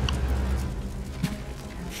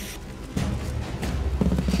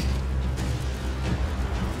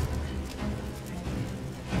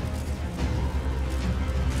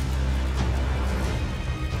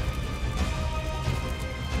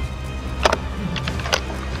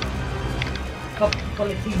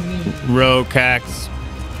 Quality me. Rhokax.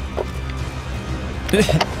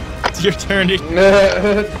 Your turn.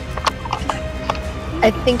 I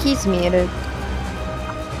think he's muted.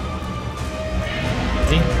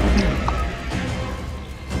 See?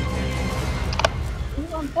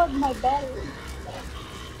 You unplugged my battery.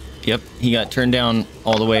 Yep, he got turned down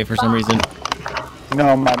all the way for some reason.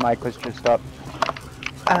 No, my mic was just up.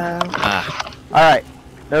 Ah, Alright,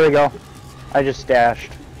 there we go. I just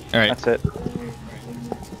dashed. alright. That's it.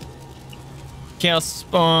 Chaos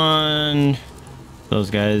spawn. Those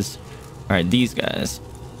guys. Alright, these guys.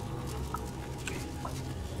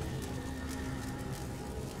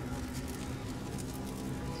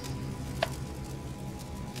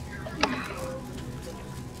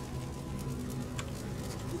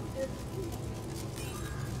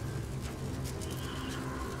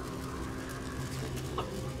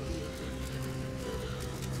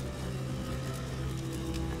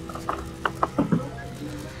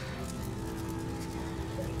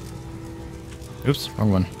 Oops,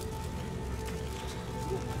 wrong one.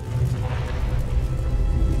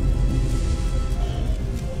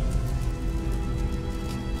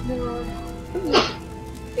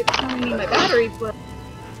 It's telling me my battery's low.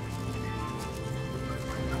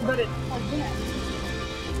 But it's plugged in.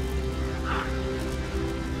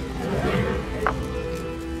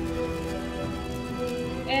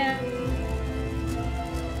 And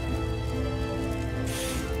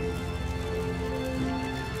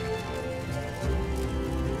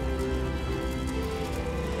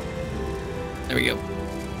There we go.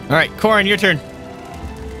 Alright, Korinn, your turn.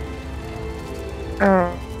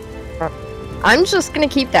 I'm just gonna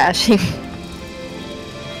keep dashing.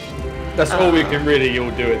 That's all we can really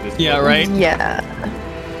all do at this Yeah, point. right? Yeah.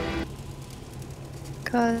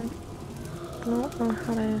 God. I don't know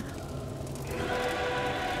how to...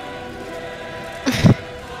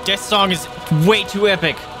 Death Song is way too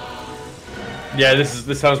epic. Yeah,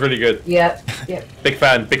 this sounds really good. Yep, yep. Big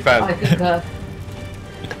fan, big I fan. concur.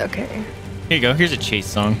 Okay. Here you go, here's a chase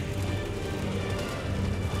song.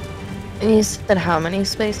 And you said how many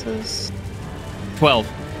spaces? 12.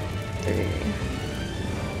 3.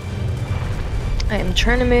 I am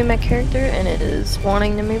trying to move my character, and it is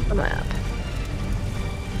wanting to move the map.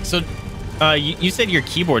 So, you said your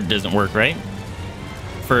keyboard doesn't work, right?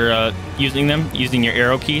 For using your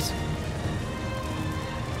arrow keys?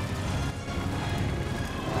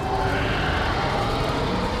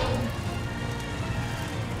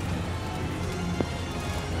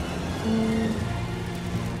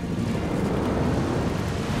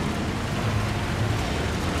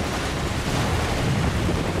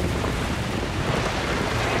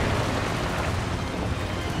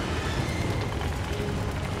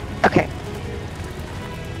 Okay.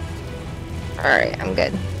 Alright, I'm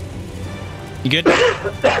good. You good?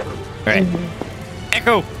 Alright.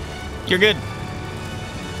 Echo! You're good.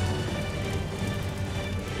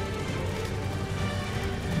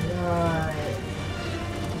 Right.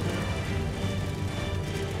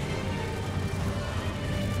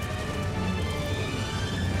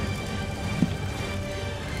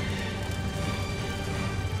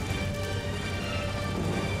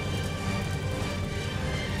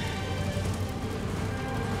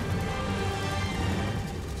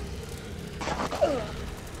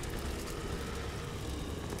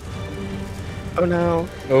 Oh no.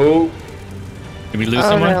 Oh, Did we lose Oh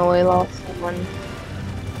someone? no, we lost someone.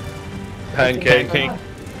 pancake. Pancake.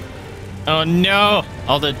 Oh no!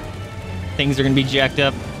 All the things are gonna be jacked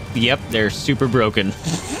up. Yep, they're super broken.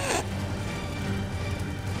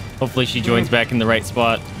 Hopefully she joins back in the right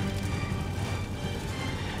spot.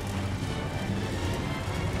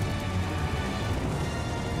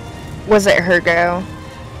 Was it her go?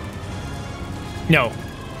 No.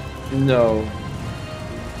 No.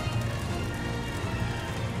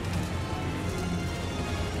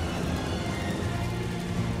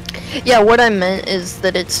 Yeah, what I meant is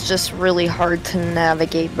that it's just really hard to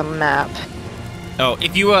navigate the map Oh,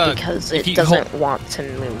 if you because if it you doesn't want to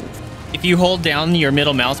move. if you hold down your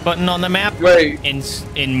middle mouse button on the map Wait,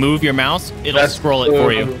 and move your mouse, it'll scroll it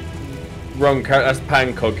for you. Wrong character. That's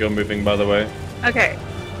Pancóg you're moving, by the way. okay,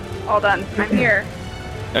 all done. I'm here.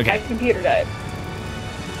 My Okay. computer died.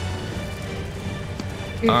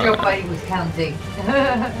 Good Alright. job I was counting.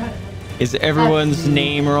 Is everyone's That's-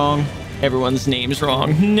 name wrong? Everyone's name's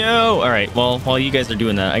wrong. No. All right. Well, while you guys are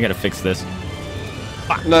doing that, I gotta fix this.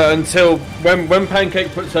 No, until when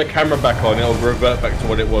Pancake puts her camera back on, it'll revert back to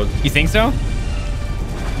what it was. You think so?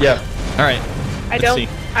 Yeah. All right. I Let's don't. see.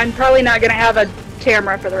 I'm probably not gonna have a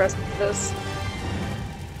camera for the rest of this.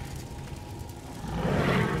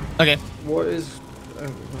 Okay. What is?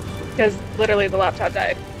 Because literally the laptop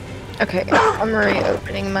died. Okay, I'm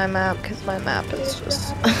reopening my map because my map is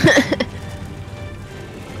just.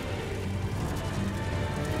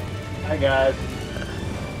 Hi guys.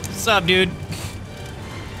 What's up, dude?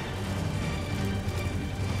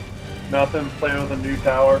 Nothing. Playing with a new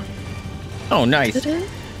tower. Oh, nice. Did it?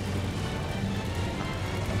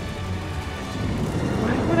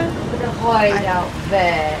 Why would I? I'm gonna hide out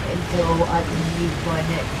there until I can use my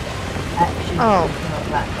next action. Oh. Not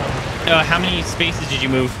that time. How many spaces did you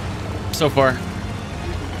move so far?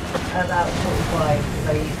 About 45 because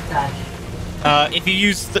I used dash.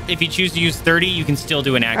 If you choose to use 30, you can still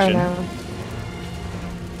do an action.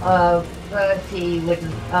 Oh 30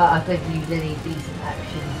 wouldn't. I couldn't use any decent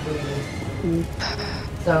actions really.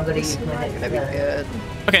 So I'm gonna This use is my not next gonna be turn. good.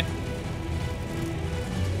 Okay.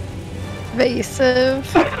 Vaesive.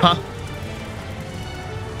 Huh?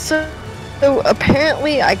 So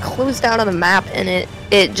apparently I closed out of the map and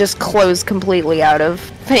it just closed completely out of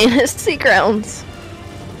Fantasy Grounds.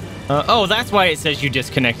 Oh, that's why it says you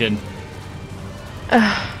disconnected.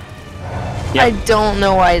 I don't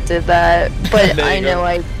know why I did that, but There you I know go.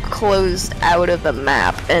 I closed out of the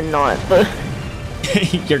map and not the.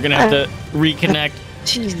 You're gonna have to reconnect.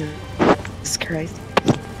 Jesus Christ.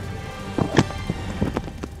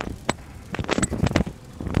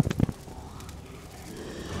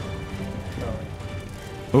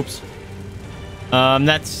 Oops.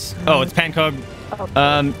 That's. Oh, it's Pancóg.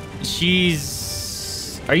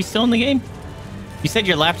 She's. Are you still in the game? You said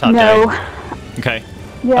your laptop No. died. Okay.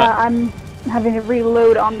 Yeah, I'm having to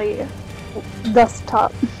reload on the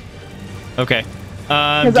desktop. Okay.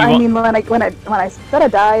 Because do you I want- mean, when I said I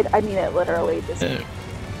died, I mean it literally just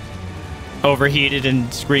overheated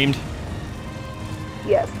and screamed.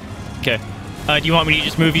 yes. Okay. Do you want me to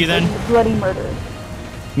just move you then? Bloody murder.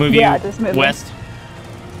 Move Yeah, you just move me. west.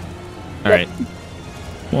 All right.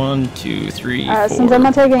 1, 2, 3, 4. Since I'm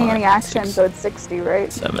not taking 5, any action, 6, so it's 60,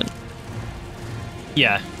 right? 7.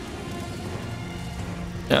 Yeah.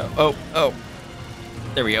 Oh.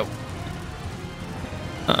 There we go.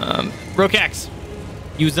 Rhokax.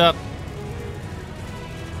 Use up.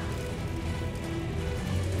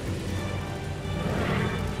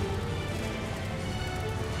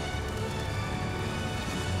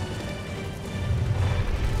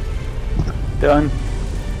 Done.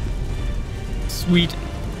 Sweet.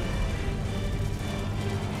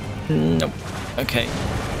 Nope. Okay.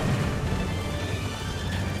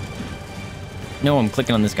 No, I'm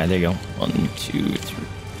clicking on this guy. There you go. 1, 2, 3.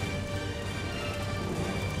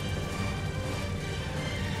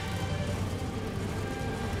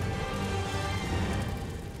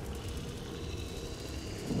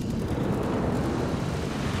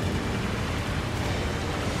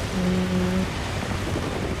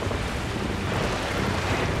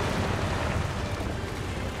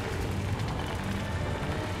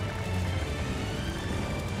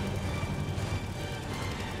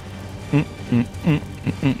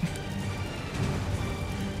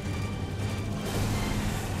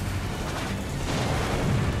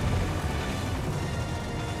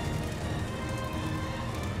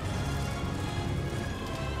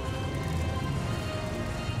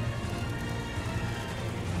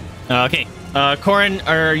 Okay. Korinn,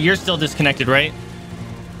 you're still disconnected, right?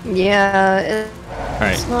 Yeah, it's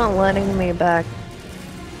Alright. not letting me back.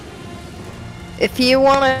 If you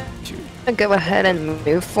want to go ahead and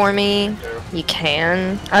move for me, you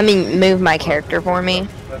can. I mean, move my character for me.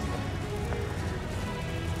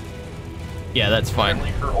 Yeah, that's fine.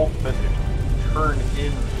 Apparently her ultimate is turn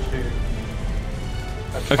into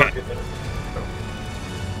a Okay. target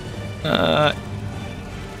that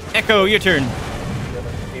Echo, your turn.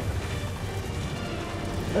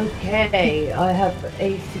 Okay, I have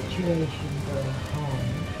a situation going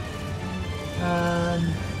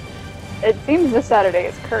on. It seems this Saturday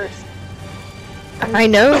is cursed. I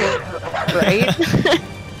know, right?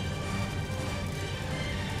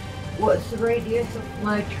 What's the radius of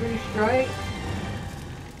my true strike?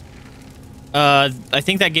 I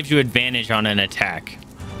think that gives you advantage on an attack.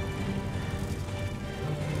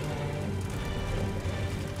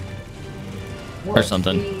 What's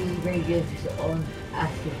something. the radius on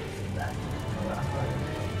acid splash?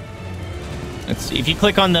 Let's see. If you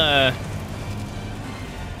click on the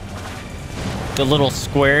little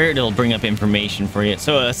square, it'll bring up information for you.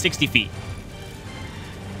 So 60 feet.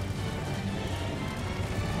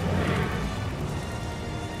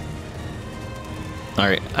 All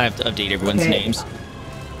right, I have to update everyone's Okay. names.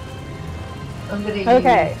 I'm gonna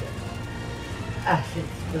Okay. use acid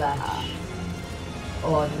splash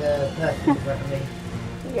on the person in front of me.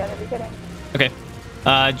 You gotta be kidding. Okay.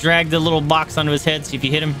 Drag the little box onto his head. See if you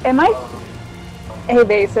hit him. Am I? Hey,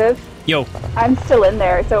 Vaesive. Yo, I'm still in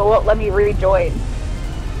there, so it won't let me rejoin.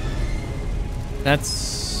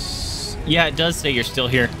 that's... Yeah, it does say you're still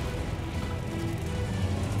here.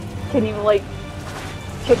 Can you, like,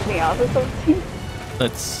 kick me off or something?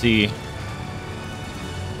 Let's see.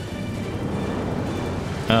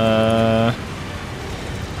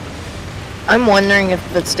 I'm wondering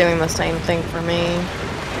if it's doing the same thing for me.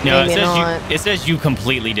 No, Maybe not. it says you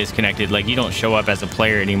completely disconnected. Like you don't show up as a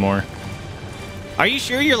player anymore. Are you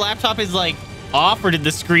sure your laptop is like off, or did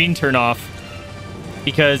the screen turn off?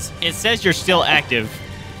 Because it says you're still active,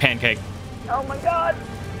 Pancake. Oh my god.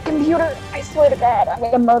 Computer, I swear to god, I'm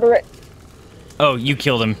gonna murder it. Oh, you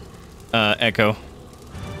killed him, Echo.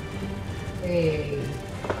 Hey.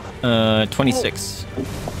 26.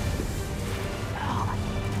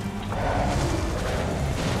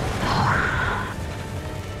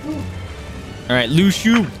 All right,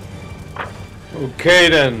 Lushu. Okay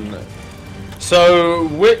then. So,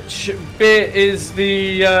 which bit is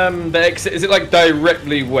the exit? Is it like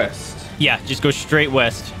directly west? Yeah, just go straight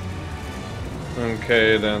west.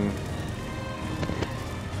 Okay then.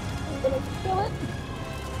 I'm gonna kill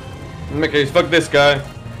it. Okay, fuck this guy.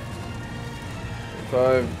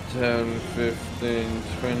 5, 10, 15,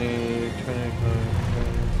 20, 25,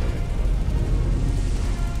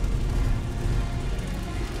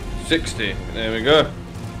 60. There we go.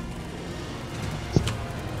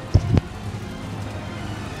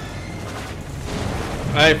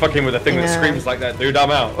 I ain't fucking with a thing that screams like that, dude.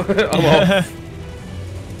 I'm out. I'm off.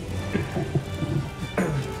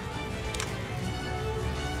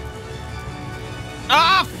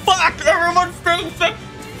 Ah, fuck! Everyone's facing.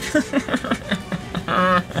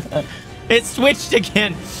 It switched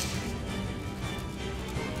again.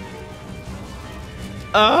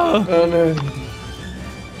 Oh. Oh no.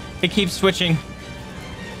 It keeps switching.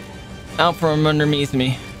 Out from underneath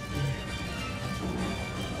me.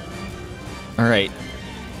 Alright.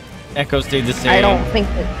 Echo stayed the same. I don't think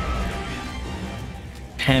it.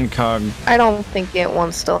 Pancóg. I don't think it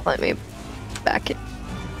wants to let me back it.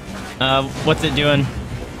 What's it doing?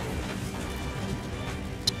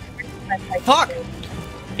 Fuck!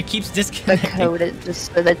 It keeps The disconnecting. code it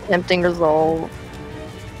just said attempting resolve.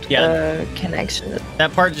 Yeah, Connection.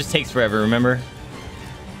 that part just takes forever, remember?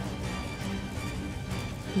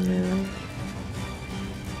 Yeah.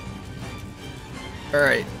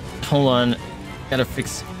 Alright, hold on. Gotta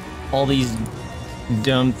fix all these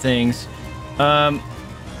dumb things.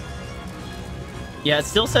 Yeah, it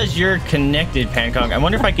still says you're connected, Pancóg. I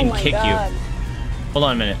wonder if I can kick you. Hold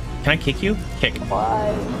on a minute. Can I kick you? Kick.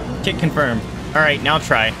 Why? Kick confirm. Alright, now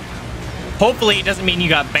try. Hopefully it doesn't mean you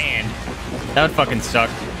got banned. That would fucking suck.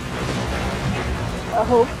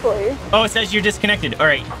 Hopefully. Oh, it says you're disconnected.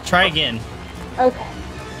 Alright, try again. Okay.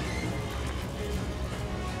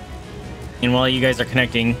 And while you guys are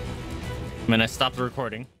connecting, I'm gonna stop the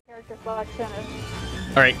recording. Character selection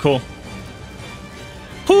is... Alright, cool.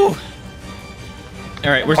 Whew!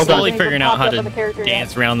 Alright, we're slowly Something figuring out how popped to up with the character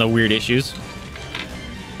dance around the weird issues.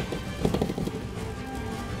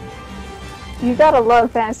 You gotta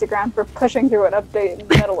love Fantasy Ground for pushing through an update in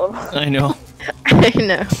the middle of... I know. I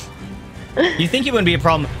know. You think it wouldn't be a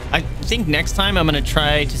problem? I think next time I'm gonna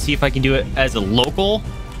try to see if I can do it as a local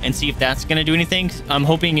and see if that's gonna do anything. I'm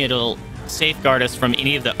hoping it'll safeguard us from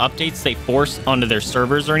any of the updates they force onto their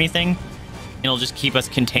servers or anything. It'll just keep us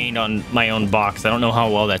contained on my own box. I don't know how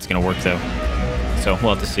well that's gonna work though. So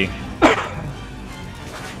we'll have to see.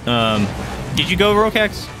 Did you go,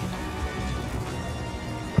 Rhokax?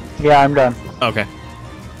 Yeah, I'm done. Okay.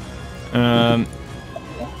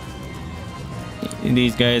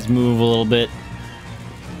 These guys move a little bit.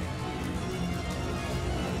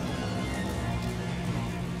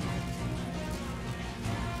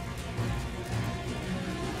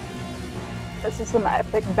 This is some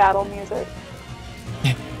epic battle music.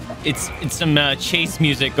 It's some chase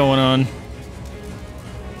music going on.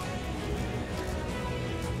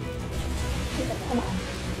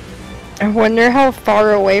 I wonder how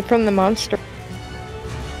far away from the monster.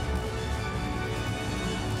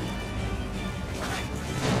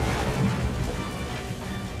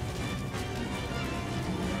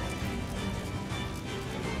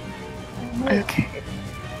 Okay.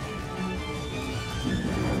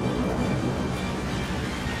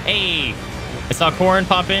 Hey, I saw Korinn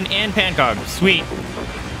pop in and Pancóg. Sweet.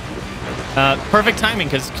 Perfect timing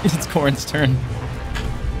because it's Korinn's turn.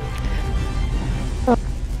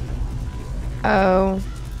 Oh.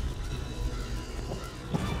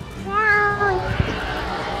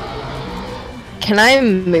 Can I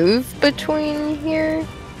move between here?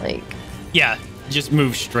 Like, Yeah, just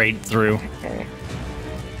move straight through. okay.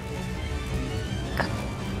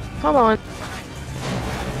 Come on.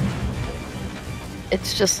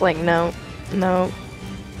 It's just like, no, no.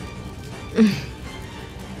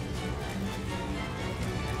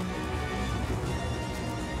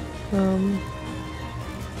 Well,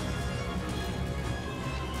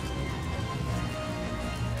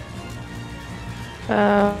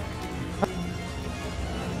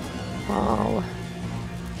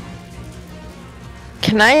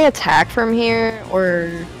 can I attack from here,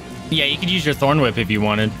 or? Yeah, you could use your Thorn Whip if you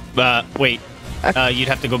wanted. Wait, you'd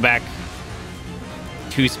have to go back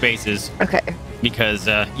 2 spaces. Okay. Because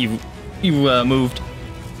you moved.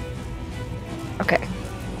 Okay.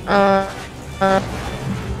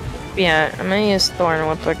 Yeah, I'm gonna use Thorn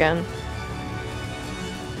Whip again.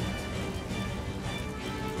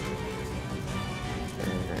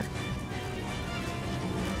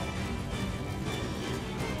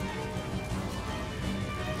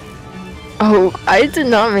 Oh, I did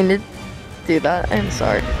not mean to do that. I'm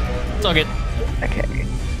sorry. It's all good. Okay.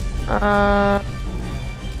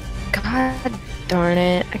 God darn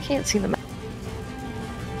it. I can't see the map.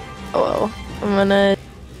 Oh well. I'm gonna...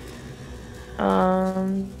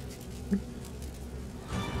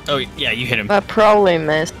 Oh, yeah, you hit him. I probably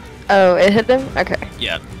missed. Oh, it hit them? Okay.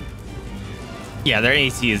 Yeah. Yeah, their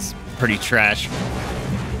AC is pretty trash.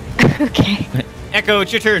 Okay. Echo,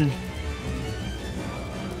 it's your turn.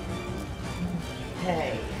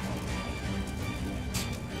 Okay.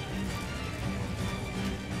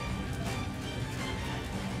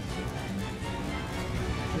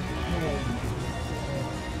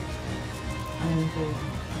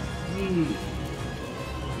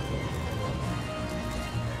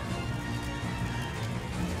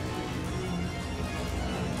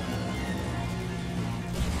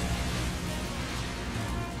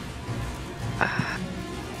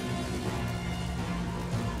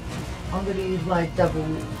 I'm gonna use my double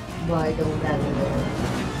level.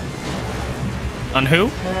 On who?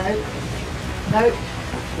 No.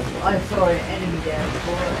 I saw an enemy there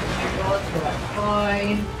before. So that's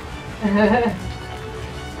fine.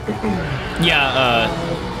 Yeah,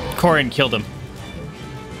 Korinn killed him.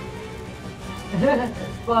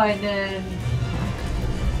 Fine then.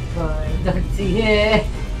 Fine. Don't see here.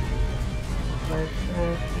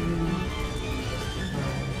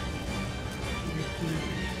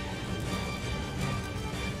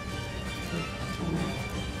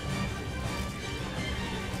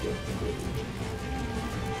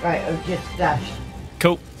 Right, I've just dashed.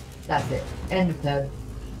 Cool. That's it. End of turn.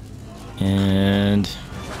 And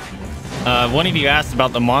one of you asked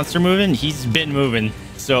about the monster moving. He's been moving,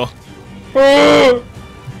 so. It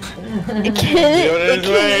Get can't. his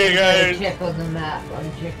way, guys. Check on the map.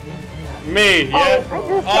 I'm checking the map. Me, yeah.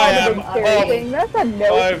 I am That's a no.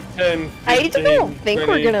 5, 10, 15, I don't think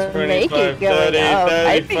 20, we're gonna make it 25, going 30, up.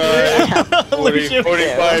 I think we're 35, 40,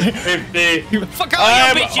 45, 50. Fuck all I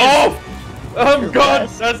am you bitches! off! I'm gone!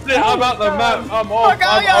 That's it! I'm out the map! I'm off! Fuck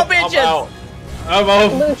all I'm y'all off, bitches! I'm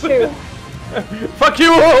off! Lucio. Fuck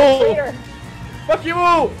you all! Later. Fuck you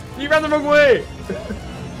all! You ran the wrong way!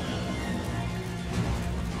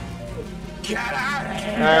 Get out of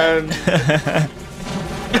here! And...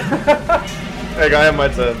 Hey, I have my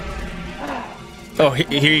turn. Oh, here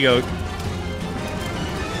you go.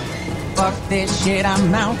 Fuck this shit,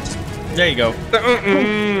 I'm out. There you go.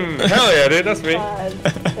 Hell yeah, dude, that's me. 5,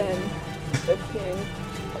 10, 15,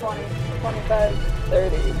 20, 25,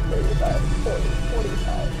 30, 35, 40,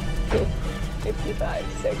 45, 50, 55,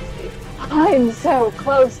 60. I'm so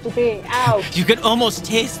close to being out. You can almost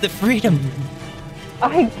taste the freedom.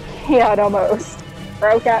 I can't almost.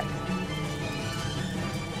 Rhokax.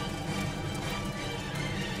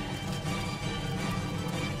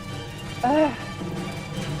 I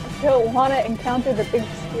don't want to encounter the big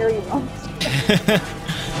scary monster.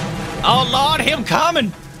 Oh Lord, him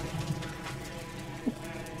coming!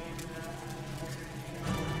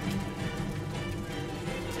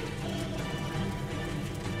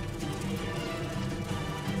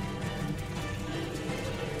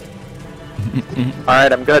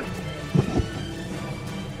 Alright, I'm good.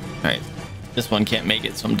 Alright, this one can't make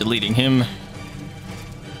it, so I'm deleting him.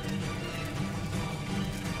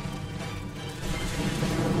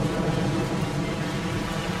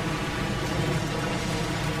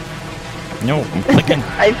 No, I'm clicking.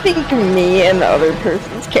 I think me and the other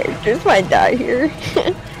person's characters might die here.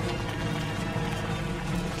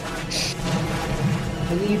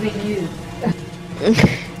 Believe in you.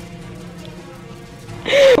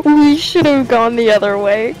 We should have gone the other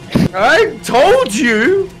way. I told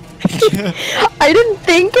you! I didn't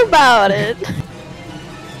think about it.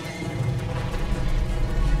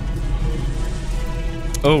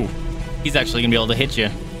 Oh, he's actually gonna be able to hit you.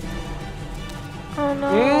 Oh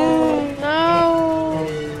no, no.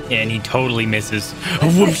 And he totally misses.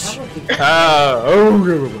 Whoosh!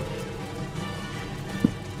 Oh.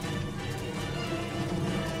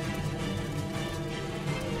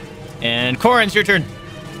 Korinn, it's your turn.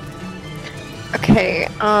 Okay,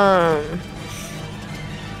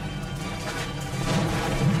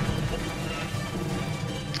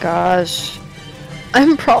 gosh.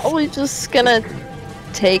 I'm probably just gonna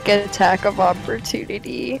take an attack of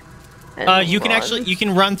opportunity. And You can run. you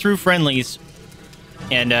can run through friendlies.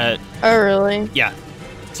 And, Oh, really? yeah.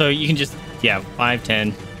 So you can just, 5,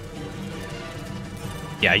 10.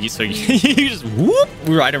 Yeah, you just whoop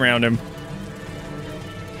right around him.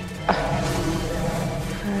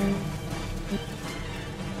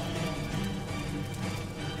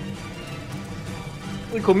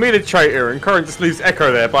 We call me the traitor, and Korinn just leaves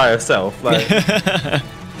Echo there by herself. Like,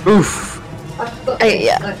 oof. I've got Hey,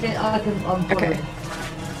 this. yeah. I'm Okay.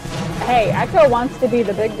 Hey, Echo wants to be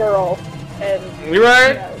the big girl, and You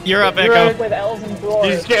right? You're up, You're Echo. right. with elves and She's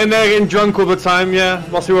dwarves. getting there, getting drunk all the time, yeah.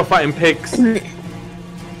 Whilst we were fighting pigs.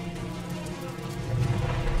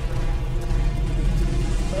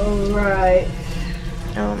 Alright.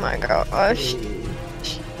 Oh my gosh.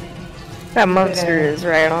 That monster is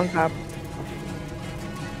right on top.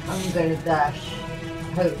 I'm gonna dash.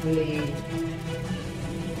 Hopefully.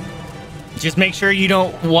 Just make sure you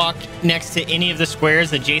don't walk next to any of the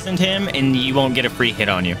squares adjacent to him, and you won't get a free hit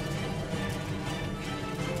on you.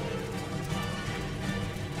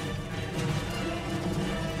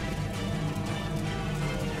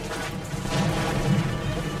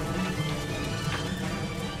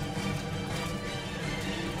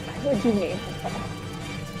 What would you name?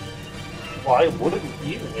 Why wouldn't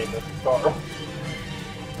you name it Star?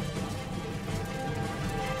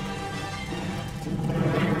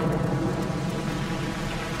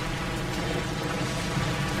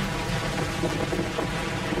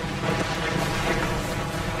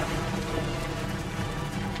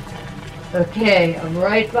 Okay, I'm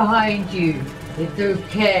right behind you. It's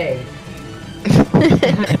okay.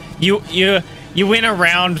 You went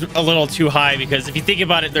around a little too high, because if you think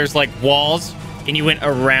about it, there's like walls, and you went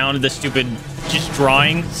around the stupid just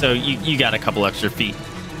drawing, so you got a couple extra feet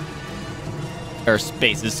or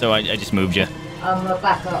spaces, so I just moved you. I'm gonna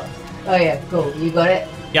back up. Oh yeah, cool. You got it?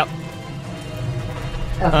 Yep.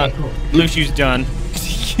 Okay, cool. Luciu's done.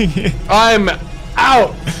 I'm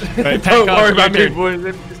out! Right, Don't Pancóg, worry about your me, turn. boys.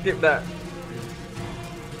 Let me just skip that.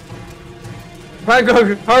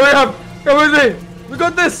 Pancóg, hurry up! Come with me! We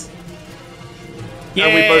got this!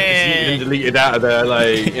 And we both just yeeted and deleted out of there,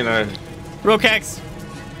 like, you know. Rhokax.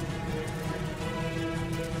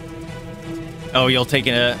 Oh, you'll take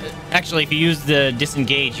a. Actually, if you use the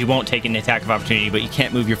disengage, you won't take an attack of opportunity, but you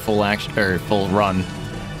can't move your full action or full run.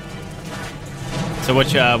 So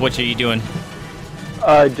what are you doing?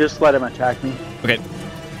 Just let him attack me. Okay.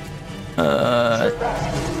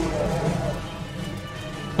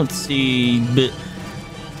 Let's see.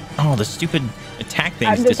 Oh, the stupid attack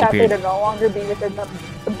things I'm just happy disappeared. to no longer be within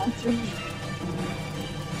the monster.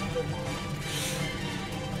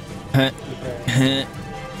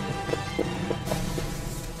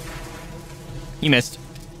 You missed.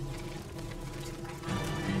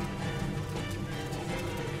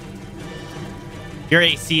 Your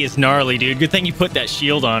AC is gnarly, dude. Good thing you put that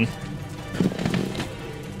shield on.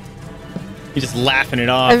 You're just laughing it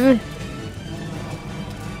off.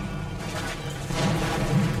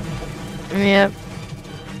 Yep.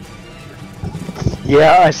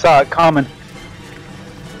 Yeah, I saw it coming.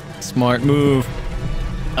 Smart move.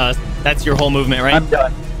 That's your whole movement, right? I'm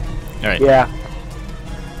done. All right. Yeah.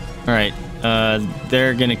 All right.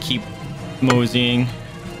 They're gonna keep moseying.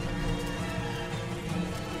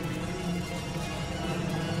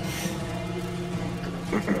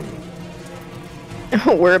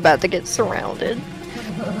 We're about to get surrounded.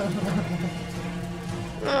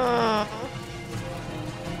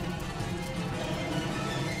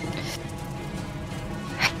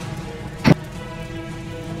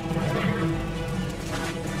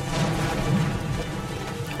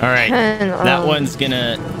 All right. And, That one's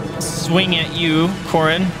gonna swing at you,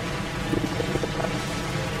 Korinn.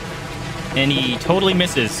 And he totally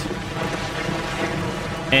misses.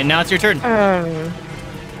 And now it's your turn.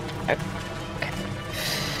 Okay.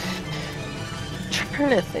 Trying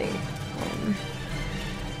to think.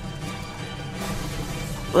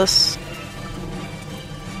 This.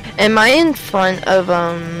 Am I in front of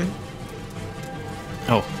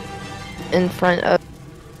Oh. In front of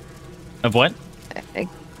Of what?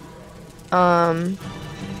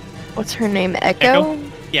 What's her name? Echo? Echo?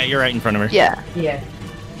 Yeah, you're right in front of her. Yeah. Yeah.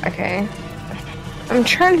 Okay. I'm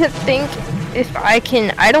trying to think if I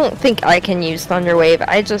can. I don't think I can use Thunder Wave.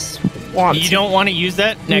 I just want. You don't want to use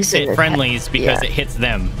that next use it to friendlies because yeah. it hits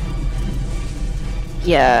them.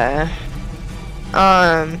 Yeah.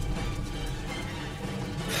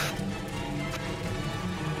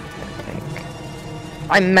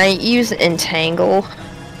 I might use entangle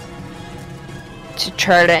to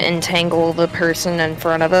try to entangle the person in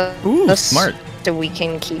front of us. Ooh, smart. So we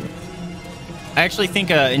can keep. I actually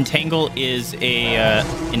think entangle is a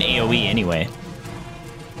an AOE anyway.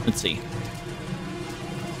 Let's see.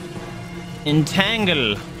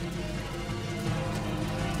 Entangle.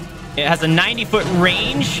 It has a 90-foot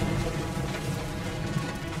range.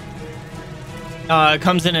 It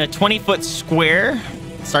comes in a 20-foot square,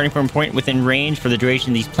 starting from a point within range. For the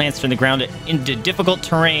duration, these plants turn the ground into difficult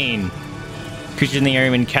terrain. Creatures in the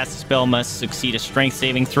area when cast a spell must succeed a strength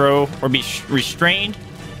saving throw or be restrained.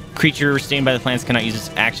 Creature restrained by the plants cannot use its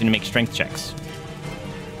action to make strength checks.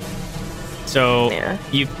 So Yeah.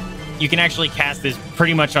 you can actually cast this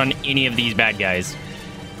pretty much on any of these bad guys.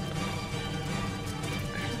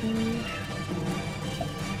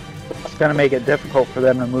 It's going to make it difficult for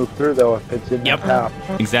them to move through, though, if it's in Yep. the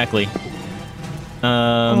path. Exactly.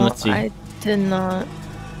 Let's see. I did not.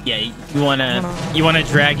 Yeah, you wanna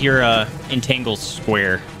drag your entangle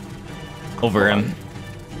square over him.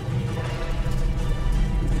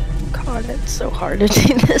 God, it's so hard to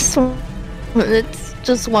do this one. It's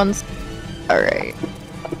just once. Alright.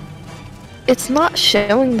 It's not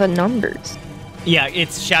showing the numbers. Yeah,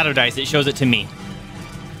 it's shadow dice. It shows it to me.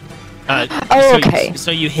 Oh, okay. So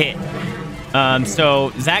you hit. So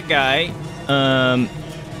that guy.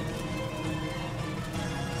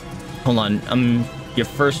 Hold on. Your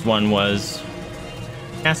first one was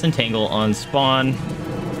cast entangle on spawn.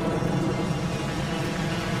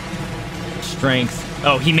 Strength.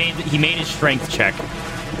 Oh, he made his strength check.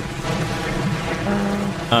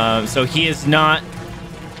 So he is not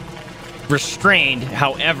restrained.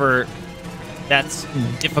 However, that's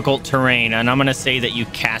difficult terrain, and I'm gonna say that you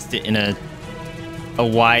cast it in a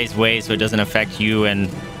wise way so it doesn't affect you and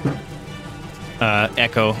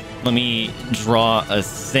Echo. Let me draw a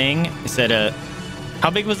thing. I said how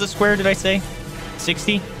big was the square? Did I say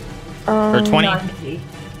 60 or 20? 90.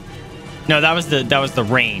 No, that was the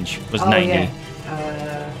range was 90. Yeah.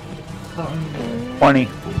 Can't remember. 20.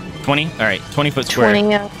 20. All right, 20-foot square. 20,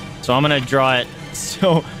 yeah. So I'm gonna draw it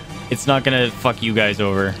so it's not gonna fuck you guys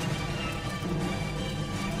over.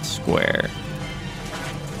 Square.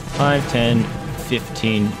 5, 10,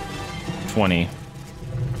 15, 20.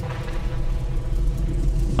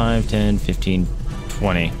 5, 10, 15,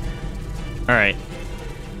 20. All right.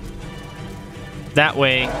 That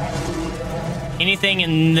way, anything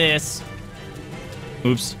in this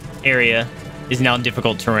area is now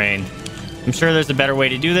difficult terrain. I'm sure there's a better way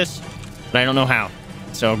to do this, but I don't know how.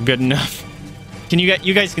 So good enough. Can you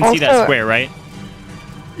guys can see that Also- square, right?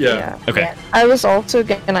 Yeah. Okay. Yeah. I was also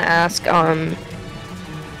gonna ask,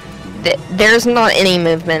 there's not any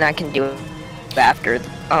movement I can do after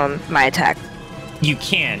my attack. You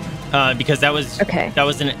can, because that was Okay.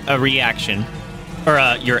 a reaction, or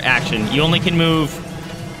your action. You only can move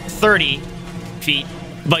 30 feet,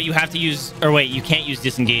 but you have to use, or wait, you can't use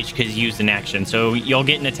disengage because you used an action. So you'll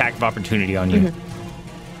get an attack of opportunity on you.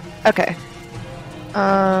 Okay.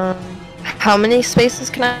 How many spaces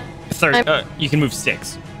can I? 30. You can move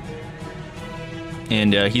 6.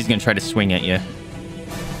 And he's gonna try to swing at you.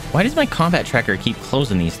 Why does my combat tracker keep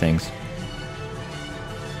closing these things?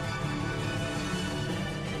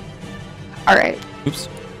 All right. Oops.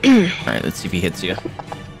 All right, let's see if he hits you.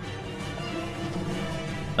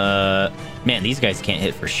 Man, these guys can't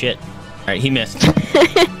hit for shit. All right, he missed.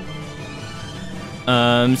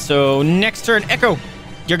 So next turn, Echo,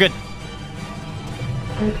 you're good.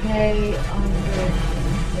 Okay, I'm good.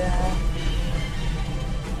 Yeah.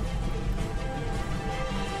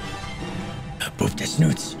 Boof the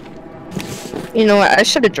snoots. You know what? I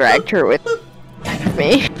should have dragged her with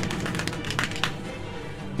me.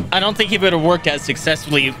 I don't think it would have worked as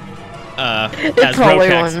successfully as probably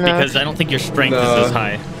Rhokax wouldn't have. because I don't think your strength No. is as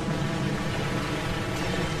high.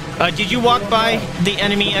 Did you walk by the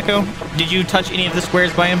enemy, Echo? Did you touch any of the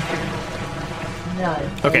squares by him? No.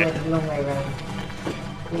 Okay. I went a long way around.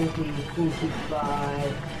 40,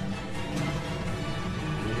 45.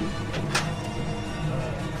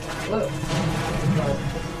 Whoa.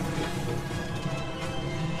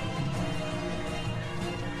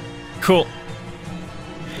 Cool.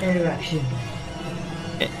 Interaction.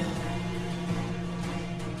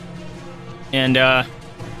 And I'm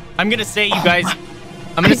gonna say you guys,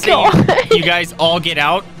 you guys all get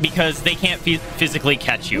out because they can't physically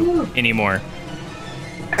catch you anymore.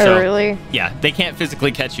 So, Oh, really? Yeah, they can't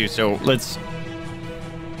physically catch you. So let's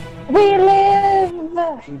We live!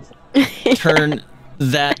 turn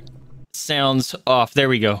that sounds off. There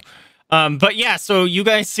we go. But yeah, so you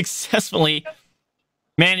guys successfully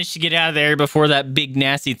managed to get out of there before that big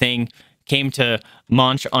nasty thing came to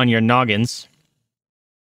munch on your noggins.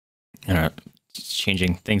 Just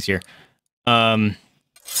changing things here. How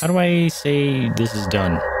do I say this is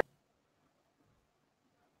done?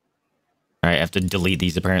 Alright, I have to delete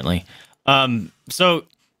these apparently. So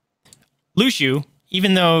Lushu,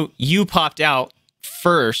 even though you popped out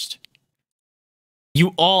first,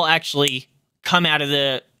 you all actually come out of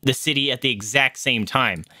the city at the exact same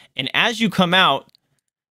time. And as you come out,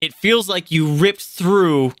 it feels like you ripped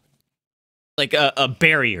through like a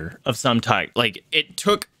barrier of some type. Like it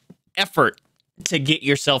took effort to get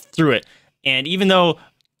yourself through it. And even though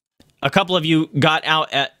a couple of you got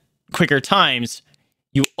out at quicker times,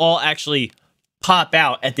 you all actually pop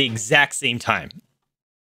out at the exact same time.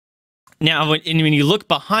 Now, when you look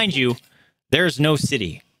behind you, there's no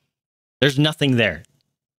city. There's nothing there.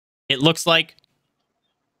 It looks like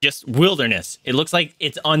just wilderness. It looks like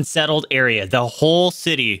it's unsettled area. The whole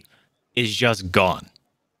city is just gone.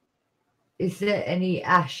 Is there any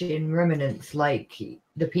ash in remnants like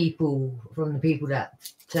the people that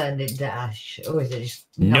turned into ash, or is it just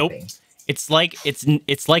nothing? Nope. It's like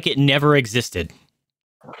it never existed.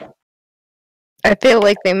 I feel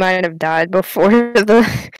like they might have died before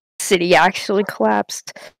the city actually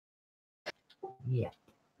collapsed. Yeah.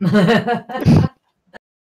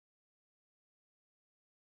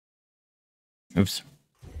 Oops.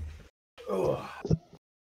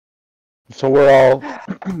 So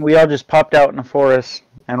we all just popped out in the forest,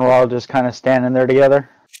 and we're all just kind of standing there together.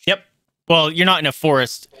 Yep. Well, you're not in a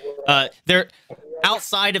forest. They're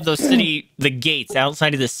outside of the gates,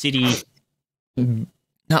 outside of the city,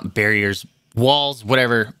 not barriers, walls,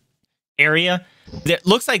 whatever area. It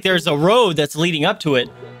looks like there's a road that's leading up to it,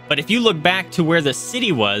 but if you look back to where the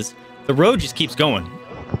city was, the road just keeps going.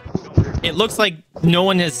 It looks like no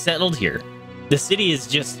one has settled here. The city has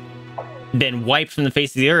just been wiped from the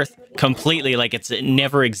face of the earth completely, like it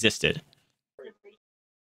never existed.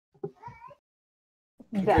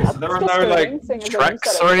 That's So there are no like disturbing, seeing as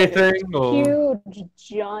tracks though or you said it's anything, or huge,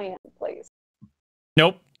 giant place.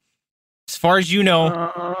 Nope. As far as you know,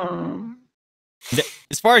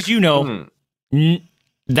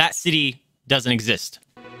 that city doesn't exist.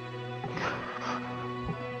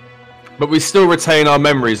 But we still retain our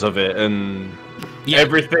memories of it, and Yeah.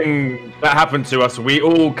 everything that happened to us, we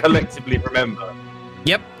all collectively remember.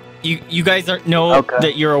 Yep. You guys know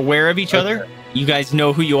that you're aware of each other. You guys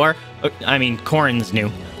know who you are. I mean, Korinn's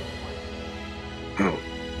new.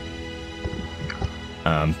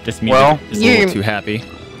 This music is a little too happy.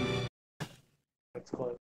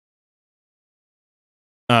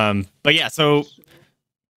 But yeah, so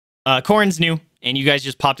Korinn's new, and you guys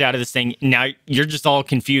just popped out of this thing. Now you're just all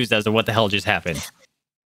confused as to what the hell just happened.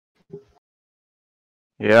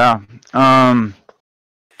 Yeah.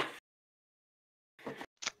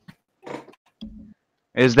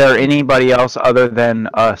 Is there anybody else other than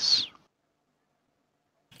us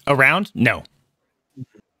around? No.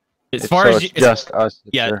 As it's far as just us.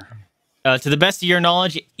 Yeah. To the best of your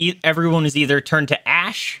knowledge, everyone is either turned to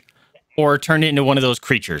ash or turned into one of those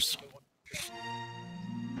creatures.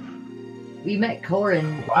 We met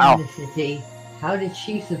Korinn in the city. How did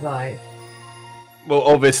she survive? Well,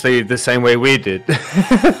 obviously the same way we did,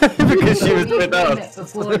 because she was with us.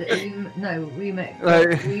 We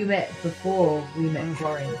met before we met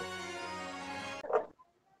Korinn.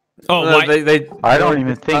 Oh, I don't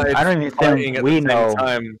even think we know.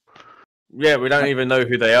 Yeah, we don't even know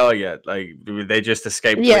who they are yet. Like they just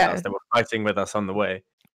escaped with us. They were fighting with us on the way.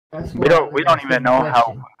 We don't even know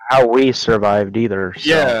how we survived either. So.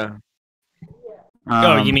 Yeah.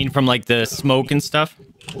 Oh, you mean from like the smoke and stuff?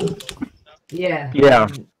 Yeah. Yeah.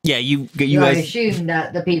 Yeah, you I guys assume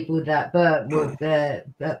that the people that burnt with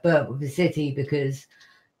the city because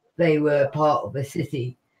they were part of the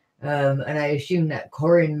city, and I assume that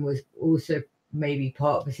Korinn was also maybe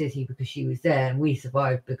part of the city because she was there, and we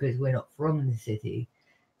survived because we're not from the city.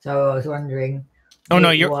 So I was wondering,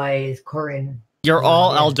 why is Korinn? You're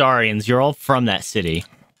all Aldarians. You're all from that city.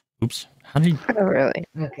 Oops. How did you? Oh, really?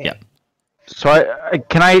 Okay. Yeah. So I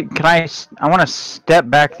want to step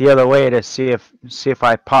back the other way to see if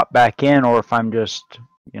I pop back in or if I'm just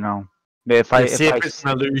if it's an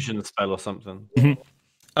illusion spell or something.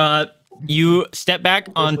 Mm-hmm. You step back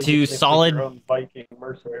onto solid. Your own Viking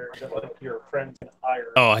mercenary that like your friends can hire.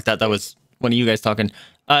 Oh, I thought that was one of you guys talking.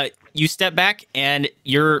 You step back and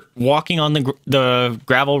you're walking on the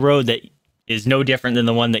gravel road that is no different than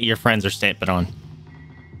the one that your friends are stepping on.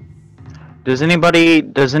 Does anybody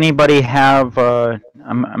have?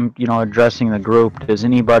 I'm addressing the group. Does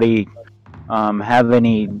anybody have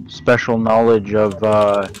any special knowledge of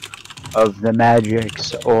the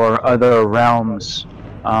magics or other realms?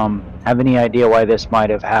 Have any idea why this might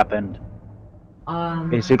have happened?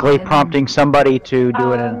 Basically prompting somebody to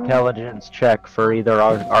do an intelligence check for either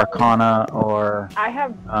Arcana or... I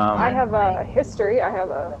have a history. I have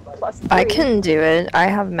a +3. I can do it. I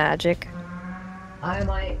have magic. I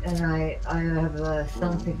might, and I have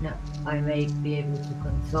something that I may be able to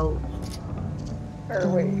consult. Or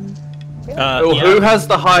wait. Who has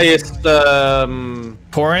the highest?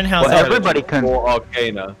 Korinn has. Well, everybody can. Or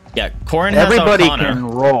Arcana. Yeah, Korinn has Everybody Arcana. can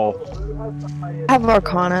roll. I have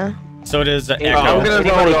Arcana. So does Echo. I'm gonna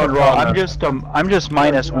Anybody roll can roll. Arcana. I'm just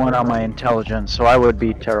 -1 on my intelligence, so I would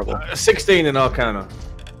be terrible. 16 in Arcana.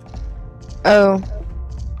 Oh.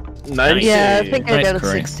 19. Yeah, I think I Nice, got a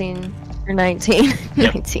Korinn. 16 or 19.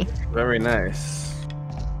 Yep. 19. Very nice.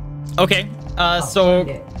 Okay. So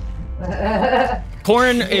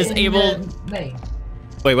Korinn is able. Main.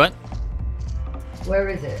 Wait, what? Where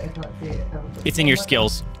is it? I can't see it. It's in your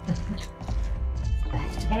skills.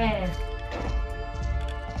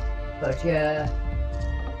 Gotcha.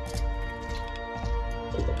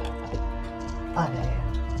 Oh, there.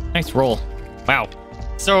 Nice roll. Wow.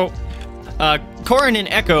 So, Korinn and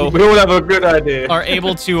Echo We all have a good idea. are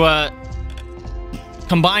able to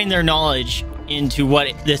combine their knowledge into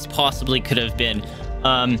what this possibly could have been.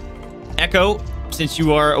 Echo, since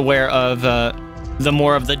you are aware of the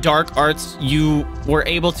more of the dark arts, you were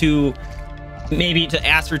able to maybe to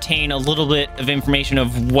ascertain a little bit of information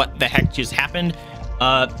of what the heck just happened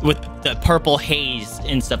with the purple haze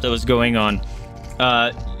and stuff that was going on.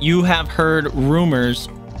 You have heard rumors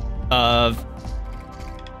of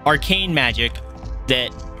arcane magic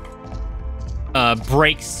that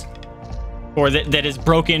breaks or that is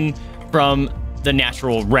broken from the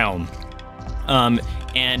natural realm.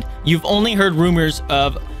 And you've only heard rumors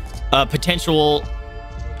of potential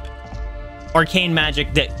arcane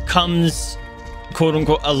magic that comes quote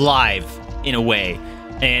unquote alive in a way.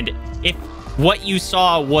 And if what you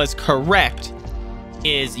saw was correct,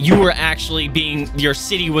 is you were actually your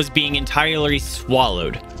city was being entirely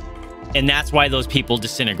swallowed. And that's why those people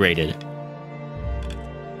disintegrated.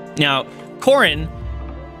 Now, Korinn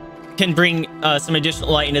can bring some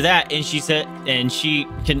additional light into that, and she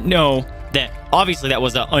can know that obviously that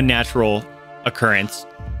was an unnatural occurrence,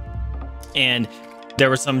 and there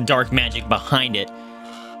was some dark magic behind it.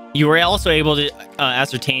 You were also able to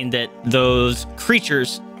ascertain that those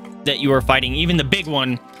creatures that you were fighting, even the big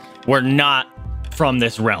one, were not from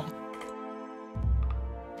this realm.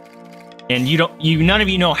 And none of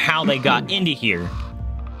you know how they got into here,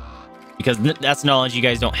 because that's knowledge you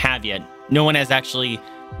guys don't have yet. No one has actually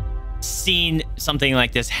seen something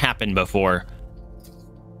like this happen before,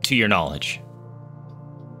 to your knowledge.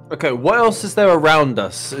 Okay, what else is there around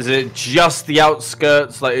us? Is it just the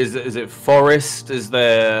outskirts? Like, is it forest? Is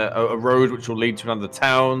there a road which will lead to another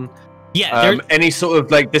town? Yeah. Any sort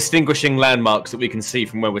of like distinguishing landmarks that we can see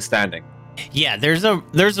from where we're standing? Yeah, there's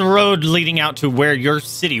a road leading out to where your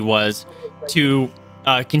city was to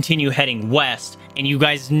continue heading west, and you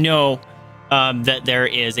guys know that there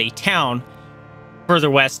is a town further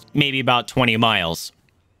west, maybe about 20 miles.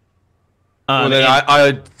 Well, then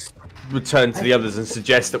I would turn to the others and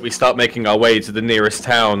suggest that we start making our way to the nearest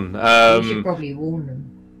town. You should probably warn them.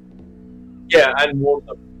 Yeah, and warn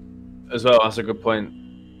them as well. That's a good point.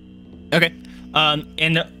 Okay.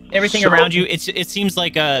 And everything around you, it seems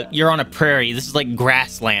like you're on a prairie. This is like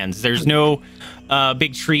grasslands. There's no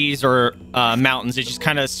big trees or mountains. It's just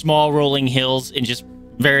kind of small rolling hills and just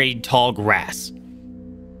very tall grass.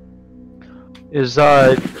 Is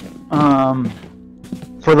for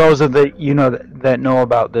those of that know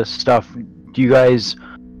about this stuff, do you guys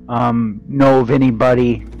know of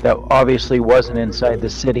anybody that obviously wasn't inside the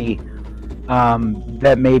city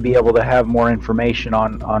that may be able to have more information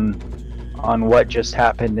on what just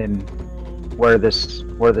happened and where this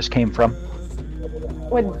came from?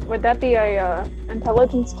 Would that be a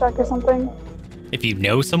intelligence check or something? If you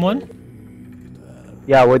know someone?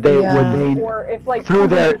 Yeah, would they Or if like through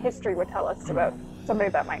their history would tell us about somebody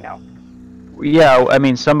that might know. Yeah, I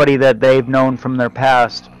mean somebody that they've known from their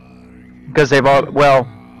past, because they've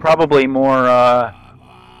probably more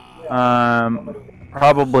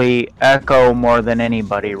probably Echo more than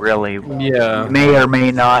anybody really. Yeah, may or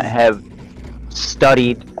may not have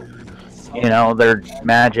studied their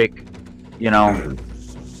magic,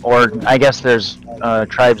 or I guess there's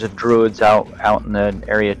tribes of druids out in the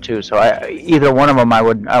area too, so either one of them I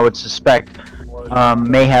would suspect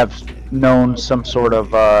may have known some sort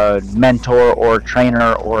of mentor or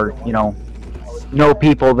trainer, or know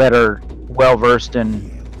people that are well versed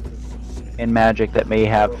in magic that may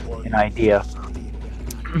have an idea.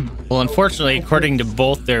 Well, unfortunately, according to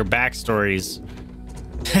both their backstories,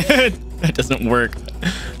 that doesn't work.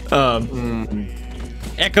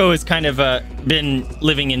 Echo has kind of been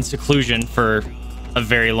living in seclusion for a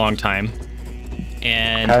very long time,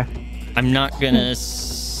 and I'm not gonna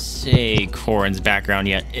say Korinn's background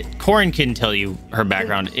yet. Korinn can tell you her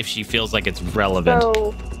background if she feels like it's relevant.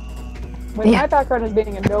 So, with my background as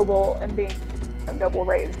being a noble and being a noble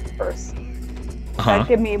raised first, does that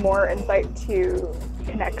give me more insight to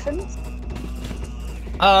connections?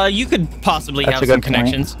 You could possibly have some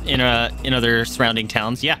connections in other surrounding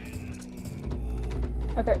towns. Yeah.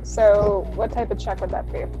 Okay, so what type of check would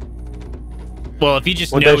that be? Well, if you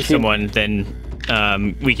just know someone, then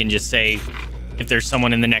we can just say if there's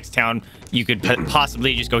someone in the next town, you could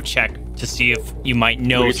possibly just go check to see if you might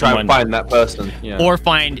know someone. Try and find that person. Yeah. Or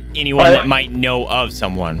find anyone that might know of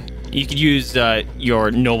someone. You could use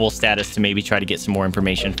your noble status to maybe try to get some more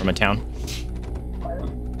information from a town.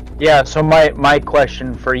 Yeah, so my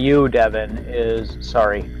question for you, Devin, is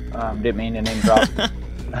sorry, didn't mean to name drop.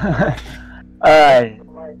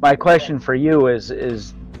 My question for you is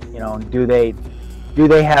you know, do they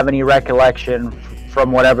have any recollection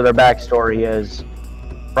from whatever their backstory is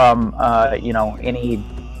from you know,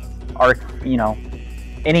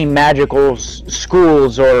 any magical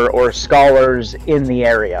schools or scholars in the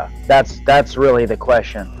area? That's really the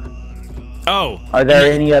question. Oh, are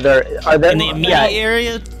there any other? Are there in the immediate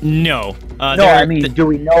area? No. No, I mean, do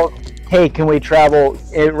we know? Hey, can we travel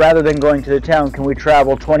rather than going to the town? Can we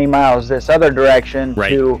travel 20 miles this other direction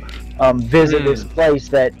to visit this place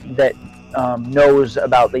that knows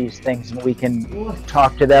about these things, and we can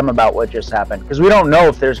talk to them about what just happened? Because we don't know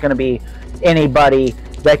if there's going to be anybody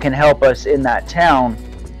that can help us in that town,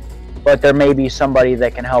 but there may be somebody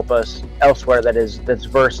that can help us elsewhere that's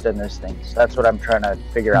versed in these things. That's what I'm trying to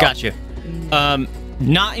figure out. Gotcha.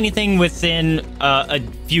 Not anything within a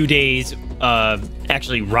few days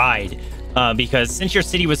actually ride, because since your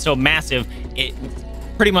city was so massive, it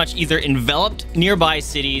pretty much either enveloped nearby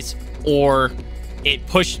cities or it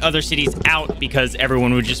pushed other cities out because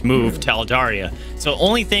everyone would just move to Aldaria. So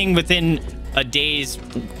only thing within a day's,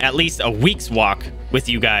 at least a week's walk with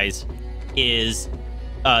you guys is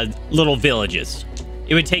little villages.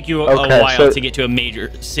 It would take you a while to get to a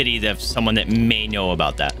major city of someone that may know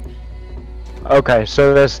about that. Okay,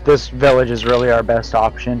 so this village is really our best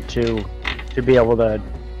option to be able to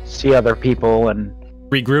see other people and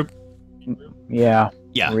regroup. Yeah.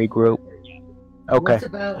 Regroup. Okay. What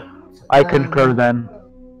about, I concur then.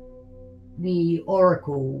 The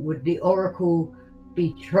Oracle. Would the Oracle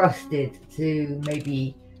be trusted to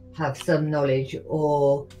maybe have some knowledge,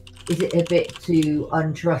 or is it a bit too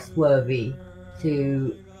untrustworthy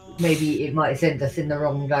to maybe it might send us in the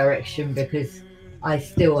wrong direction because I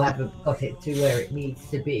still haven't got it to where it needs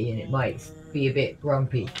to be and it might be a bit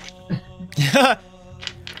grumpy?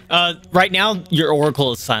 Right now, your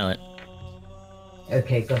Oracle is silent.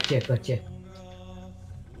 Okay, gotcha.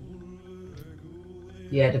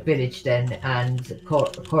 Yeah, the village then, and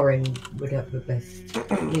Korinn would have the best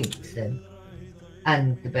links then,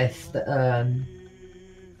 and the best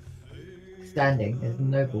standing as a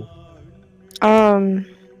noble.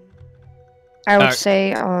 I would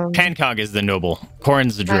say Pancóg is the noble.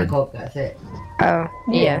 Korinn's the druid. Pancóg, that's it. Oh,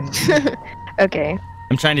 yeah. Okay.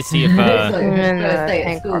 I'm trying to see if remembering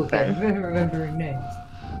names.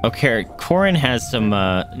 Okay, Korinn has some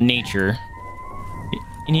nature.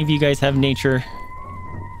 Any of you guys have nature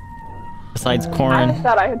besides Korinn? I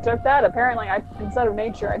thought I had took that. Apparently, instead of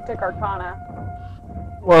nature, I took Arcana.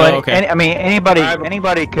 Well, okay. I mean,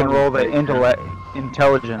 anybody can roll the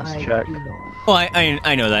intelligence check. Well,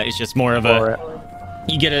 I know that. It's just more of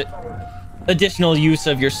you get a additional use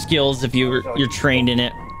of your skills if you're trained in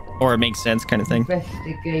it, or it makes sense, kind of thing.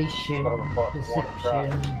 Investigation,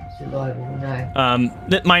 perception, survival. No.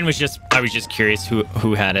 Mine was just I was just curious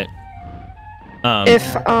who had it.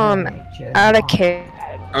 If out of character,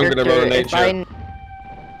 I'm gonna roll a nature.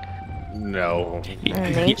 No.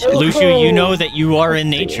 Luciu, you know that you are in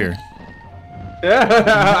nature.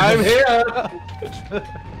 Yeah, I'm here.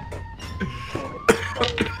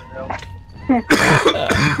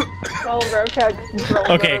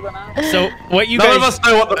 Okay, so what you guys... None of us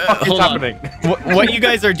know what the fuck is happening. What you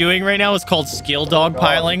guys are doing right now is called skill dog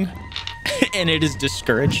piling, and it is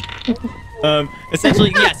discouraged.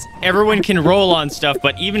 Essentially, yes, everyone can roll on stuff,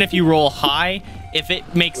 but even if you roll high, if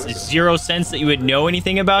it makes 0 sense that you would know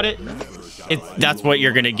anything about it, that's what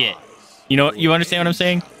you're gonna get. You know, you understand what I'm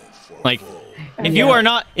saying? Like,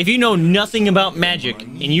 if you know nothing about magic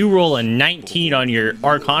and you roll a 19 on your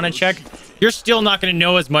Arcana check, you're still not going to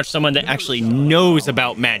know as much someone that actually knows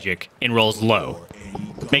about magic and rolls low.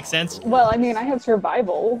 Make sense? Well, I mean, I have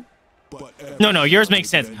survival. No, yours makes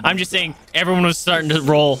sense. I'm just saying everyone was starting to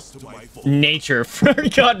roll nature for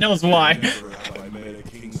God knows why.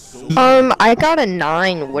 I got a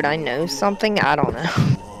 9. Would I know something? I don't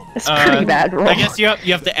know. It's a pretty bad roll. I guess you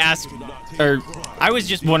have to ask, or I was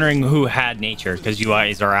just wondering who had nature, because you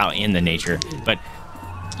guys are out in the nature, but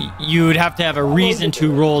you would have to have a reason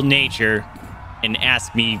to roll nature and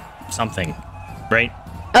ask me something, right?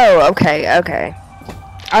 Oh, okay.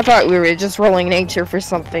 I thought we were just rolling nature for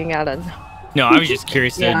something out of... No, I was just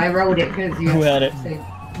curious. Yeah, I rolled it because you had it.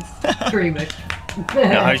 Pretty much. No,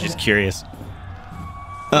 I was just curious.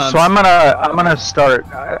 So I'm gonna start.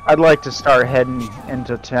 I'd like to start heading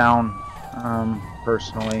into town,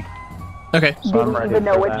 personally. Okay. So I'm ready even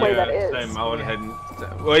know for which that. way that is. Same, I would head.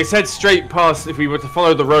 Well, he said straight past. If we were to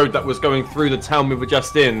follow the road that was going through the town we were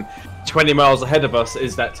just in, 20 miles ahead of us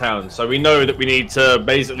is that town. So we know that we need to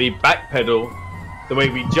basically backpedal the way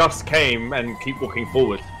we just came and keep walking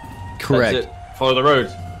forward. Correct. That's it. Follow the road.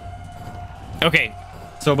 Okay.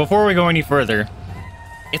 So before we go any further,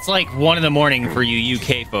 it's like 1 in the morning for you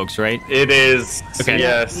UK folks, right? It is. Okay.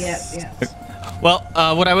 Yes. Yeah. Well,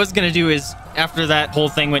 what I was gonna do is after that whole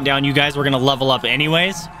thing went down, you guys were gonna level up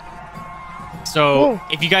anyways. So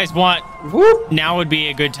if you guys want, now would be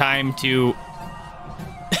a good time to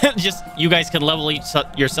just you guys can level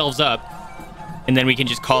yourselves up, and then we can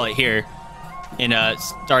just call it here and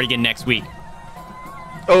start again next week.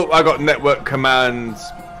 Oh, I got network command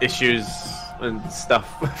issues and stuff.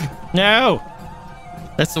 No,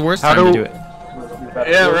 that's the worst How time to do- do it.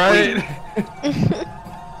 Yeah, right.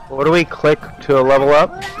 What do we click to level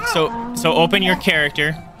up? So open your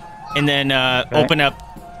character, and then open up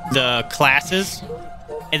the classes,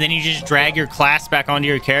 and then you just drag your class back onto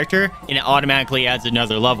your character, and it automatically adds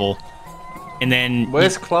another level. And then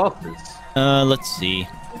Where's classes? let's see.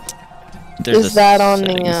 There's Is a that on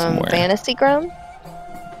setting the somewhere. fantasy ground?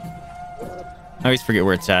 I always forget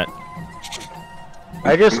where it's at.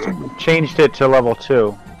 I just changed it to level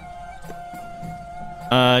 2.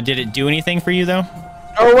 Did it do anything for you though?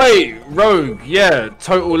 Oh wait, rogue. Yeah,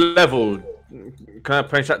 total level. Can I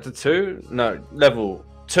change that to 2? No, level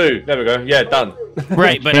 2. There we go. Yeah, done.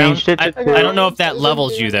 Right, but Changed it to I 2. don't know if that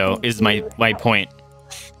levels you though. Is my point.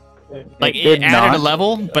 Like it did added not. a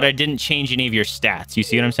level, but I didn't change any of your stats. You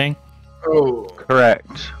see what I'm saying? Oh,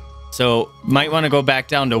 Correct. So might want to go back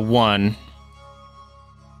down to 1.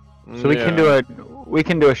 So we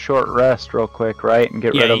can do a short rest real quick, right? And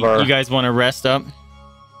get Yeah, rid of our. you guys want to rest up?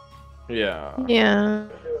 Yeah. Yeah.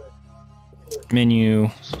 Menu.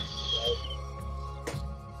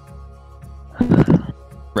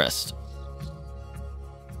 Rest.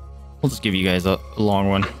 We'll just give you guys a long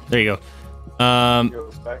one. There you go.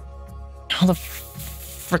 How the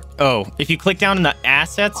frick? Oh, if you click down in the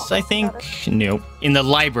assets, I think. Nope. In the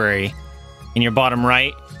library, in your bottom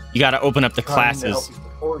right, you got to open up the classes.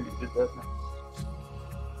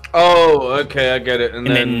 Oh, okay, I get it. And,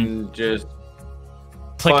 And then just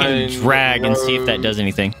Click and Fine, drag and see if that rogue. does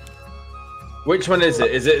anything. which one is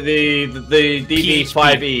it? Is it the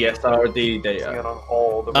DD5E SRD data?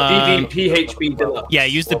 DD PHB Deluxe. Yeah,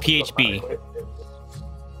 use the PHB,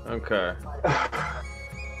 Okay.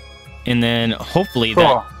 and then hopefully Cool.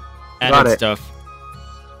 that Got added it. stuff.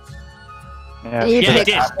 Yeah, You Yeah, it pick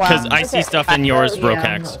did, because I see stuff in yours, Yeah, I'm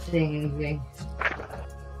Rhokax. not seeing anything.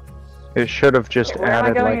 it should have just Where am I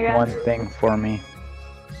added going like again? one thing for me.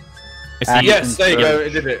 I see. Yes, there you go. It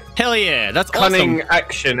did it. Hell yeah, that's Cunning awesome.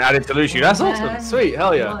 action added to Lucio. That's awesome. Yeah. Sweet.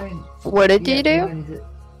 Hell yeah. Mine- What did you do? mine is it.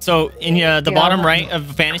 So in the Yeah, bottom I'm- right of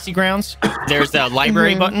Fantasy Grounds, there's that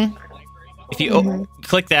library Mhm. button. If you Mhm.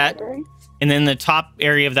 click that, and then the top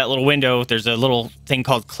area of that little window, there's a little thing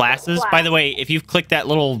called classes. By the way, if you click that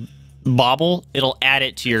little bauble, it'll add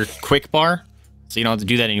it to your quick bar, so you don't have to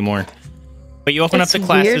do that anymore. But you open It's up the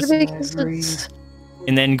classes, weird because it's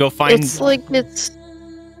and then go find. it's like it's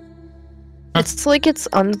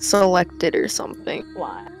unselected or something.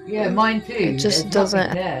 Why? Yeah, mine too. It just There's nothing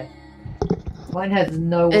doesn't- there. Mine has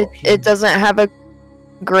no It option. doesn't have a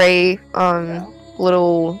gray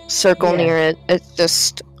little circle Yeah. near it. It's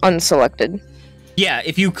just unselected. Yeah,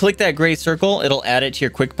 if you click that gray circle, it'll add it to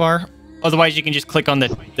your quick bar. Otherwise, you can just click on the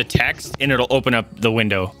text, and it'll open up the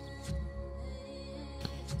window.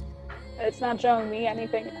 It's not showing me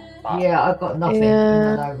anything. Yeah, I've got nothing in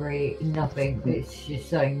Yeah. the library. Nothing. It's just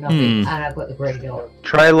saying nothing, and I've got the grey dot.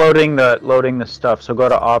 Try loading the stuff. So go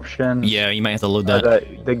to options. Yeah, you might have to load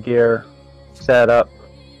that. The gear setup.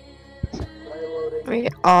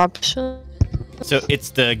 Wait, option. So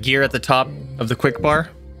it's the gear at the top of the quick bar,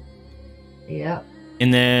 Yeah.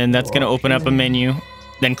 and then that's going to open up a menu.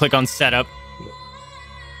 Then click on setup,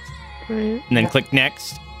 Right. and then click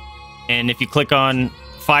next. And if you click on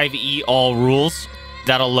 5E all rules,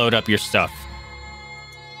 that'll load up your stuff.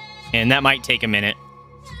 And that might take a minute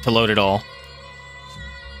to load it all.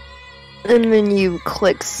 And then you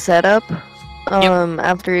click setup.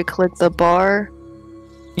 After you click the bar.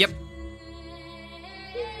 Yep.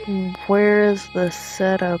 Where is the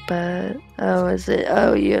setup at? Oh, is it?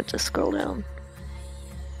 Oh, you have to scroll down.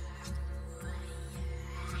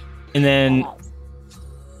 And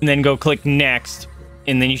then go click next,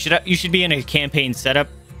 and then you should be in a campaign setup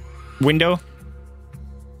window.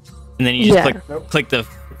 And then you just click the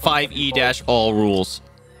 5e-all rules.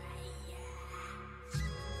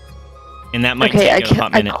 And that might take a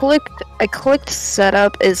hot minute. I clicked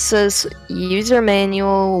setup. It says user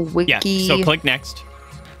manual, wiki. Yeah, so click next.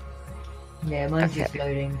 Yeah, mine's just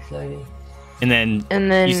loading slowly. And then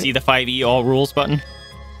you see the 5e-all rules button?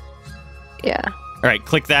 Yeah. Alright,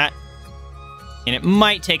 click that. And it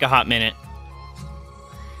might take a hot minute.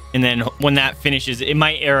 And then when that finishes, it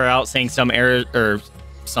might error out saying some errors or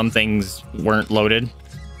some things weren't loaded.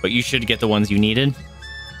 But you should get the ones you needed.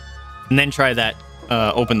 And then try that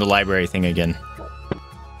open the library thing again.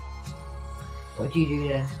 What do you do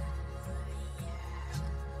there?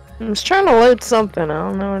 I'm just trying to load something. I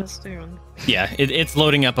don't know what it's doing. Yeah, it's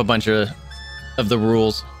loading up a bunch of the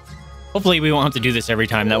rules. Hopefully we won't have to do this every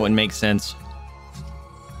time. That wouldn't make sense.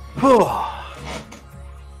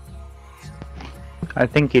 I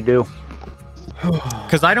think you do.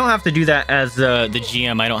 Because I don't have to do that as the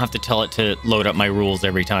GM. I don't have to tell it to load up my rules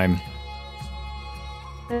every time.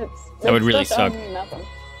 That would really suck.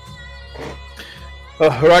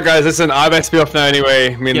 Alright guys, listen, I best be off now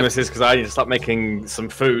anyway, me and the missus, because I need to start making some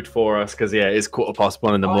food for us, because it's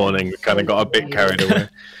 1:15 in the morning. We kind of got a bit carried away.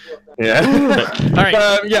 Yeah. Alright.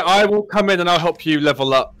 Yeah, I will come in and I'll help you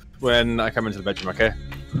level up when I come into the bedroom, okay?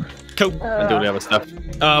 Cool. And do all the other stuff.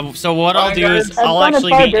 So what I'll do is I'll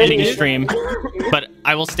actually be ending stream, but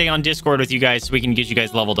I will stay on Discord with you guys so we can get you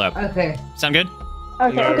guys leveled up. Okay. Sound good?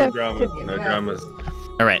 Okay. No dramas. No dramas.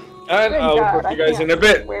 Alright. And I'll talk to you guys in a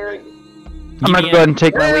bit. I'm gonna go ahead and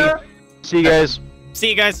take my leave. See you guys.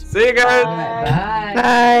 See you guys. See you guys. Bye.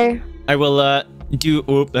 Bye. I will do.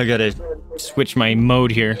 Oop! I gotta switch my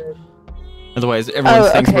mode here. Otherwise,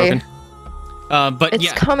 everyone's thing's broken. But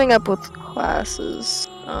it's coming up with classes.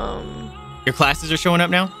 Your classes are showing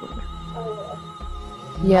up now.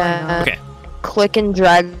 Yeah. Okay. Click and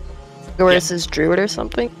drag where it says Druid or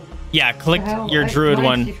something. Yeah. Click your Druid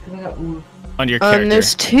one on your character.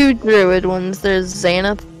 There's 2 Druid ones. There's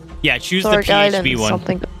Xanath. Yeah, choose the PHB one.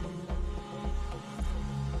 Something.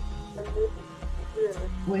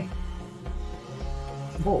 Wait.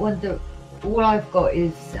 What one? All I've got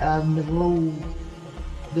is the rule.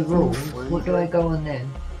 The rules. What do I go on then?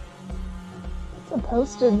 It's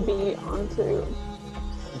supposed to be onto.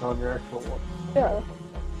 On your actual one. Yeah.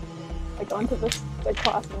 Like onto the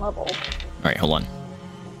class and level. All right, hold on.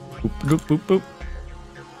 Boop, boop, boop, boop.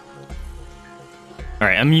 All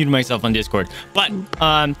right, I'm muting myself on Discord. But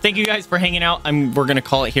thank you guys for hanging out. We're gonna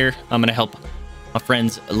call it here. I'm gonna help my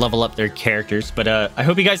friends level up their characters. But I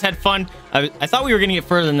hope you guys had fun. I thought we were gonna get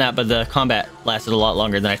further than that, but the combat lasted a lot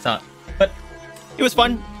longer than I thought. But it was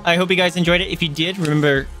fun. I hope you guys enjoyed it. If you did,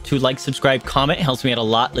 remember to like, subscribe, comment. It helps me out a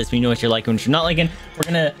lot. Lets me know what you're liking and what you're not liking. We're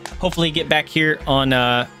gonna hopefully get back here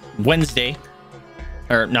on Wednesday.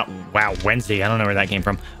 Or not, wow, Wednesday. I don't know where that came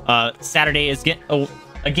from. Saturday is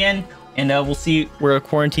again. And we'll see where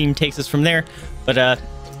QuaranTeam takes us from there. But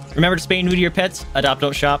remember to spay and neuter your pets, adopt,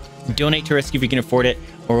 don't shop, donate to rescue if you can afford it,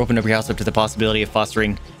 or open up your house up to the possibility of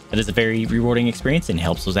fostering. That is a very rewarding experience and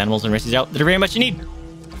helps those animals and rescues out that are very much in need.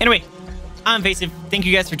 Anyway, I'm Vaesive. Thank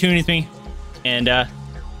you guys for tuning with me. And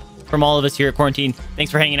from all of us here at QuaranTeam,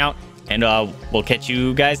 thanks for hanging out. And we'll catch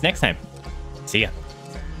you guys next time. See ya.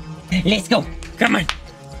 Let's go. Come on.